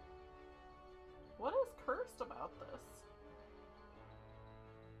 What is cursed about this?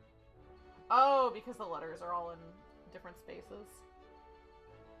 Oh, because the letters are all in different spaces.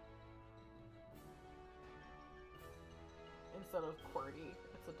 Instead of QWERTY,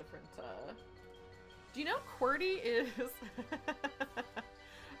 it's a different, Do you know QWERTY is...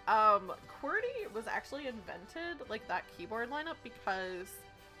 QWERTY was actually invented, like that keyboard lineup, because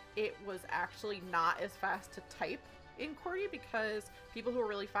it was actually not as fast to type in QWERTY, because people who were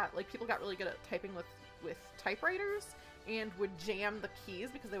really fast, like people got really good at typing with typewriters and would jam the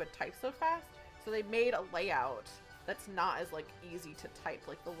keys because they would type so fast. So they made a layout that's not as like easy to type.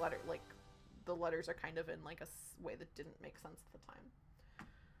 Like the letters are kind of in like a way that didn't make sense at the time.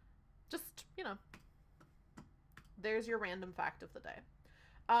 Just, you know, there's your random fact of the day.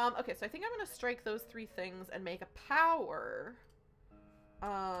 Okay, so I think I'm gonna strike those 3 things and make a power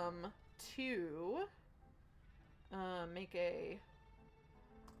to make a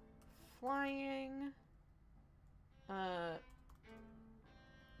flying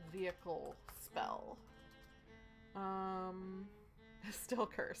vehicle spell. Still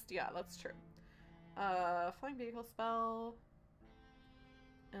cursed. Yeah, that's true. Flying vehicle spell.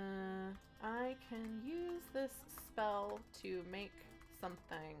 I can use this spell to make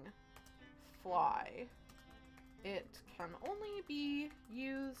something fly. It can only be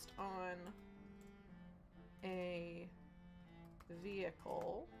used on a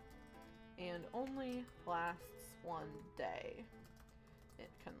vehicle and only lasts 1 day. It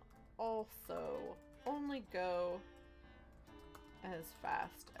can also only go as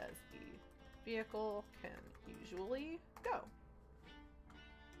fast as the vehicle can usually go.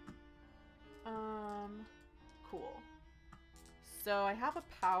 Cool. So I have a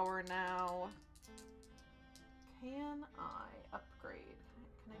power now. Can I upgrade?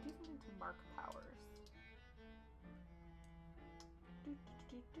 Can I do something to mark powers?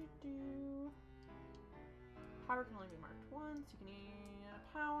 Power can only be marked once. You can need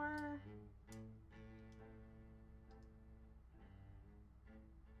a power.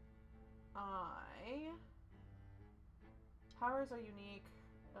 Powers are unique.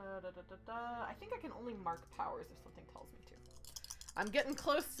 I think I can only mark powers if something tells me to. I'm getting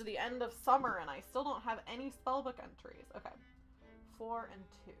close to the end of summer and I still don't have any spellbook entries. Okay. 4 and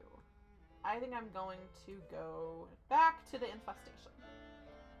 2. I think I'm going to go back to the infestation.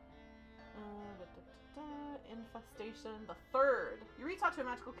 Infestation, the 3rd. You reach out to a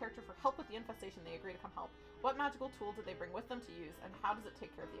magical character for help with the infestation. They agree to come help. What magical tool did they bring with them to use, and how does it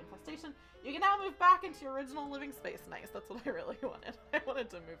take care of the infestation? You can now move back into your original living space. Nice, that's what I really wanted. I wanted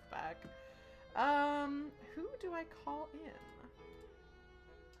to move back. Who do I call in?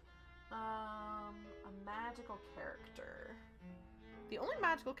 A magical character. The only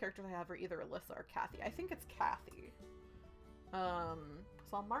magical characters I have are either Alyssa or Kathy. I think it's Kathy. So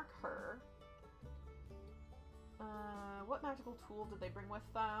I'll mark her. What magical tool did they bring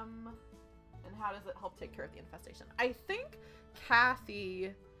with them? And how does it help take care of the infestation? I think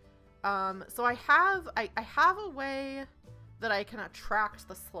Kathy, so I have a way that I can attract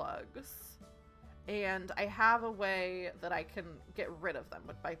the slugs. And I have a way that I can get rid of them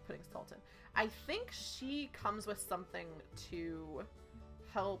by putting salt in. I think she comes with something to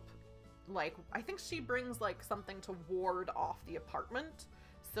help, like, I think she brings, like, something to ward off the apartment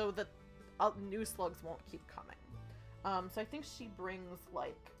so that new slugs won't keep coming. So I think she brings,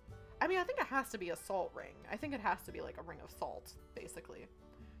 like, I mean, I think it has to be a salt ring. I think it has to be, like, a ring of salt, basically,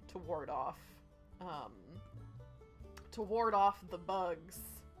 to ward off the bugs.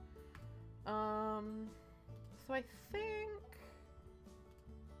 So I think,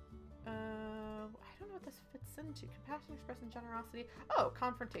 I don't know what this fits into. Compassion expressed in generosity. Oh,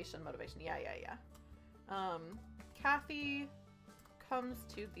 confrontation motivation. Yeah. Kathy comes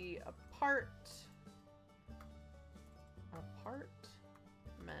to the apartment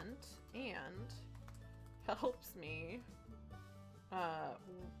and helps me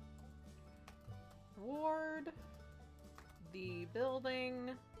ward the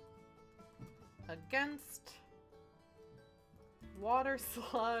building against water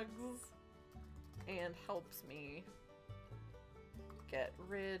slugs and helps me get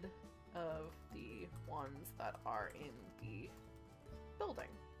rid of the ones that are in the building.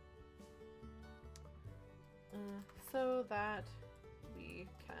 So that we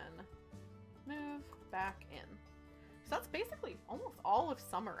can move back in. So that's basically almost all of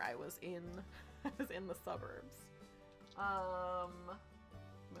summer I was in the suburbs.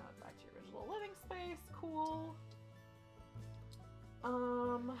 Back to your original living space, cool.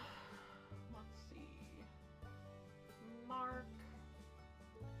 Let's see. Mark.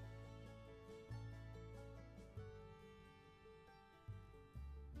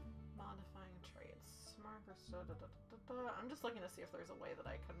 Modifying traits. Marker. I'm just looking to see if there's a way that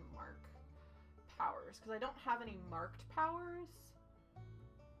I can mark powers, because I don't have any marked powers,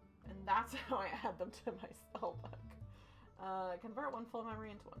 and that's how I add them to my spellbook. Convert one full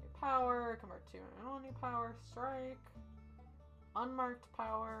memory into one new power. Convert two into one new power. Strike. Unmarked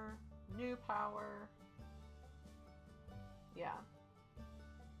power. New power. Yeah.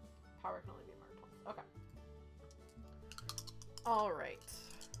 Power can only be marked once. Okay. Alright.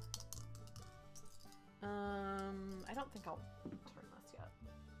 I don't think I'll turn this yet.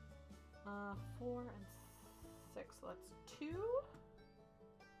 4 and 6. So that's 2.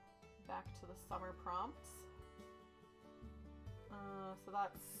 Back to the summer prompts. So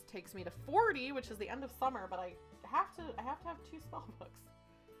that takes me to 40, which is the end of summer, but I have to have 2 spell books.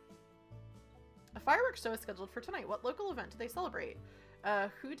 A fireworks show is scheduled for tonight. What local event do they celebrate?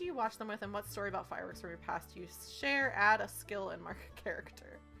 Who do you watch them with, and what story about fireworks from your past do you share? Add a skill and mark a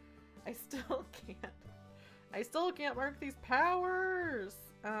character. I still can't mark these powers.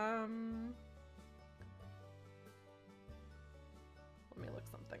 Let me look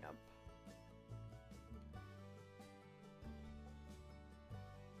something up.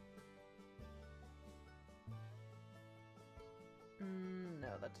 No,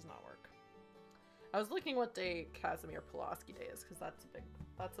 that does not work. I was looking what day Casimir Pulaski Day is, because that's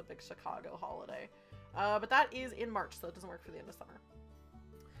a big Chicago holiday. But that is in March, so it doesn't work for the end of summer.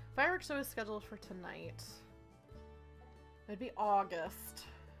 Fireworks show is scheduled for tonight. It'd be August.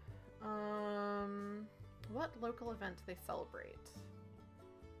 What local event do they celebrate?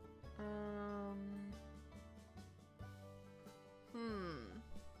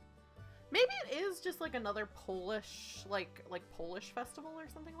 Maybe it is just like another Polish, like Polish festival or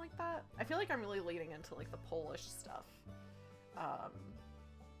something like that. I feel like I'm really leading into like the Polish stuff.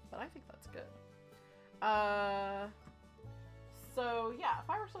 But I think that's good. So yeah,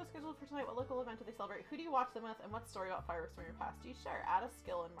 fireworks show is scheduled for tonight. What local event do they celebrate? Who do you watch them with? And what story about fireworks from your past do you share? Add a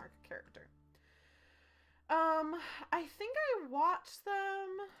skill and mark a character. I think I watched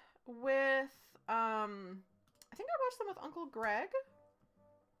them with, Uncle Greg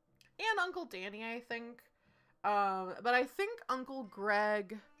and Uncle Danny, I think. But I think Uncle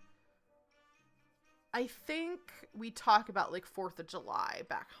Greg, I think we talk about like 4th of July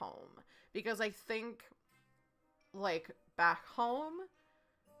back home, because I think like back home,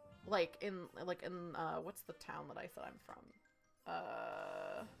 like in what's the town that I said I'm from?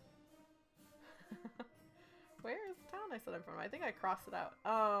 Where is the town I said I'm from? I think I crossed it out.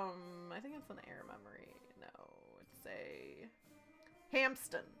 I think it's an air memory. No, it's a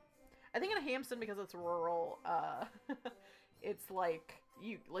Hampton. I think in Hampton, because it's rural, it's like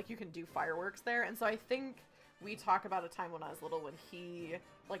you can do fireworks there. And so I think we talk about a time when I was little when he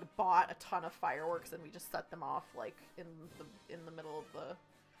like bought a ton of fireworks and we just set them off like in the middle of the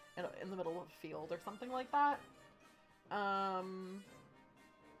field or something like that.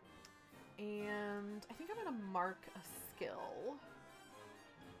 And I think I'm gonna mark a skill.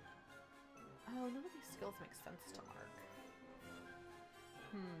 Oh, none of these skills make sense to mark.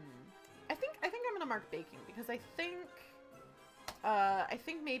 I think I'm gonna mark baking, because I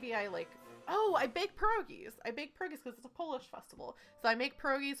think maybe I like, oh, I bake pierogies. I bake pierogies because it's a Polish festival. So I make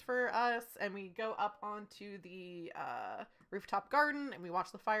pierogies for us, and we go up onto the rooftop garden, and we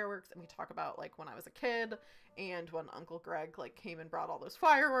watch the fireworks, and we talk about like when I was a kid, and when Uncle Greg like came and brought all those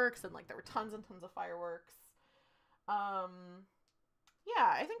fireworks, and like there were tons and tons of fireworks. Yeah,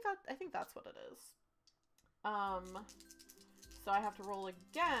 I think that's what it is. So I have to roll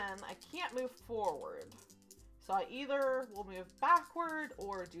again. I can't move forward. So I either will move backward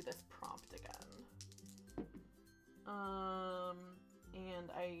or do this prompt again.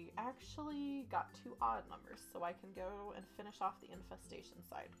 And I actually got 2 odd numbers, so I can go and finish off the infestation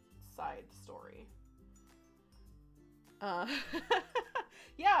side story.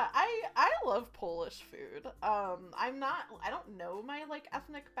 Yeah, I love Polish food. I don't know my like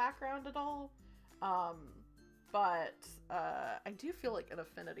ethnic background at all. But I do feel like an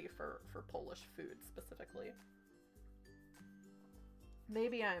affinity for Polish food specifically.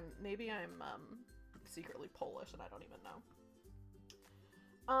 Maybe I'm secretly Polish and I don't even know.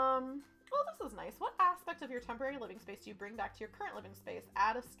 Well, this is nice. What aspect of your temporary living space do you bring back to your current living space?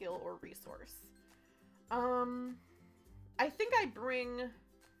 Add a skill or resource. I think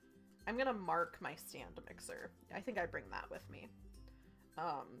I'm gonna mark my stand mixer. I think I bring that with me.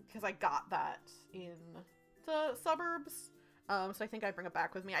 Because I got that in the suburbs. So I think I bring it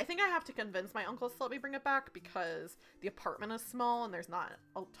back with me. I think I have to convince my uncles to let me bring it back because the apartment is small and there's not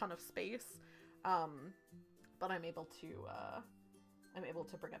a ton of space. But I'm able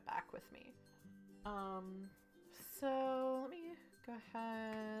to bring it back with me. So let me go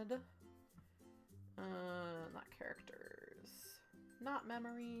ahead. Not characters. Not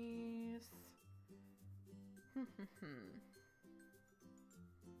memories. I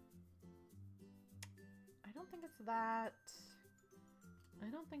don't think it's that. I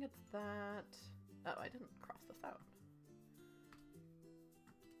don't think it's that. Oh, I didn't cross this out.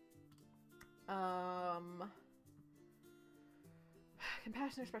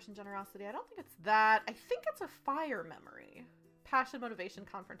 Compassion, expression, generosity. I don't think it's that. I think it's a fire memory. Passion, motivation,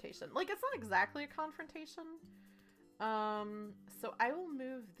 confrontation. Like, it's not exactly a confrontation. So I will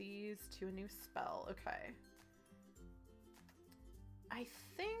move these to a new spell. Okay. I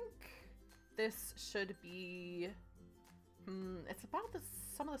think this should be... it's about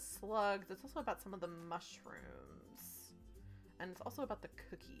some of the slugs. It's also about some of the mushrooms. And it's also about the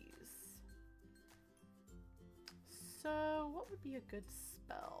cookies. So, what would be a good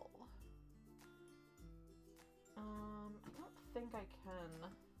spell? I don't think I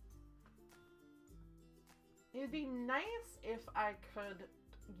can... It would be nice if I could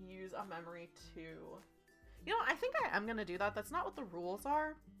use a memory to... You know, I think I am going to do that. That's not what the rules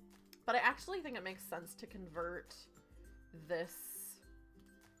are. But I actually think it makes sense to convert this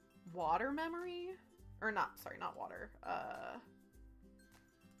water memory. Or not, sorry, not water.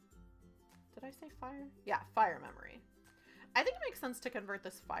 Did I say fire? Yeah, fire memory. I think it makes sense to convert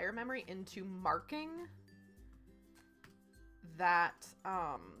this fire memory into marking that,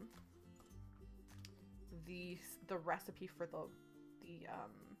 the recipe for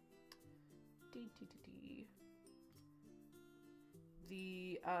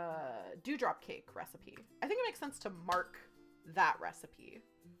the dewdrop cake recipe. I think it makes sense to mark that recipe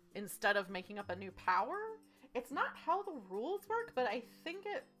instead of making up a new power. It's not how the rules work, but I think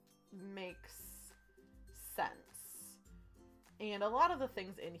it makes sense. And a lot of the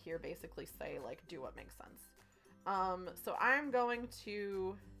things in here basically say, like, do what makes sense. So I'm going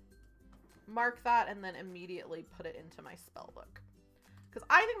to mark that and then immediately put it into my spell book. Because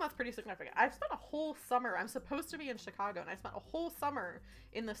I think that's pretty significant. I've spent a whole summer, I'm supposed to be in Chicago, and I spent a whole summer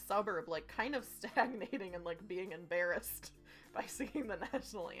in the suburb, like, kind of stagnating and, like, being embarrassed by singing the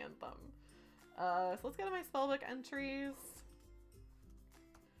national anthem. So let's go to my spellbook entries.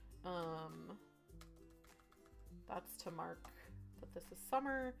 That's to mark that this is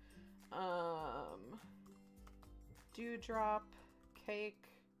summer. Dewdrop cake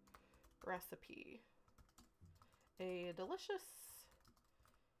recipe. A delicious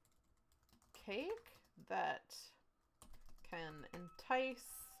cake that can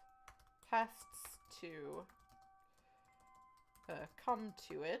entice pests to come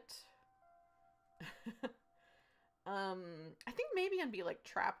to it. I think maybe and be like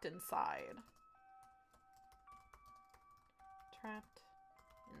trapped inside. Trapped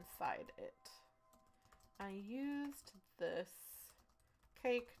inside it. I used this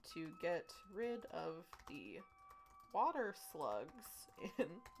cake to get rid of the water slugs in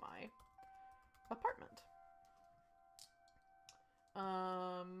my apartment.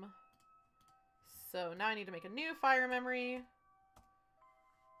 So now I need to make a new fire memory.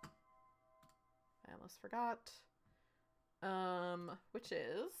 I almost forgot. Which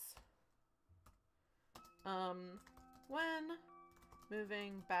is when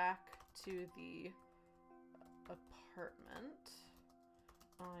moving back to the apartment,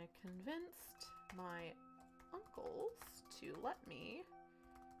 I convinced my uncles to let me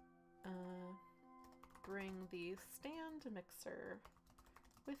bring the stand mixer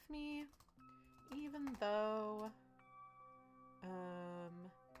with me, even though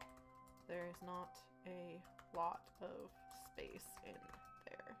there is not a lot of space in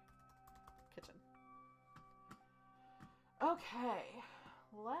their kitchen. Okay,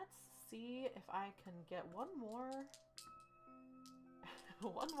 let's see if I can get one more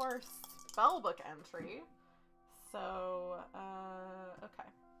spellbook entry. So, okay.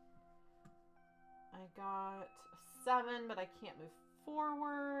 I got a 7, but I can't move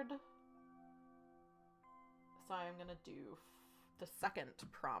forward. So I'm gonna do the second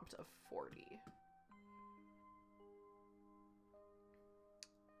prompt of 40.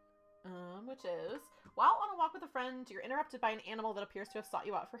 Which is, while on a walk with a friend, you're interrupted by an animal that appears to have sought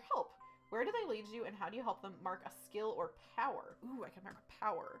you out for help. Where do they lead you, and how do you help them? Mark a skill or power. Ooh, I can mark a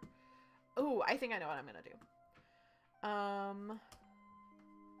power. Ooh, I think I know what I'm gonna do.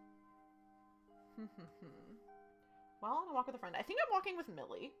 While on a walk with a friend, I think I'm walking with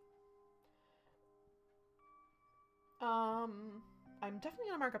Millie. I'm definitely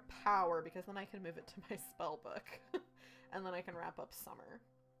gonna mark a power because then I can move it to my spell book. And then I can wrap up summer.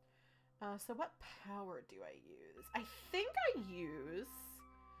 So what power do I use? I think I use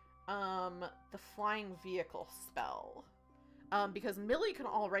the flying vehicle spell. Because Millie can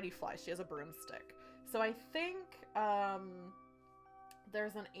already fly. She has a broomstick. So I think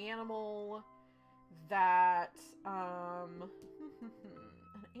there's an animal that an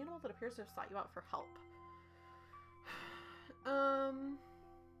animal that appears to have sought you out for help. I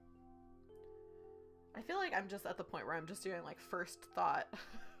feel like I'm just at the point where I'm just doing like first thought.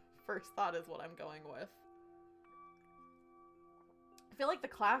 First thought is what I'm going with. I feel like the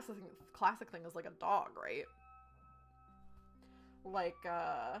classic thing is like a dog, right? Like,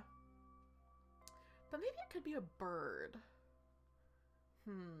 but maybe it could be a bird.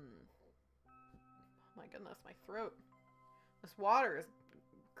 Oh my goodness, my throat. This water is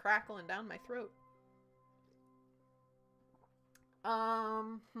crackling down my throat.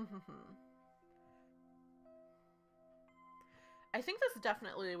 I think this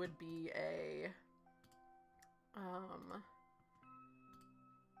definitely would be a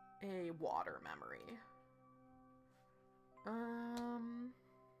water memory.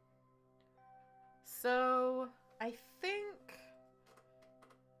 So I think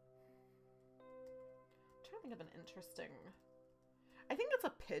I'm trying to think of an interesting. I think it's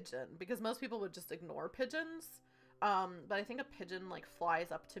a pigeon because most people would just ignore pigeons. But I think a pigeon like flies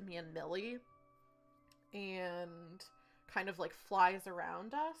up to me and Millie and kind of like flies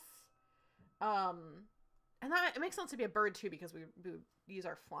around us. And that it makes sense to be a bird too because we use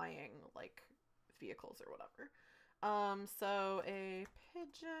our flying like vehicles or whatever. So a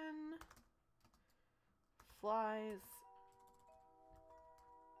pigeon flies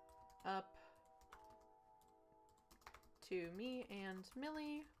up to me and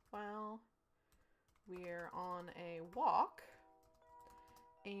Millie while we're on a walk,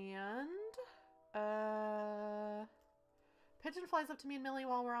 and pigeon flies up to me and Millie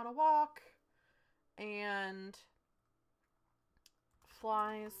while we're on a walk and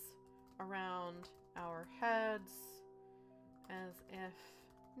flies around our heads as if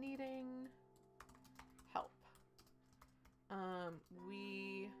needing help. I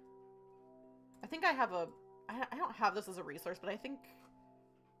think I have I don't have this as a resource, but I think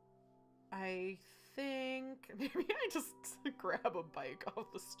maybe I just grab a bike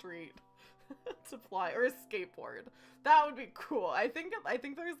off the street to fly, or a skateboard. That would be cool. I think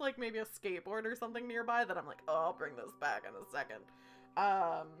there's like maybe a skateboard or something nearby that I'm like, oh, I'll bring this back in a second.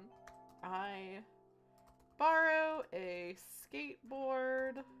 I borrow a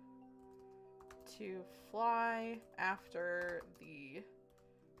skateboard to fly after the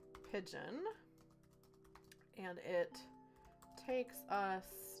pigeon, and it takes us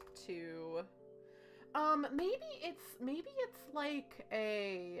to maybe it's like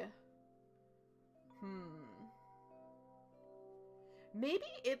a maybe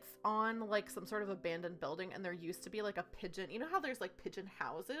it's on like some sort of abandoned building and there used to be like a pigeon. You know how there's like pigeon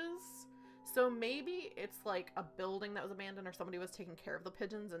houses? So maybe it's like a building that was abandoned or somebody was taking care of the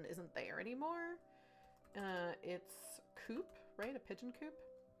pigeons and isn't there anymore. It's coop, right? A pigeon coop?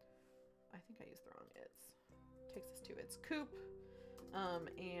 I think I used the wrong its. Takes us to its coop.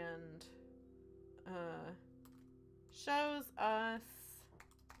 And shows us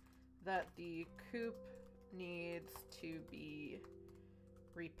that the coop needs to be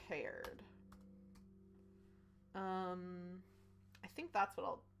repaired. I think that's what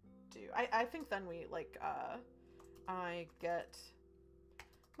I'll do. I think then we like I get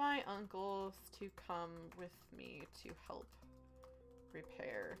my uncles to come with me to help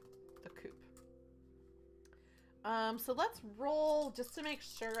repair the coop. So let's roll just to make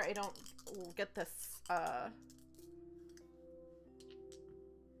sure I don't get this, oh,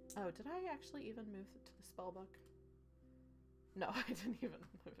 did I actually even move it to the spell book? No, I didn't even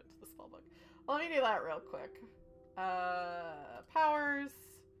move it to the spell book. Well, let me do that real quick. Powers.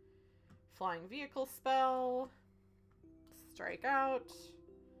 Flying vehicle spell. Strike out.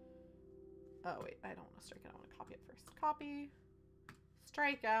 Oh, wait. I don't want to strike it. I want to copy it first. Copy.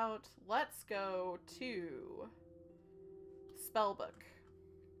 Strike out. Let's go to Spellbook.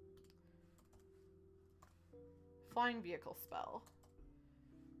 Flying vehicle spell.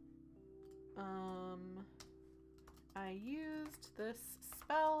 I used this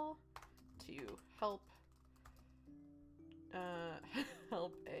spell to help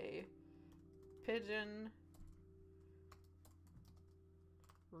help a pigeon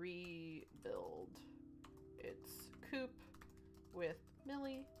rebuild its coop with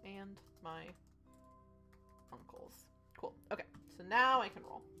Millie and my uncles. Cool. Okay, so now I can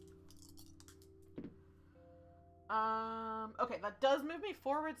roll. Okay, that does move me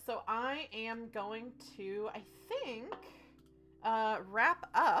forward, so I am going to, I think, wrap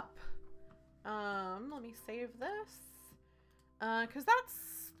up. Let me save this. Because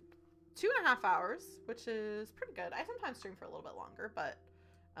that's 2.5 hours, which is pretty good. I sometimes stream for a little bit longer, but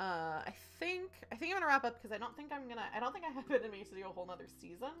I think I'm gonna wrap up because I don't think I have it in me to do a whole nother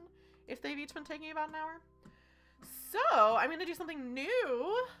season if they've each been taking about an hour. So I'm gonna do something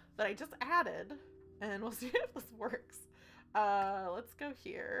new that I just added, and we'll see if this works. Let's go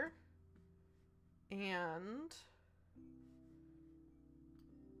here, and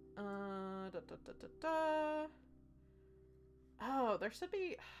oh, there should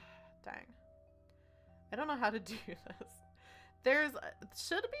be, dang, I don't know how to do this.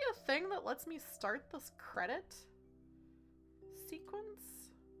 Should be a thing that lets me start this credit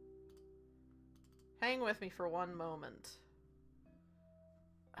sequence. Hang with me for one moment.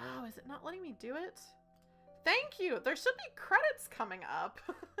 Oh, is it not letting me do it? Thank you! There should be credits coming up.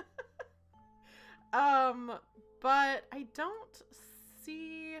 But I don't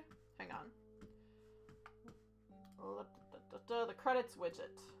see... Hang on. The credits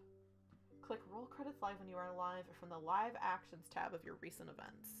widget. Click Roll Credits Live when you are live from the Live Actions tab of your recent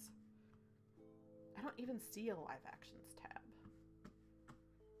events. I don't even see a Live Actions tab.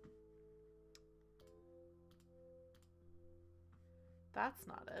 That's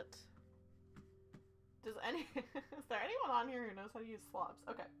not it. Is there anyone on here who knows how to use slobs?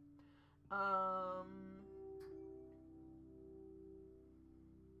 Okay.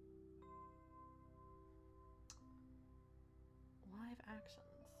 Live actions.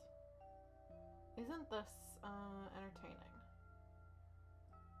 Isn't this entertaining?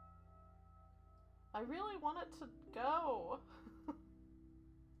 I really want it to go.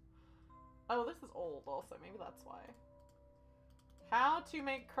 Oh, this is old also. Maybe that's why. How to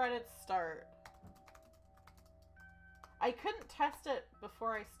make credits start. I couldn't test it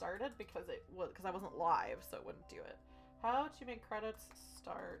before I started because I wasn't live, so it wouldn't do it. How to make credits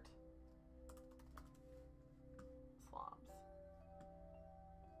start. Slobs.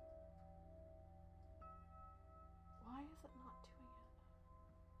 Why is it not doing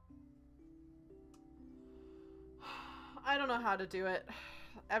it? I don't know how to do it.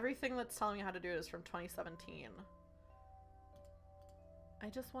 Everything that's telling me how to do it is from 2017. I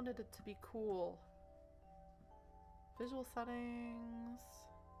just wanted it to be cool. Visual settings.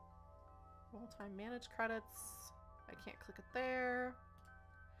 Roll time, manage credits. I can't click it there.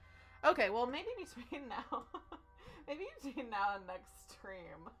 Okay, well maybe between now, maybe between now and next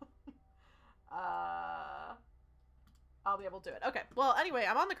stream, I'll be able to do it. Okay, well anyway,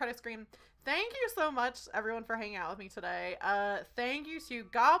 I'm on the credit screen. Thank you so much everyone for hanging out with me today. Thank you to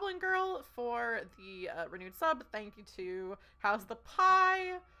Goblin Girl for the renewed sub. Thank you to How's the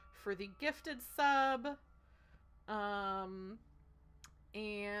Pie for the gifted sub. And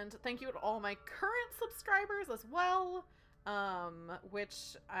thank you to all my current subscribers as well.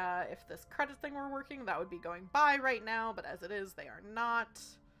 Which, if this credit thing were working, that would be going by right now, but as it is, they are not.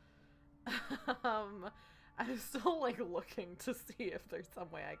 I'm still, like, looking to see if there's some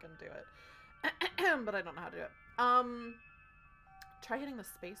way I can do it. But I don't know how to do it. Try hitting the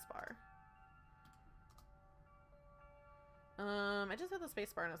space bar. I just hit the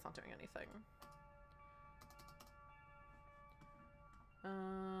space bar and it's not doing anything.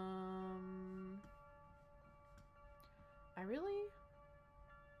 I really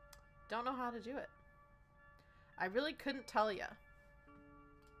don't know how to do it. I really couldn't tell ya.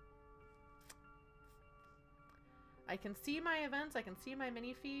 I can see my events, I can see my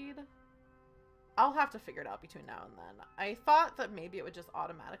mini feed. I'll have to figure it out between now and then. I thought that maybe it would just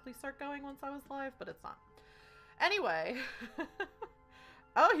automatically start going once I was live, but it's not. Anyway.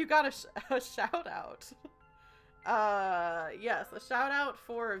 Oh, you got a shout out. Yes, a shout out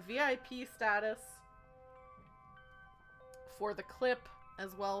for VIP status for the clip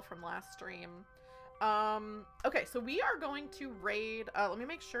as well from last stream. Okay, so we are going to raid, let me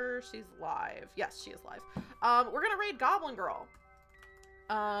make sure she's live. Yes, she is live. We're gonna raid Goblin Girl.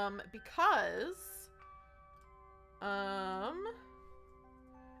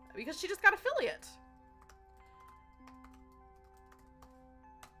 Because she just got affiliate.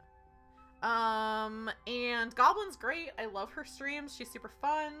 And Goblin's great. I love her streams. She's super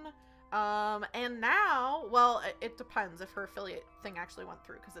fun. And now, well, it depends if her affiliate thing actually went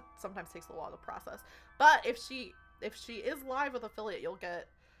through, because it sometimes takes a while to process. But if she is live with affiliate, you'll get,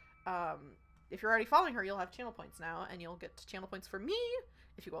 if you're already following her, you'll have channel points now, and you'll get channel points for me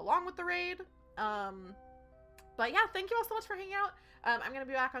if you go along with the raid. But yeah, thank you all so much for hanging out. I'm going to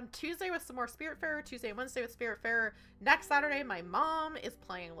be back on Tuesday with some more Spiritfarer, Tuesday and Wednesday with Spiritfarer. Next Saturday, my mom is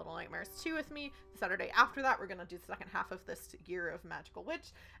playing Little Nightmares 2 with me. The Saturday after that, we're going to do the second half of this year of Magical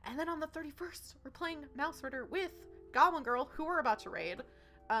Witch. And then on the 31st, we're playing Mouse Rider with Goblin Girl, who we're about to raid.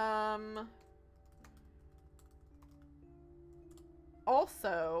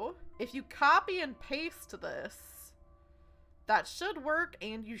 Also, if you copy and paste this, that should work,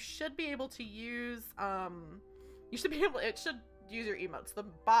 and you should be able to use, it should use your emotes. The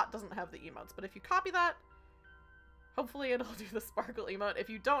bot doesn't have the emotes, but if you copy that, hopefully it'll do the sparkle emote. If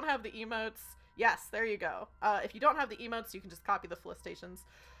you don't have the emotes, yes, there you go. If you don't have the emotes, you can just copy the Felicitations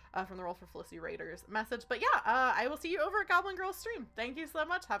from the Roll for Felicity Raiders message. But yeah, I will see you over at Goblin Girl's stream. Thank you so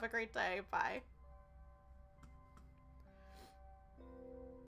much. Have a great day. Bye.